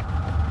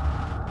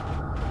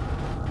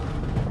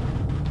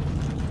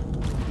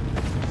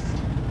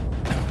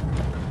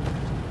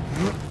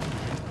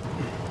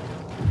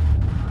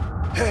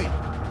 Hey!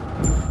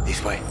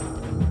 This way.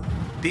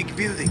 Big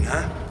building,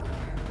 huh?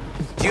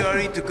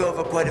 GRE took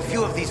over quite a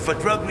few of these for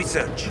drug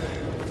research.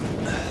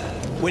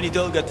 When it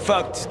all got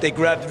fucked, they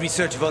grabbed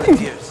research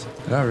volunteers.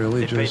 Did I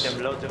really They paid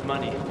them loads of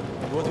money.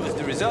 What was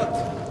the result?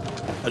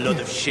 A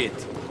lot of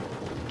shit.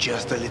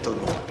 Just a little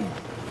more.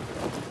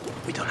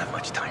 We don't have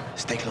much time.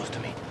 Stay close to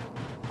me.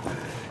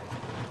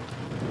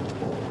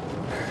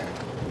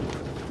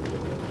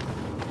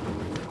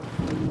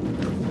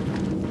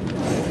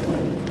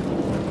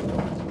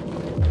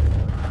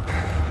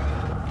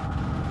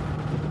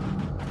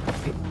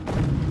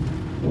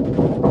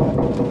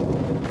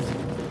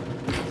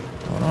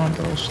 Hold on,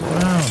 bro. Slow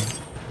down.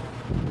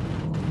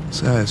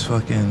 This guy is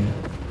fucking...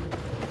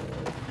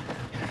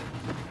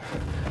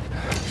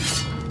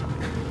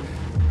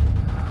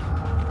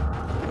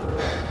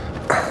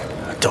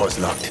 Door's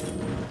locked.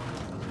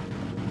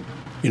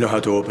 You know how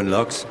to open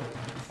locks?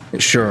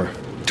 Sure.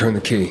 Turn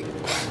the key.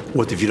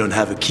 What if you don't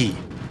have a key?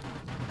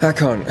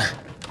 Hakon,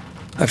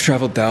 I've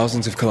traveled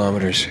thousands of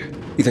kilometers.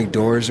 You think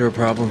doors are a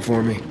problem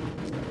for me?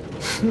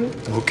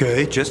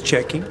 Okay, just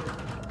checking.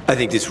 I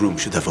think this room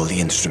should have all the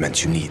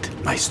instruments you need,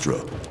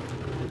 Maestro.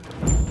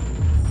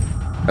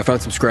 I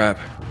found some scrap.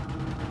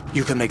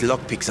 You can make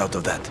lockpicks out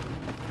of that.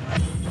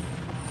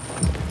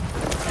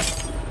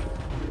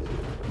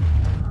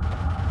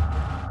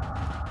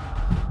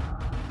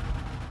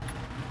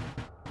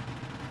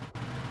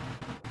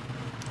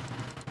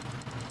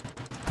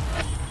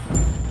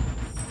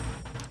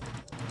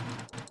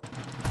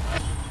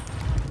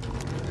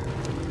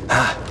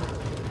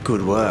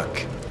 Good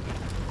work.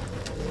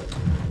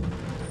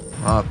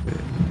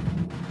 Lockpick.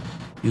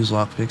 Use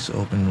lockpicks to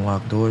open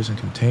locked doors and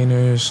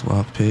containers.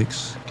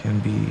 Lockpicks can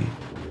be...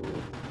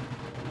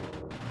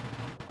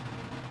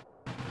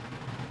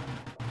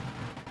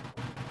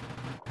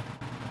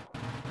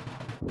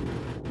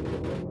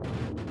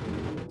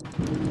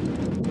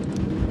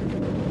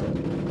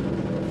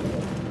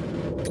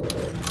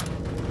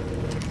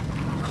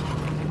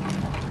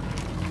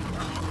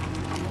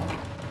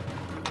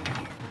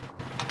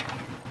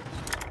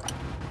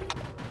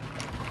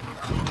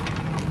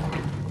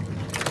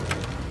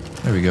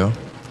 we go.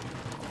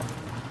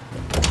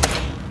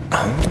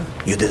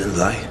 You didn't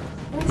lie?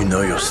 You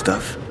know your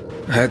stuff?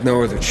 I had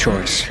no other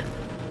choice.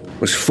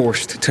 Was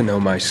forced to know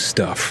my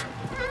stuff.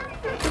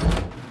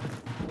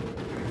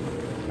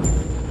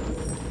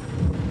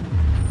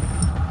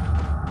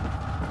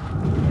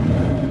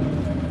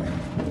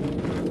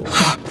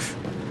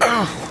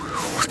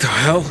 What the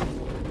hell?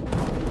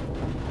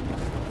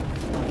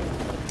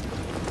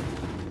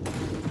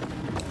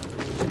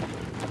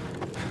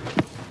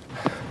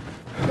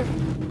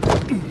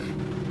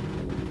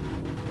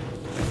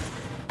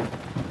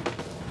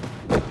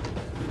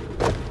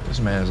 This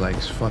man's like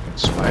fucking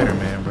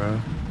Spider-Man,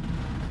 bro.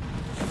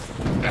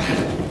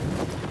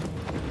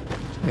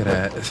 Look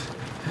at that.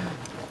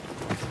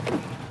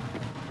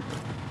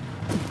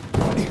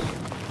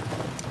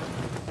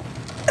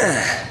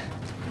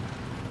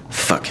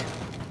 Fuck.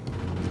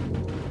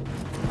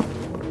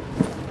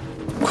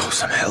 Call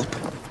some help?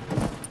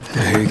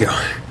 Here you go.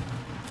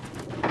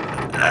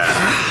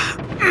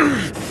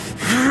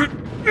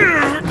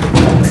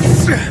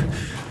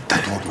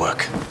 That won't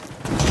work.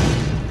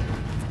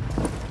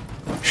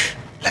 Shh,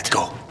 let's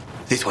go.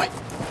 This way.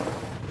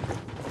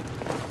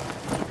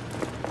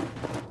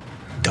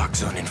 Dark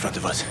zone in front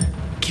of us.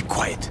 Keep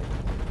quiet.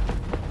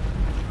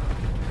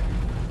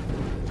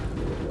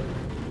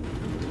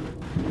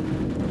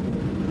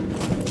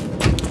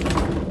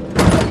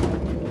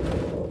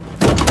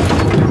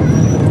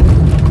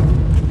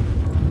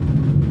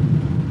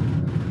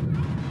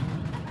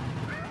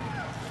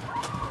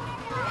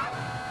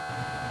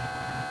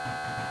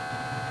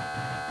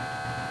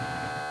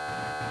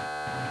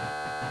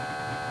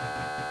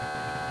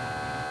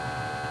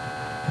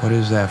 What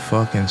is that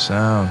fucking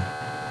sound?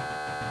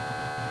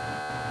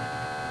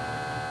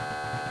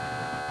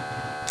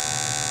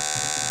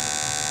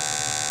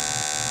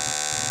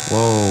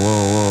 Whoa,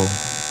 whoa, whoa.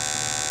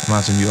 I'm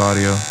on some new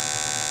audio.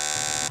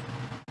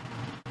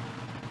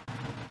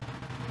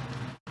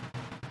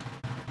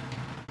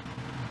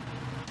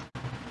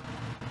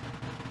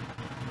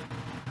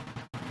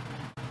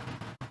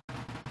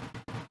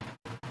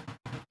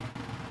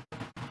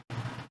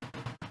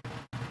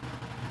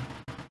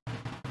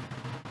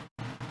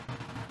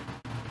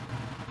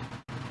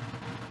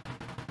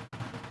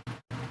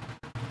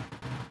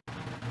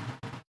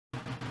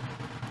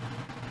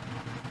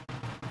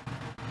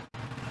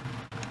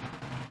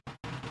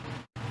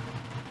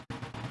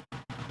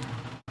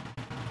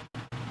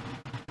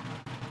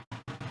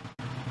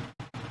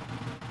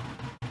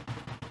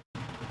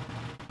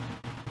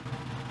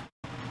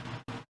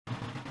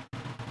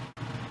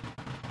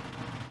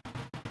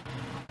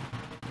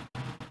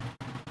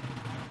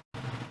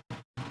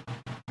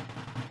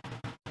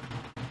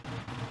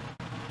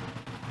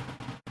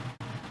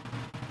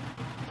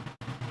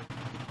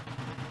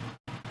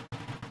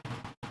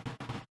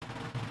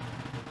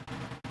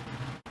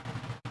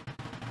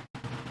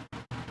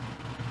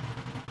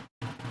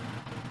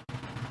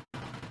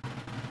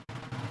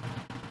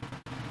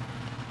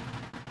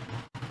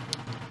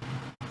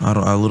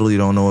 I literally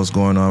don't know what's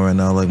going on right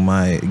now. Like,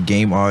 my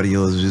game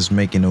audio is just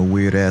making a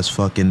weird ass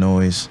fucking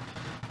noise.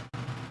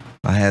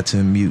 I had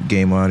to mute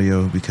game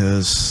audio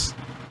because,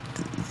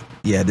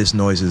 yeah, this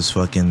noise is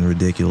fucking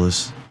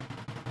ridiculous.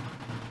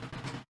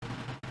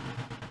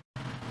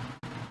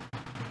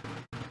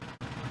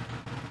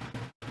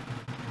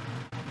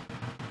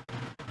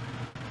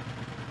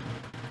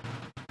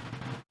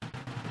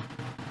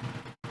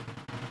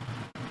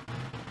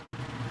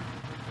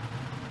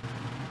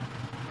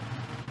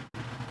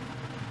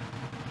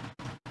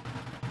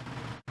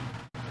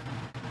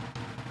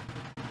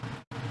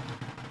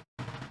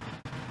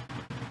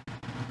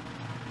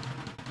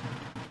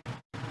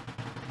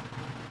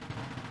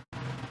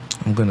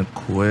 I'm gonna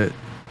quit.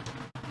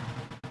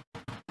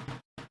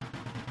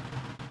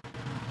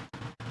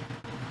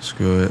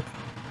 Screw it.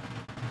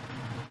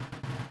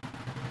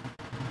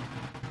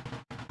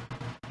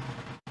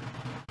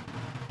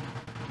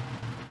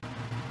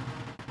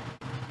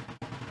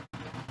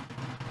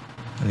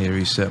 I need to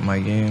reset my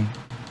game.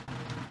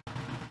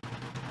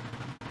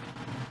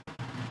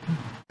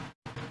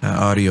 That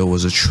audio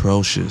was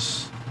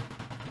atrocious.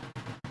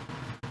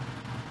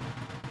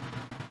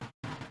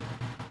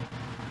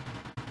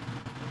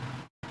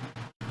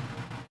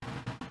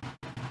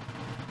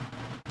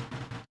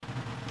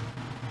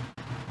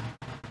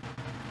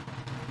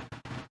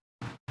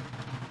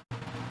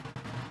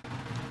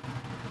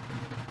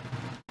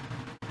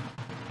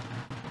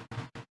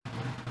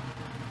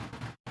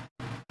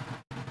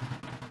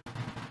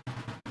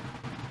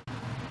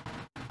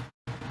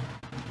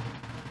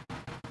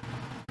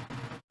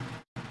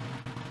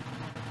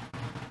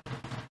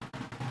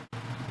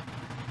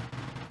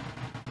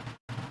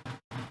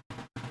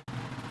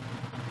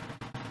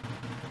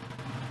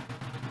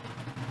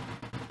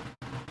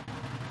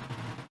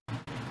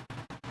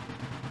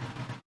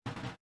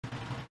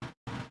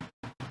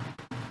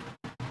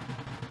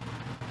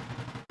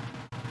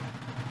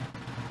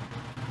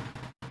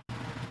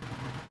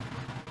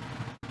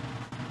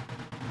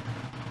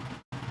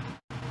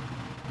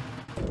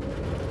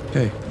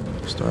 Okay,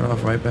 start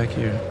off right back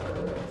here.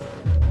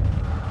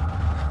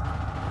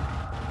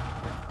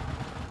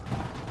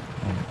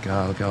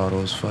 god, look at all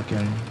those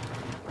fucking...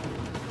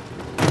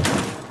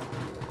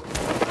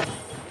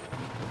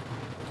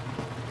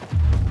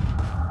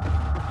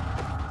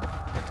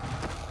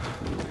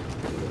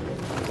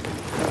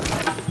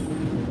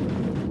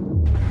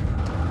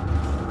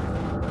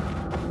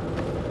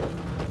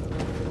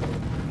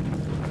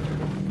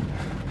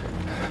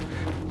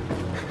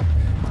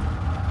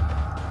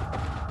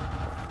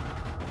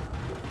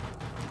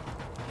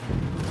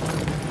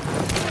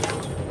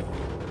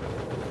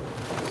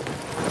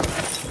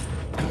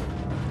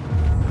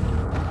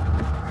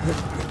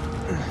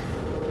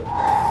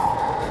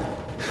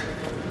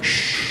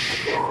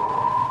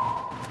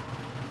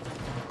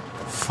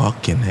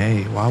 Fucking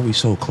hey, why are we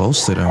so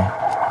close to them?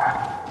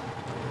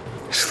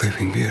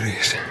 Sleeping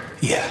Beauties.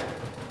 Yeah,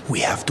 we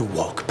have to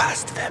walk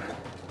past them.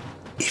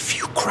 If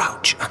you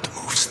crouch and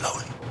move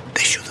slowly,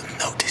 they shouldn't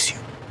notice you.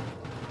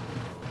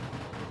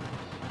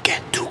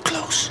 Get too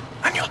close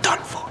and you're done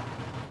for.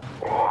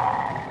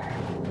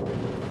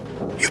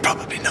 You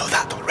probably know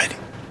that already.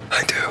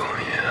 I do,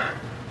 yeah.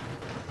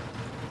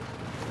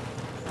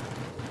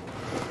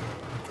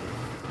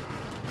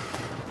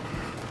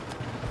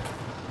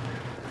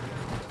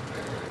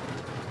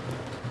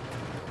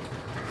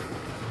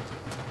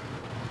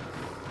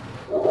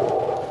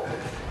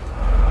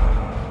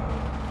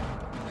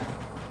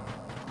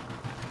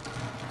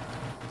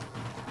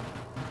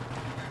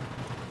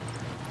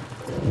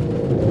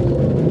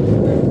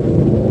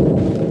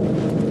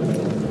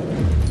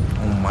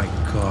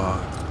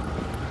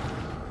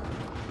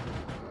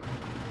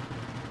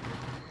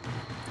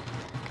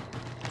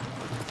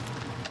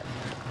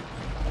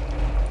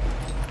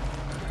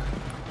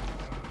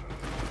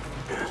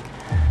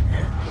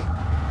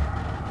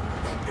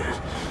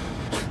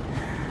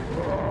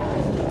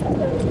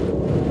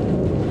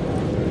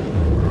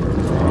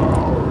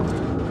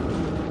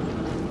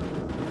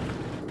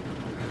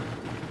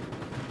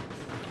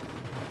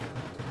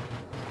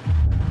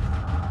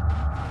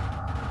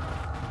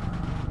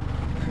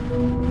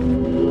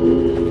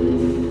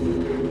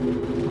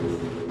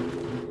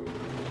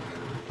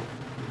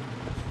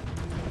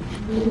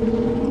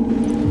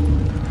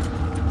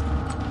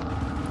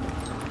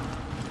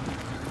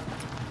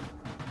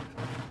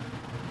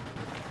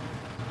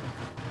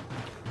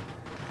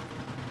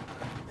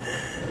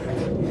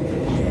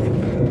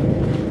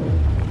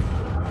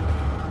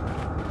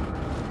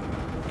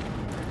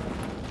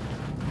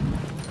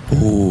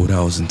 Ooh, that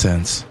was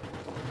intense.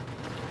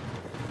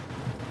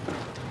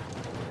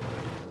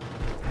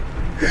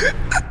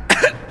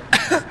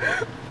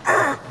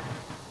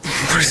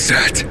 What is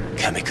that?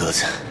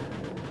 Chemicals.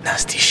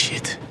 Nasty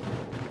shit.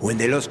 When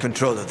they lost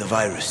control of the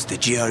virus, the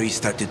GRE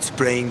started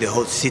spraying the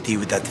whole city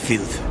with that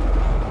filth.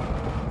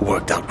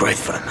 Worked out great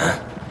for them, huh?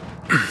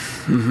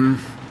 Mm-hmm.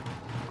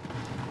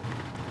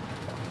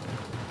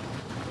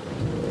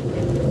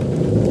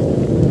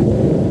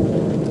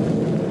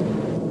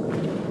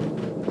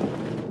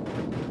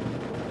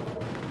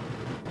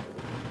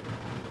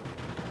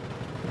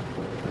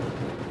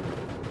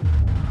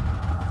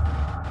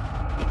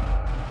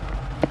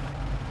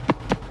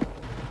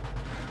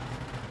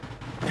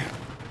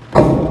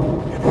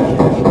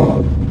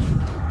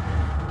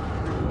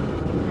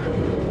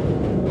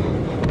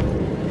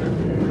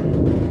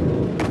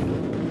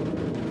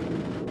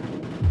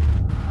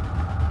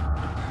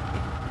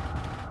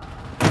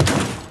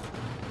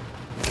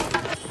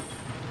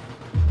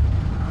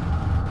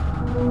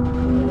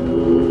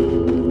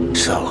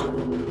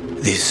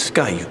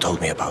 Guy you told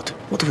me about.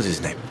 What was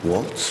his name?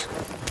 Waltz?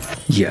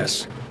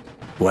 Yes.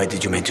 Why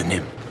did you mention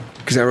him?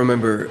 Because I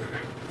remember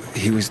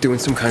he was doing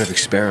some kind of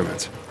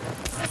experiment.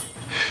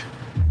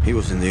 He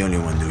wasn't the only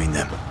one doing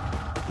them.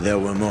 There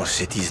were more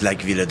cities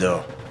like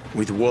Villador,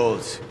 with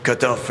walls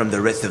cut off from the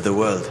rest of the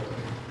world.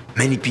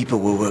 Many people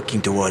were working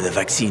toward a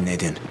vaccine,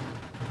 Aiden.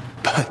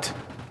 But,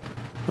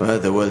 well,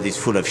 the world is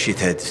full of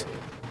shitheads.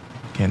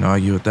 Can't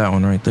argue with that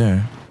one right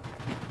there.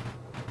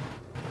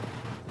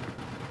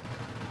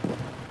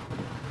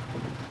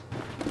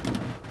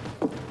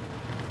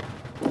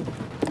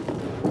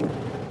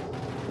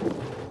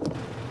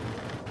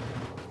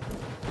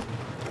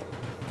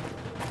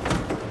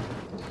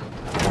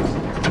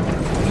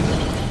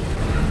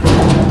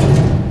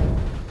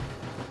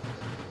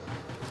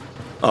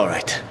 All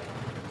right.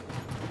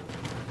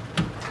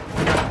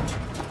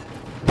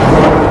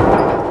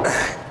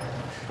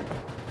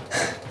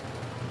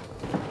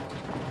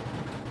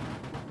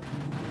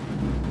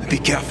 Be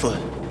careful.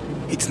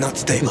 It's not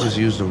stable. You just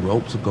use the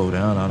rope to go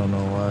down. I don't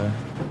know why.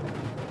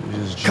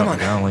 You just jump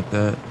down like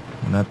that,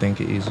 and that thing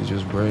could easily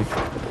just break.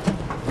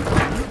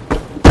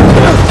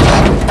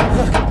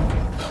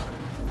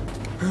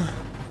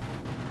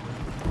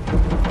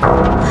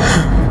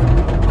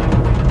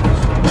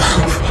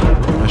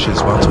 That shit's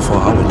about to fall.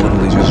 I would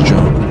literally just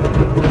jump.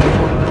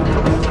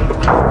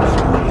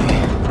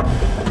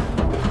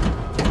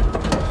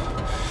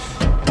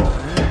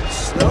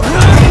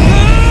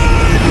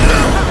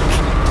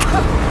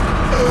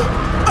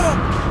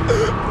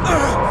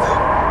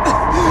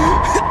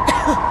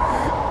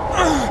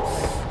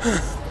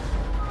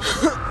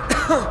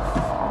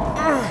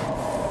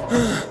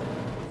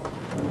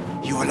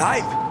 You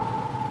alive?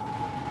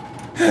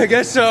 I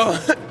guess so.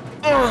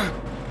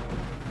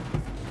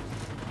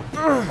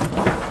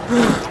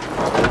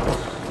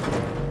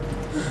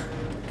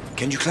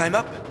 Can you climb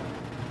up?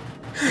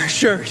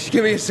 Sure, just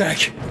give me a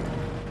sec.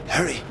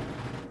 Hurry.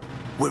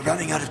 We're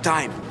running out of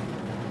time.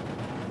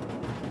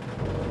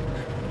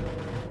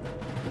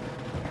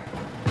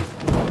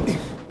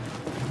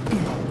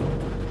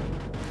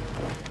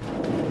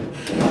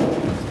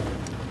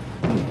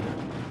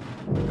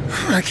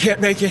 I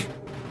can't make it.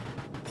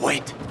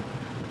 Wait.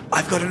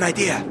 I've got an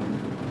idea.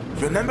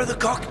 Remember the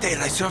cocktail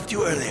I served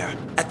you earlier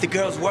at the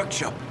girls'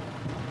 workshop?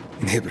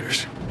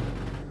 Inhibitors.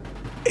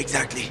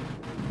 Exactly.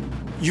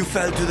 You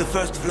fell to the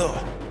first floor.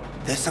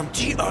 There's some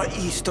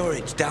GRE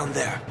storage down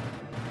there.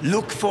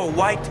 Look for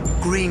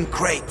white-green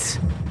crates.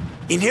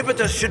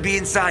 Inhibitors should be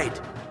inside.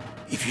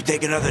 If you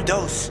take another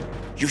dose,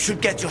 you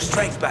should get your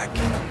strength back.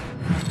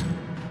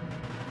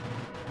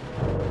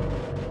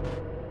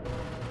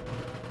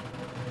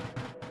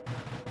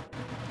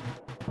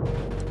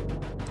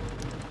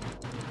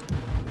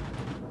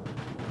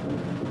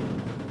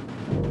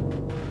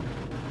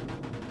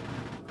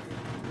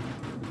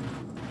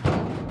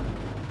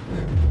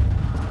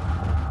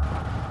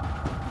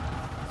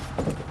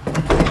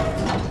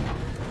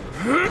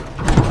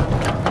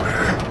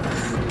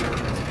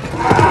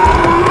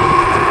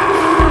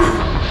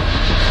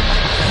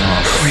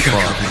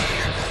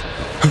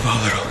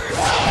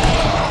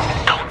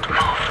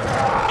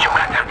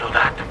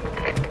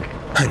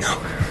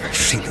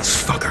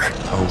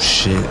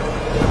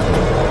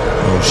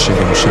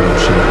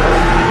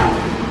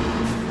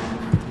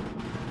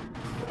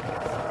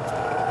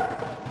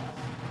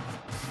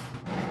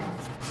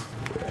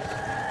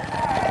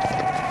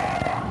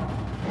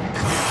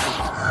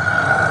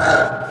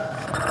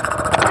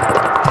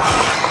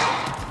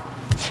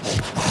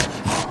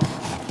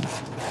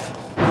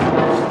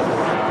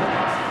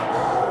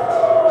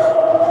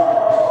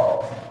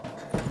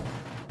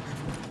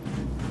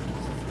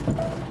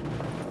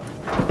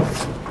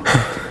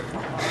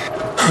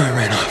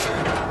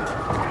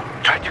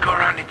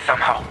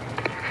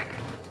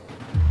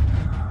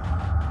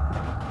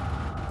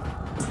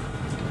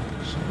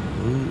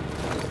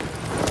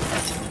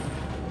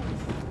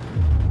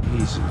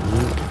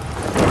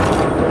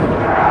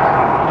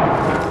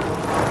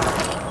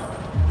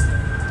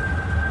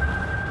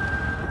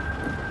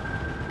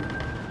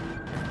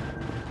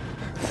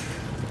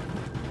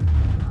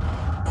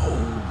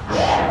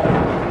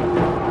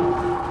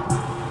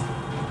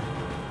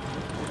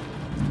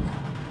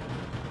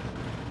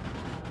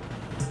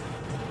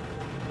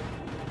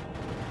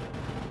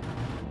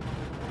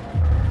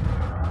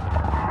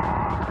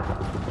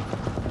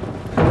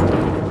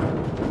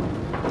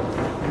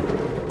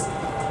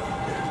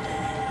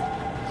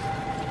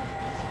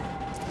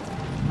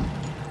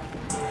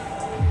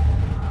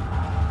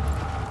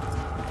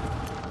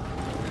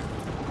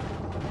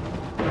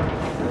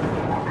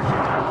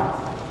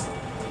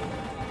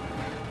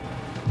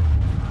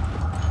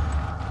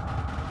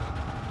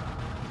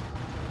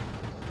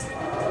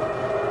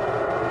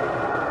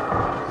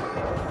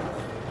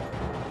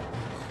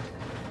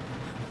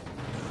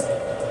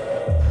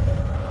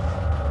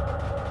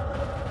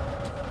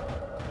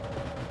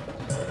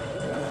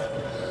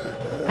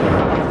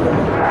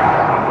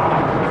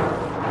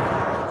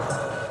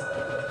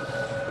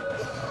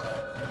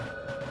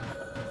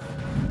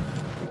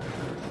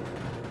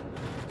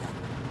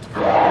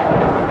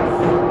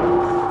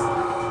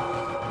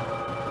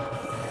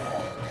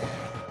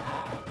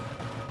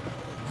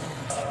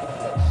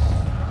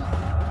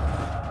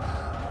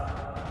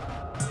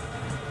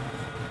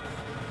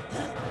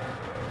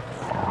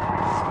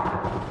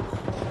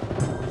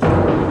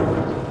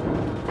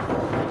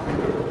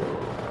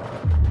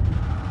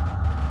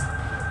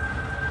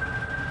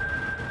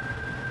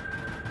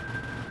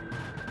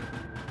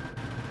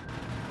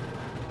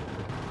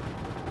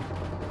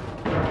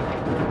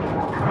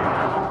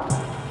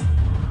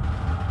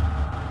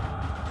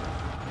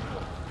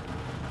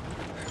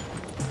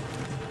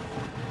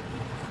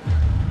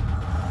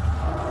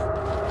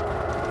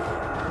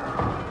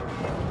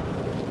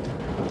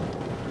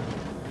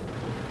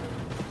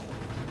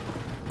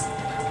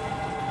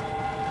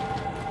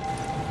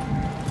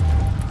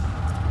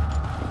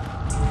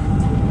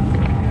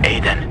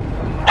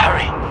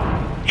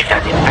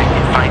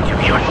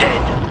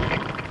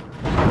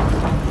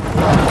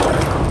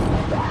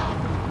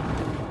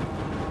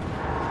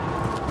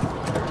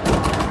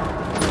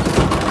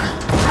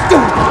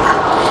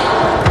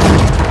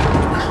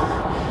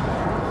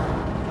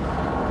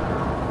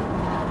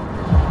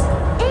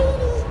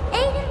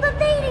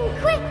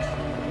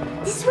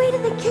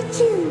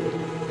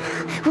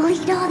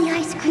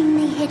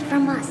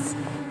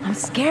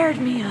 Scared,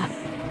 Mia.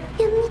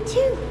 Yeah, me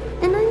too.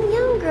 And I'm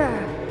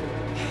younger.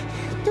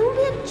 Don't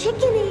be a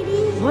chicken,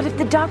 Edie. What if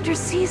the doctor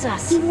sees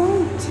us? He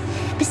won't.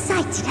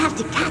 Besides, he'd have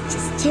to catch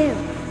us too.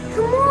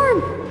 Come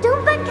on,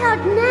 don't back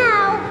out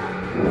now.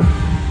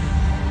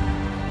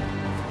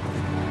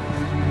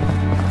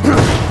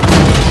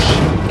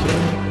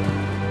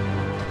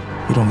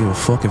 You don't give a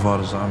fuck if all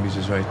the zombies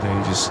is right there.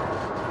 You just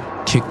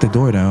kick the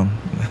door down.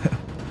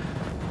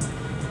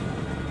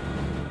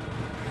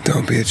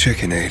 Don't be a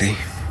chicken, 80.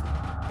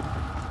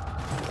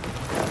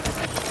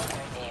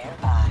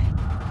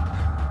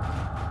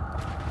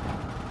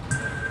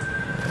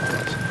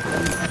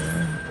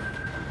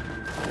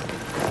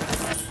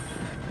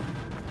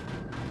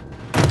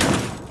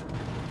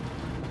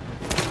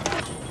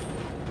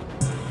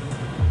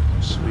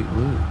 Sweet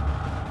loot.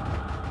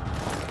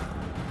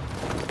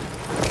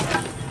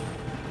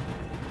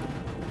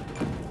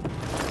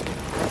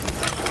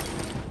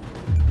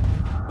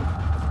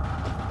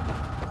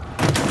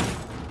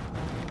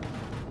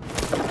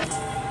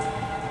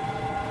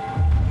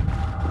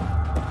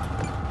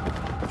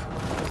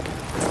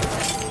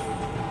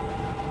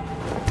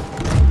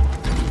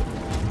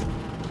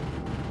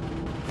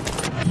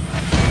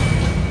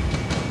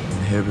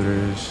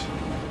 Inhibitors.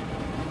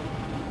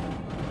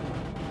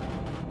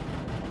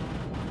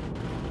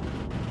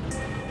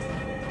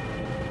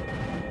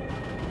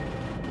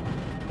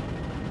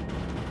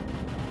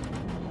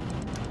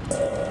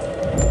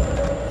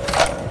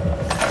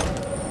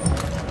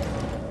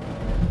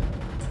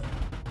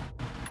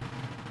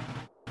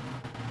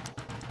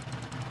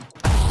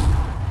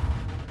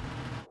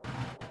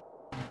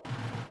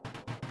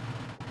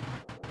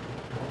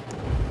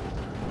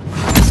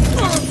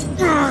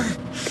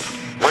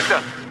 What's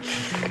up?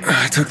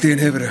 I took the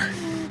inhibitor.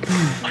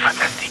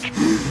 Fantastic.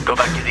 Go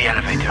back to the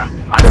elevator.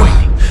 I'm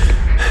waiting.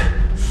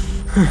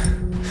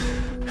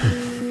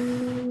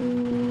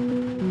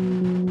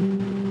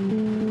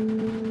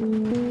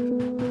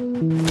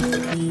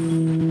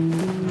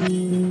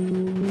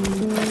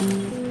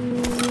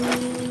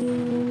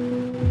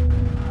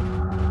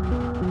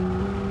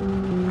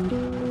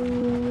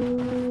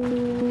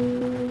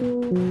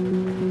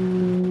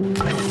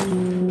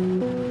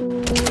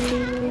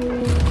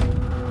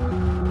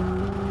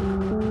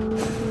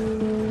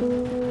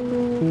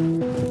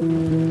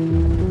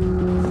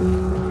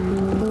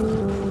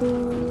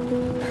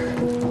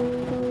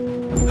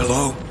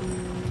 Hello?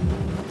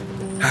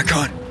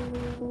 Hakon?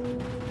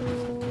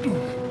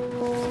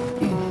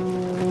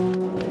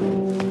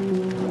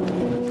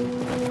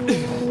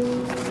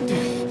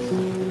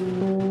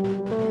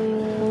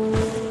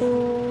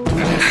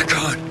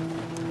 Hakon!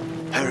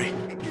 Harry,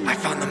 I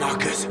found the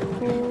markers.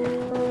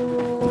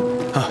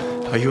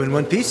 Are you in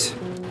one piece?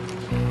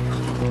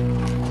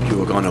 You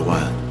were gone a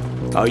while.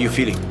 How are you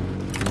feeling?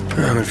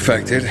 I'm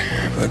infected,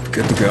 but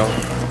good to go.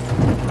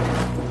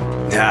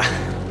 Yeah,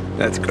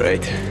 that's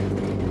great.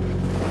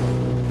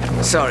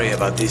 Sorry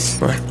about this.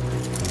 What?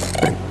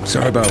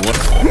 Sorry about what?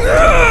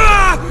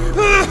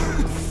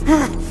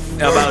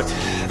 About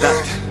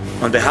that.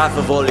 On behalf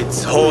of all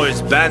its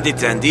whores,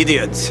 bandits, and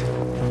idiots,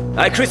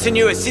 I christen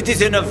you a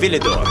citizen of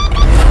Villedor.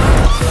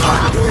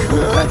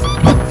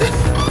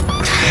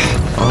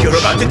 You're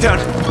about to turn.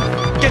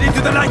 Get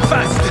into the light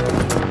fast.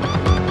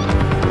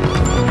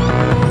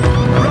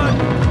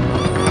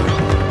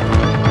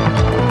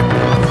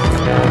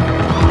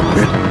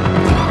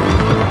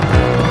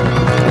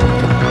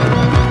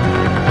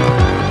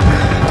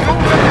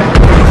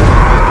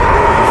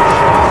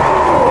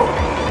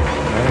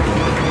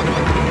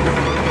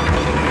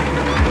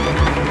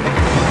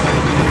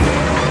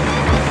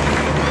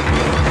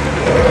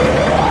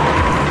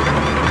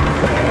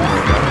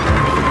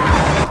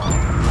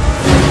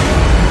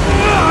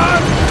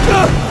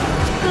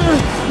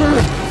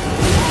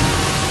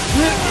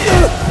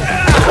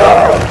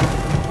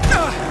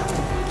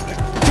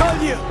 Tell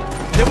you,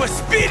 they were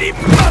speedy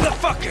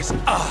motherfuckers.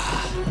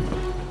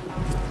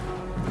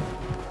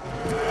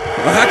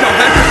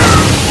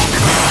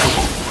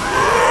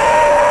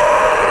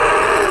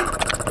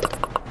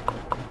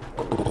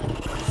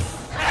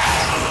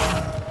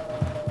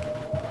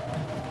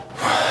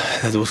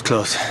 That was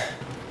close.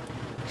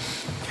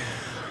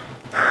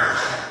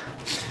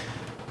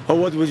 Oh,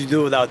 what would you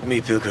do without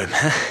me, Pilgrim?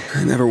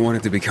 I never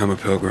wanted to become a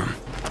pilgrim.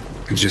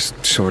 I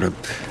just sort of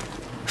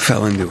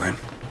fell into it.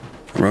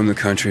 Roamed the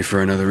country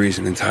for another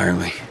reason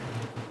entirely.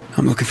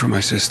 I'm looking for my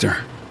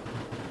sister.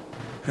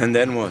 And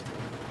then what?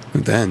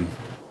 And then?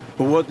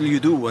 What will you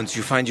do once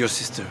you find your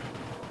sister?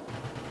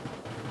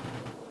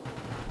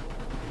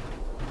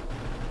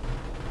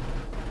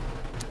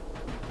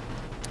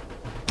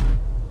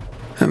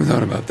 Haven't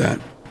thought about that.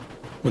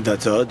 Well,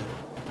 that's odd.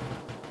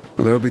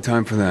 Well, there'll be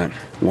time for that,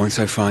 once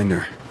I find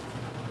her.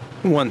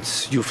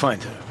 Once you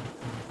find her.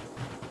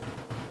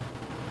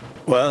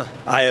 Well,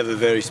 I have a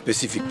very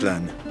specific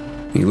plan.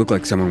 You look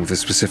like someone with a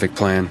specific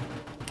plan.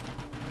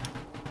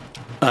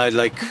 I'd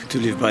like to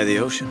live by the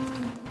ocean.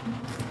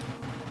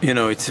 You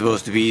know, it's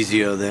supposed to be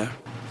easier there.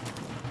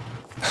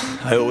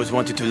 I always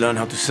wanted to learn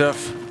how to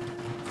surf.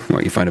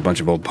 What, you find a bunch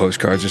of old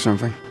postcards or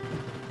something?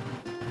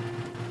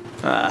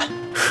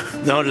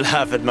 Don't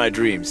laugh at my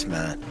dreams,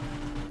 man.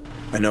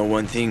 I know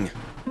one thing.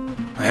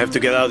 I have to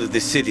get out of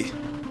this city.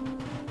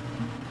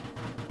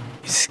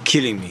 It's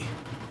killing me,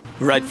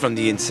 right from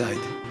the inside.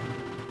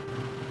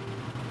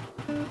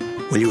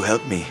 Will you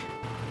help me?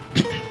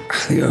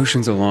 The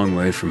ocean's a long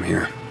way from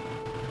here.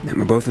 And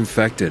we're both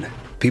infected.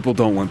 People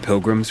don't want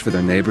pilgrims for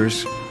their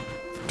neighbors.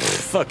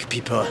 fuck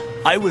people.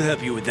 I will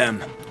help you with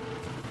them.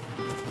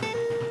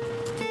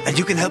 And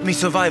you can help me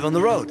survive on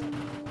the road.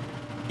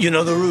 You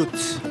know the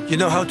routes. You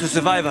know how to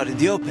survive out in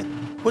the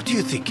open. What do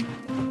you think?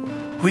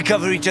 We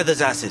cover each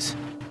other's asses.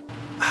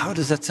 How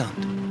does that sound?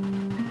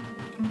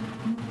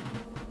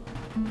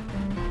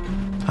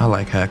 I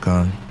like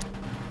Hakon.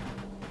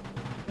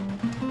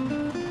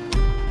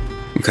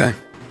 Okay,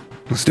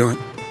 let's do it.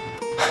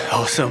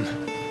 Awesome.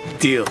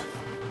 Deal.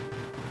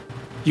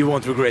 You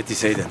won't regret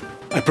this, Aiden.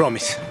 I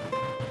promise.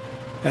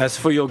 As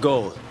for your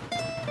goal,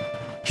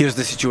 here's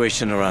the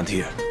situation around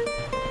here.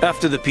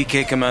 After the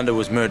PK commander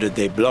was murdered,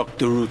 they blocked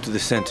the route to the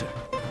center.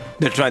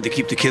 They're trying to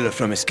keep the killer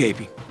from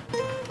escaping.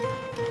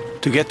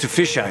 To get to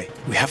Fisheye,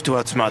 we have to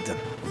outsmart them.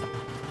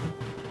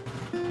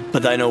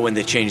 But I know when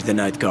they change the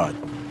night guard.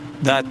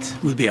 That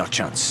will be our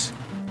chance.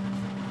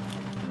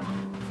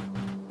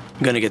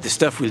 I'm gonna get the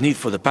stuff we'll need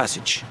for the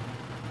passage.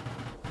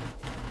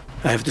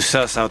 I have to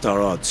suss out our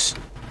odds.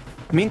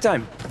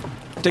 Meantime,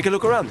 take a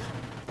look around.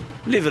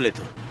 Live a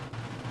little.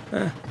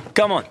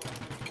 Come on.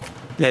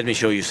 Let me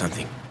show you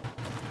something.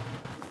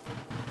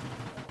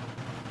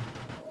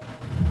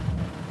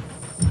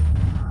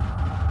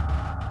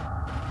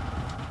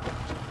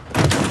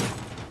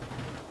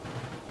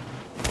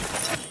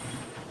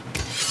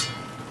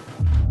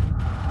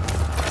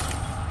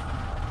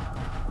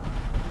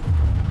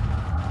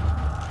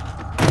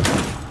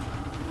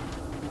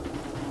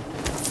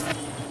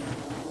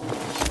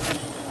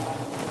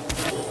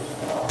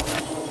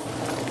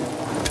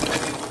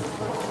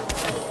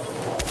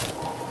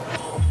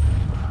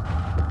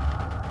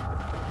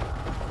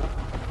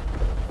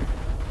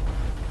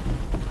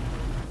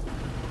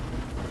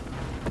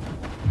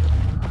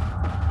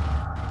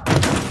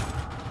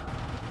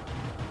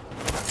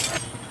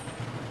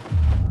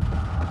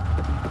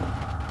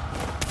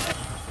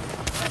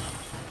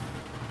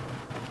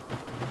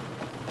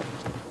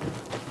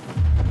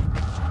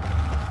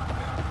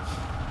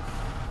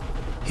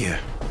 Here.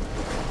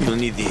 You'll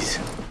need these.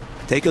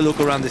 Take a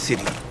look around the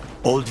city.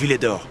 Old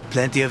Villedor.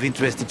 Plenty of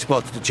interesting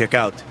spots to check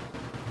out.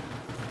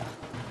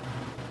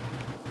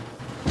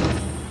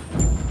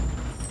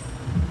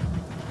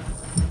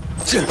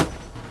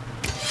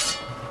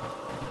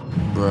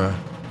 Bruh.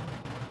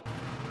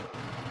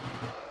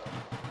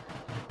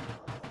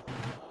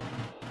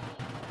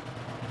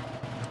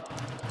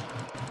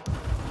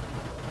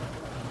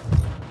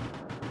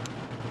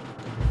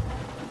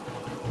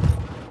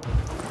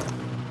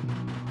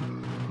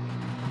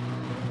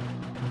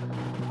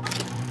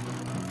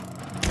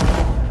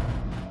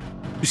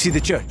 You see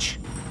the church?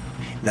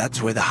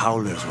 That's where the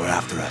Howlers were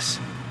after us.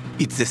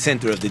 It's the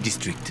center of the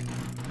district.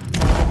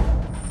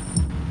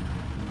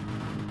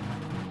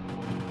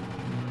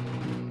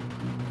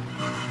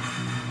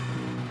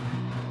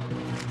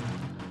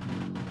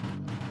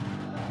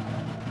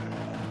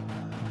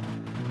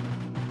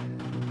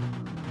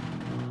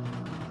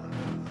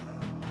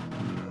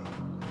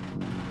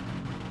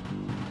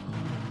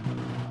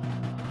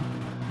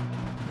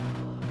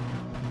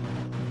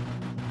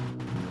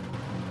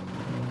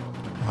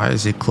 Why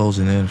is it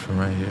closing in from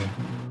right here?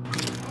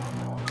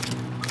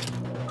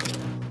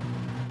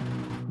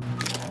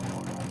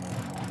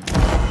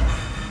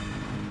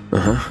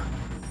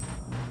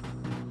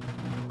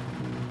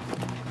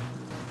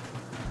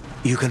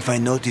 You can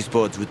find notice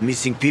boards with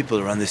missing people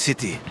around the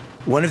city.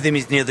 One of them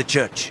is near the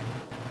church.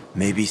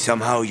 Maybe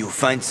somehow you'll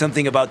find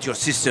something about your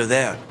sister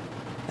there.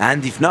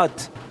 And if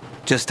not,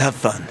 just have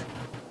fun.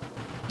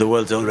 The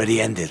world's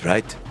already ended,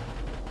 right?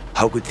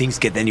 How could things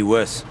get any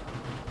worse?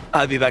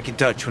 I'll be back in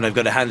touch when I've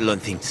got a handle on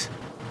things.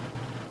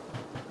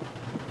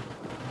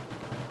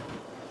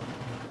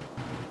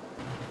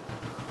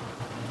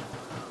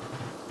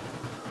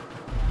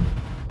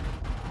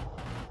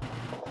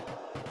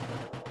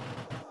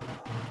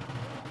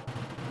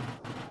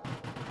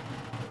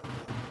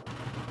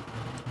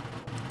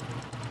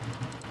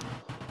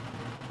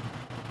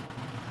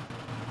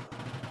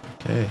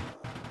 Okay.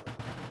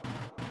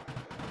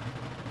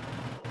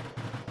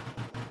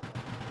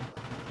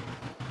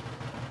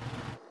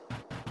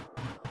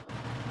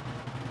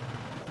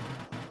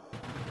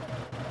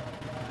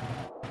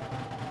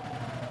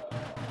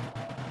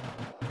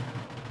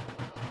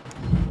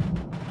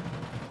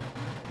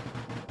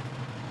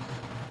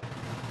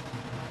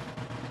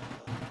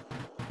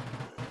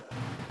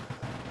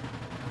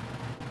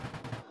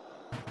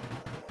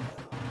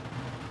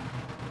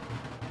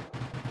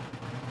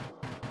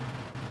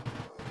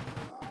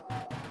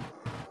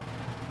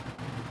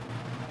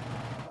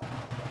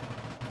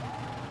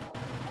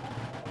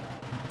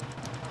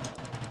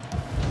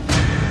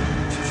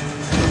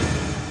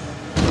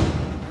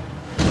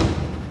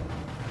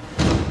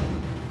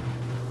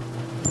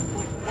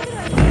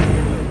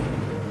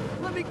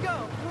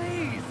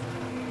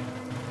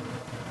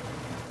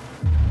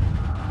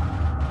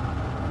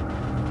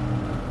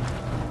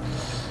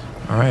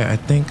 Alright, I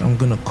think I'm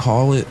gonna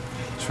call it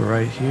to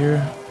right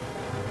here.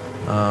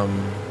 I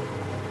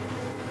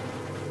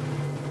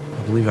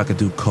believe I could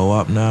do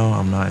co-op now.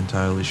 I'm not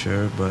entirely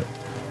sure, but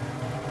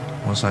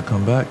once I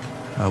come back,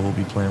 I will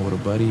be playing with a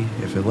buddy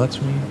if it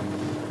lets me.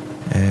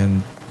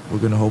 And we're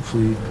gonna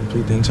hopefully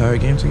complete the entire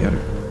game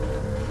together.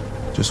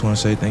 Just want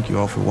to say thank you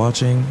all for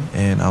watching,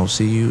 and I'll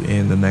see you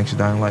in the next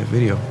Dying Light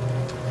video.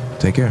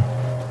 Take care.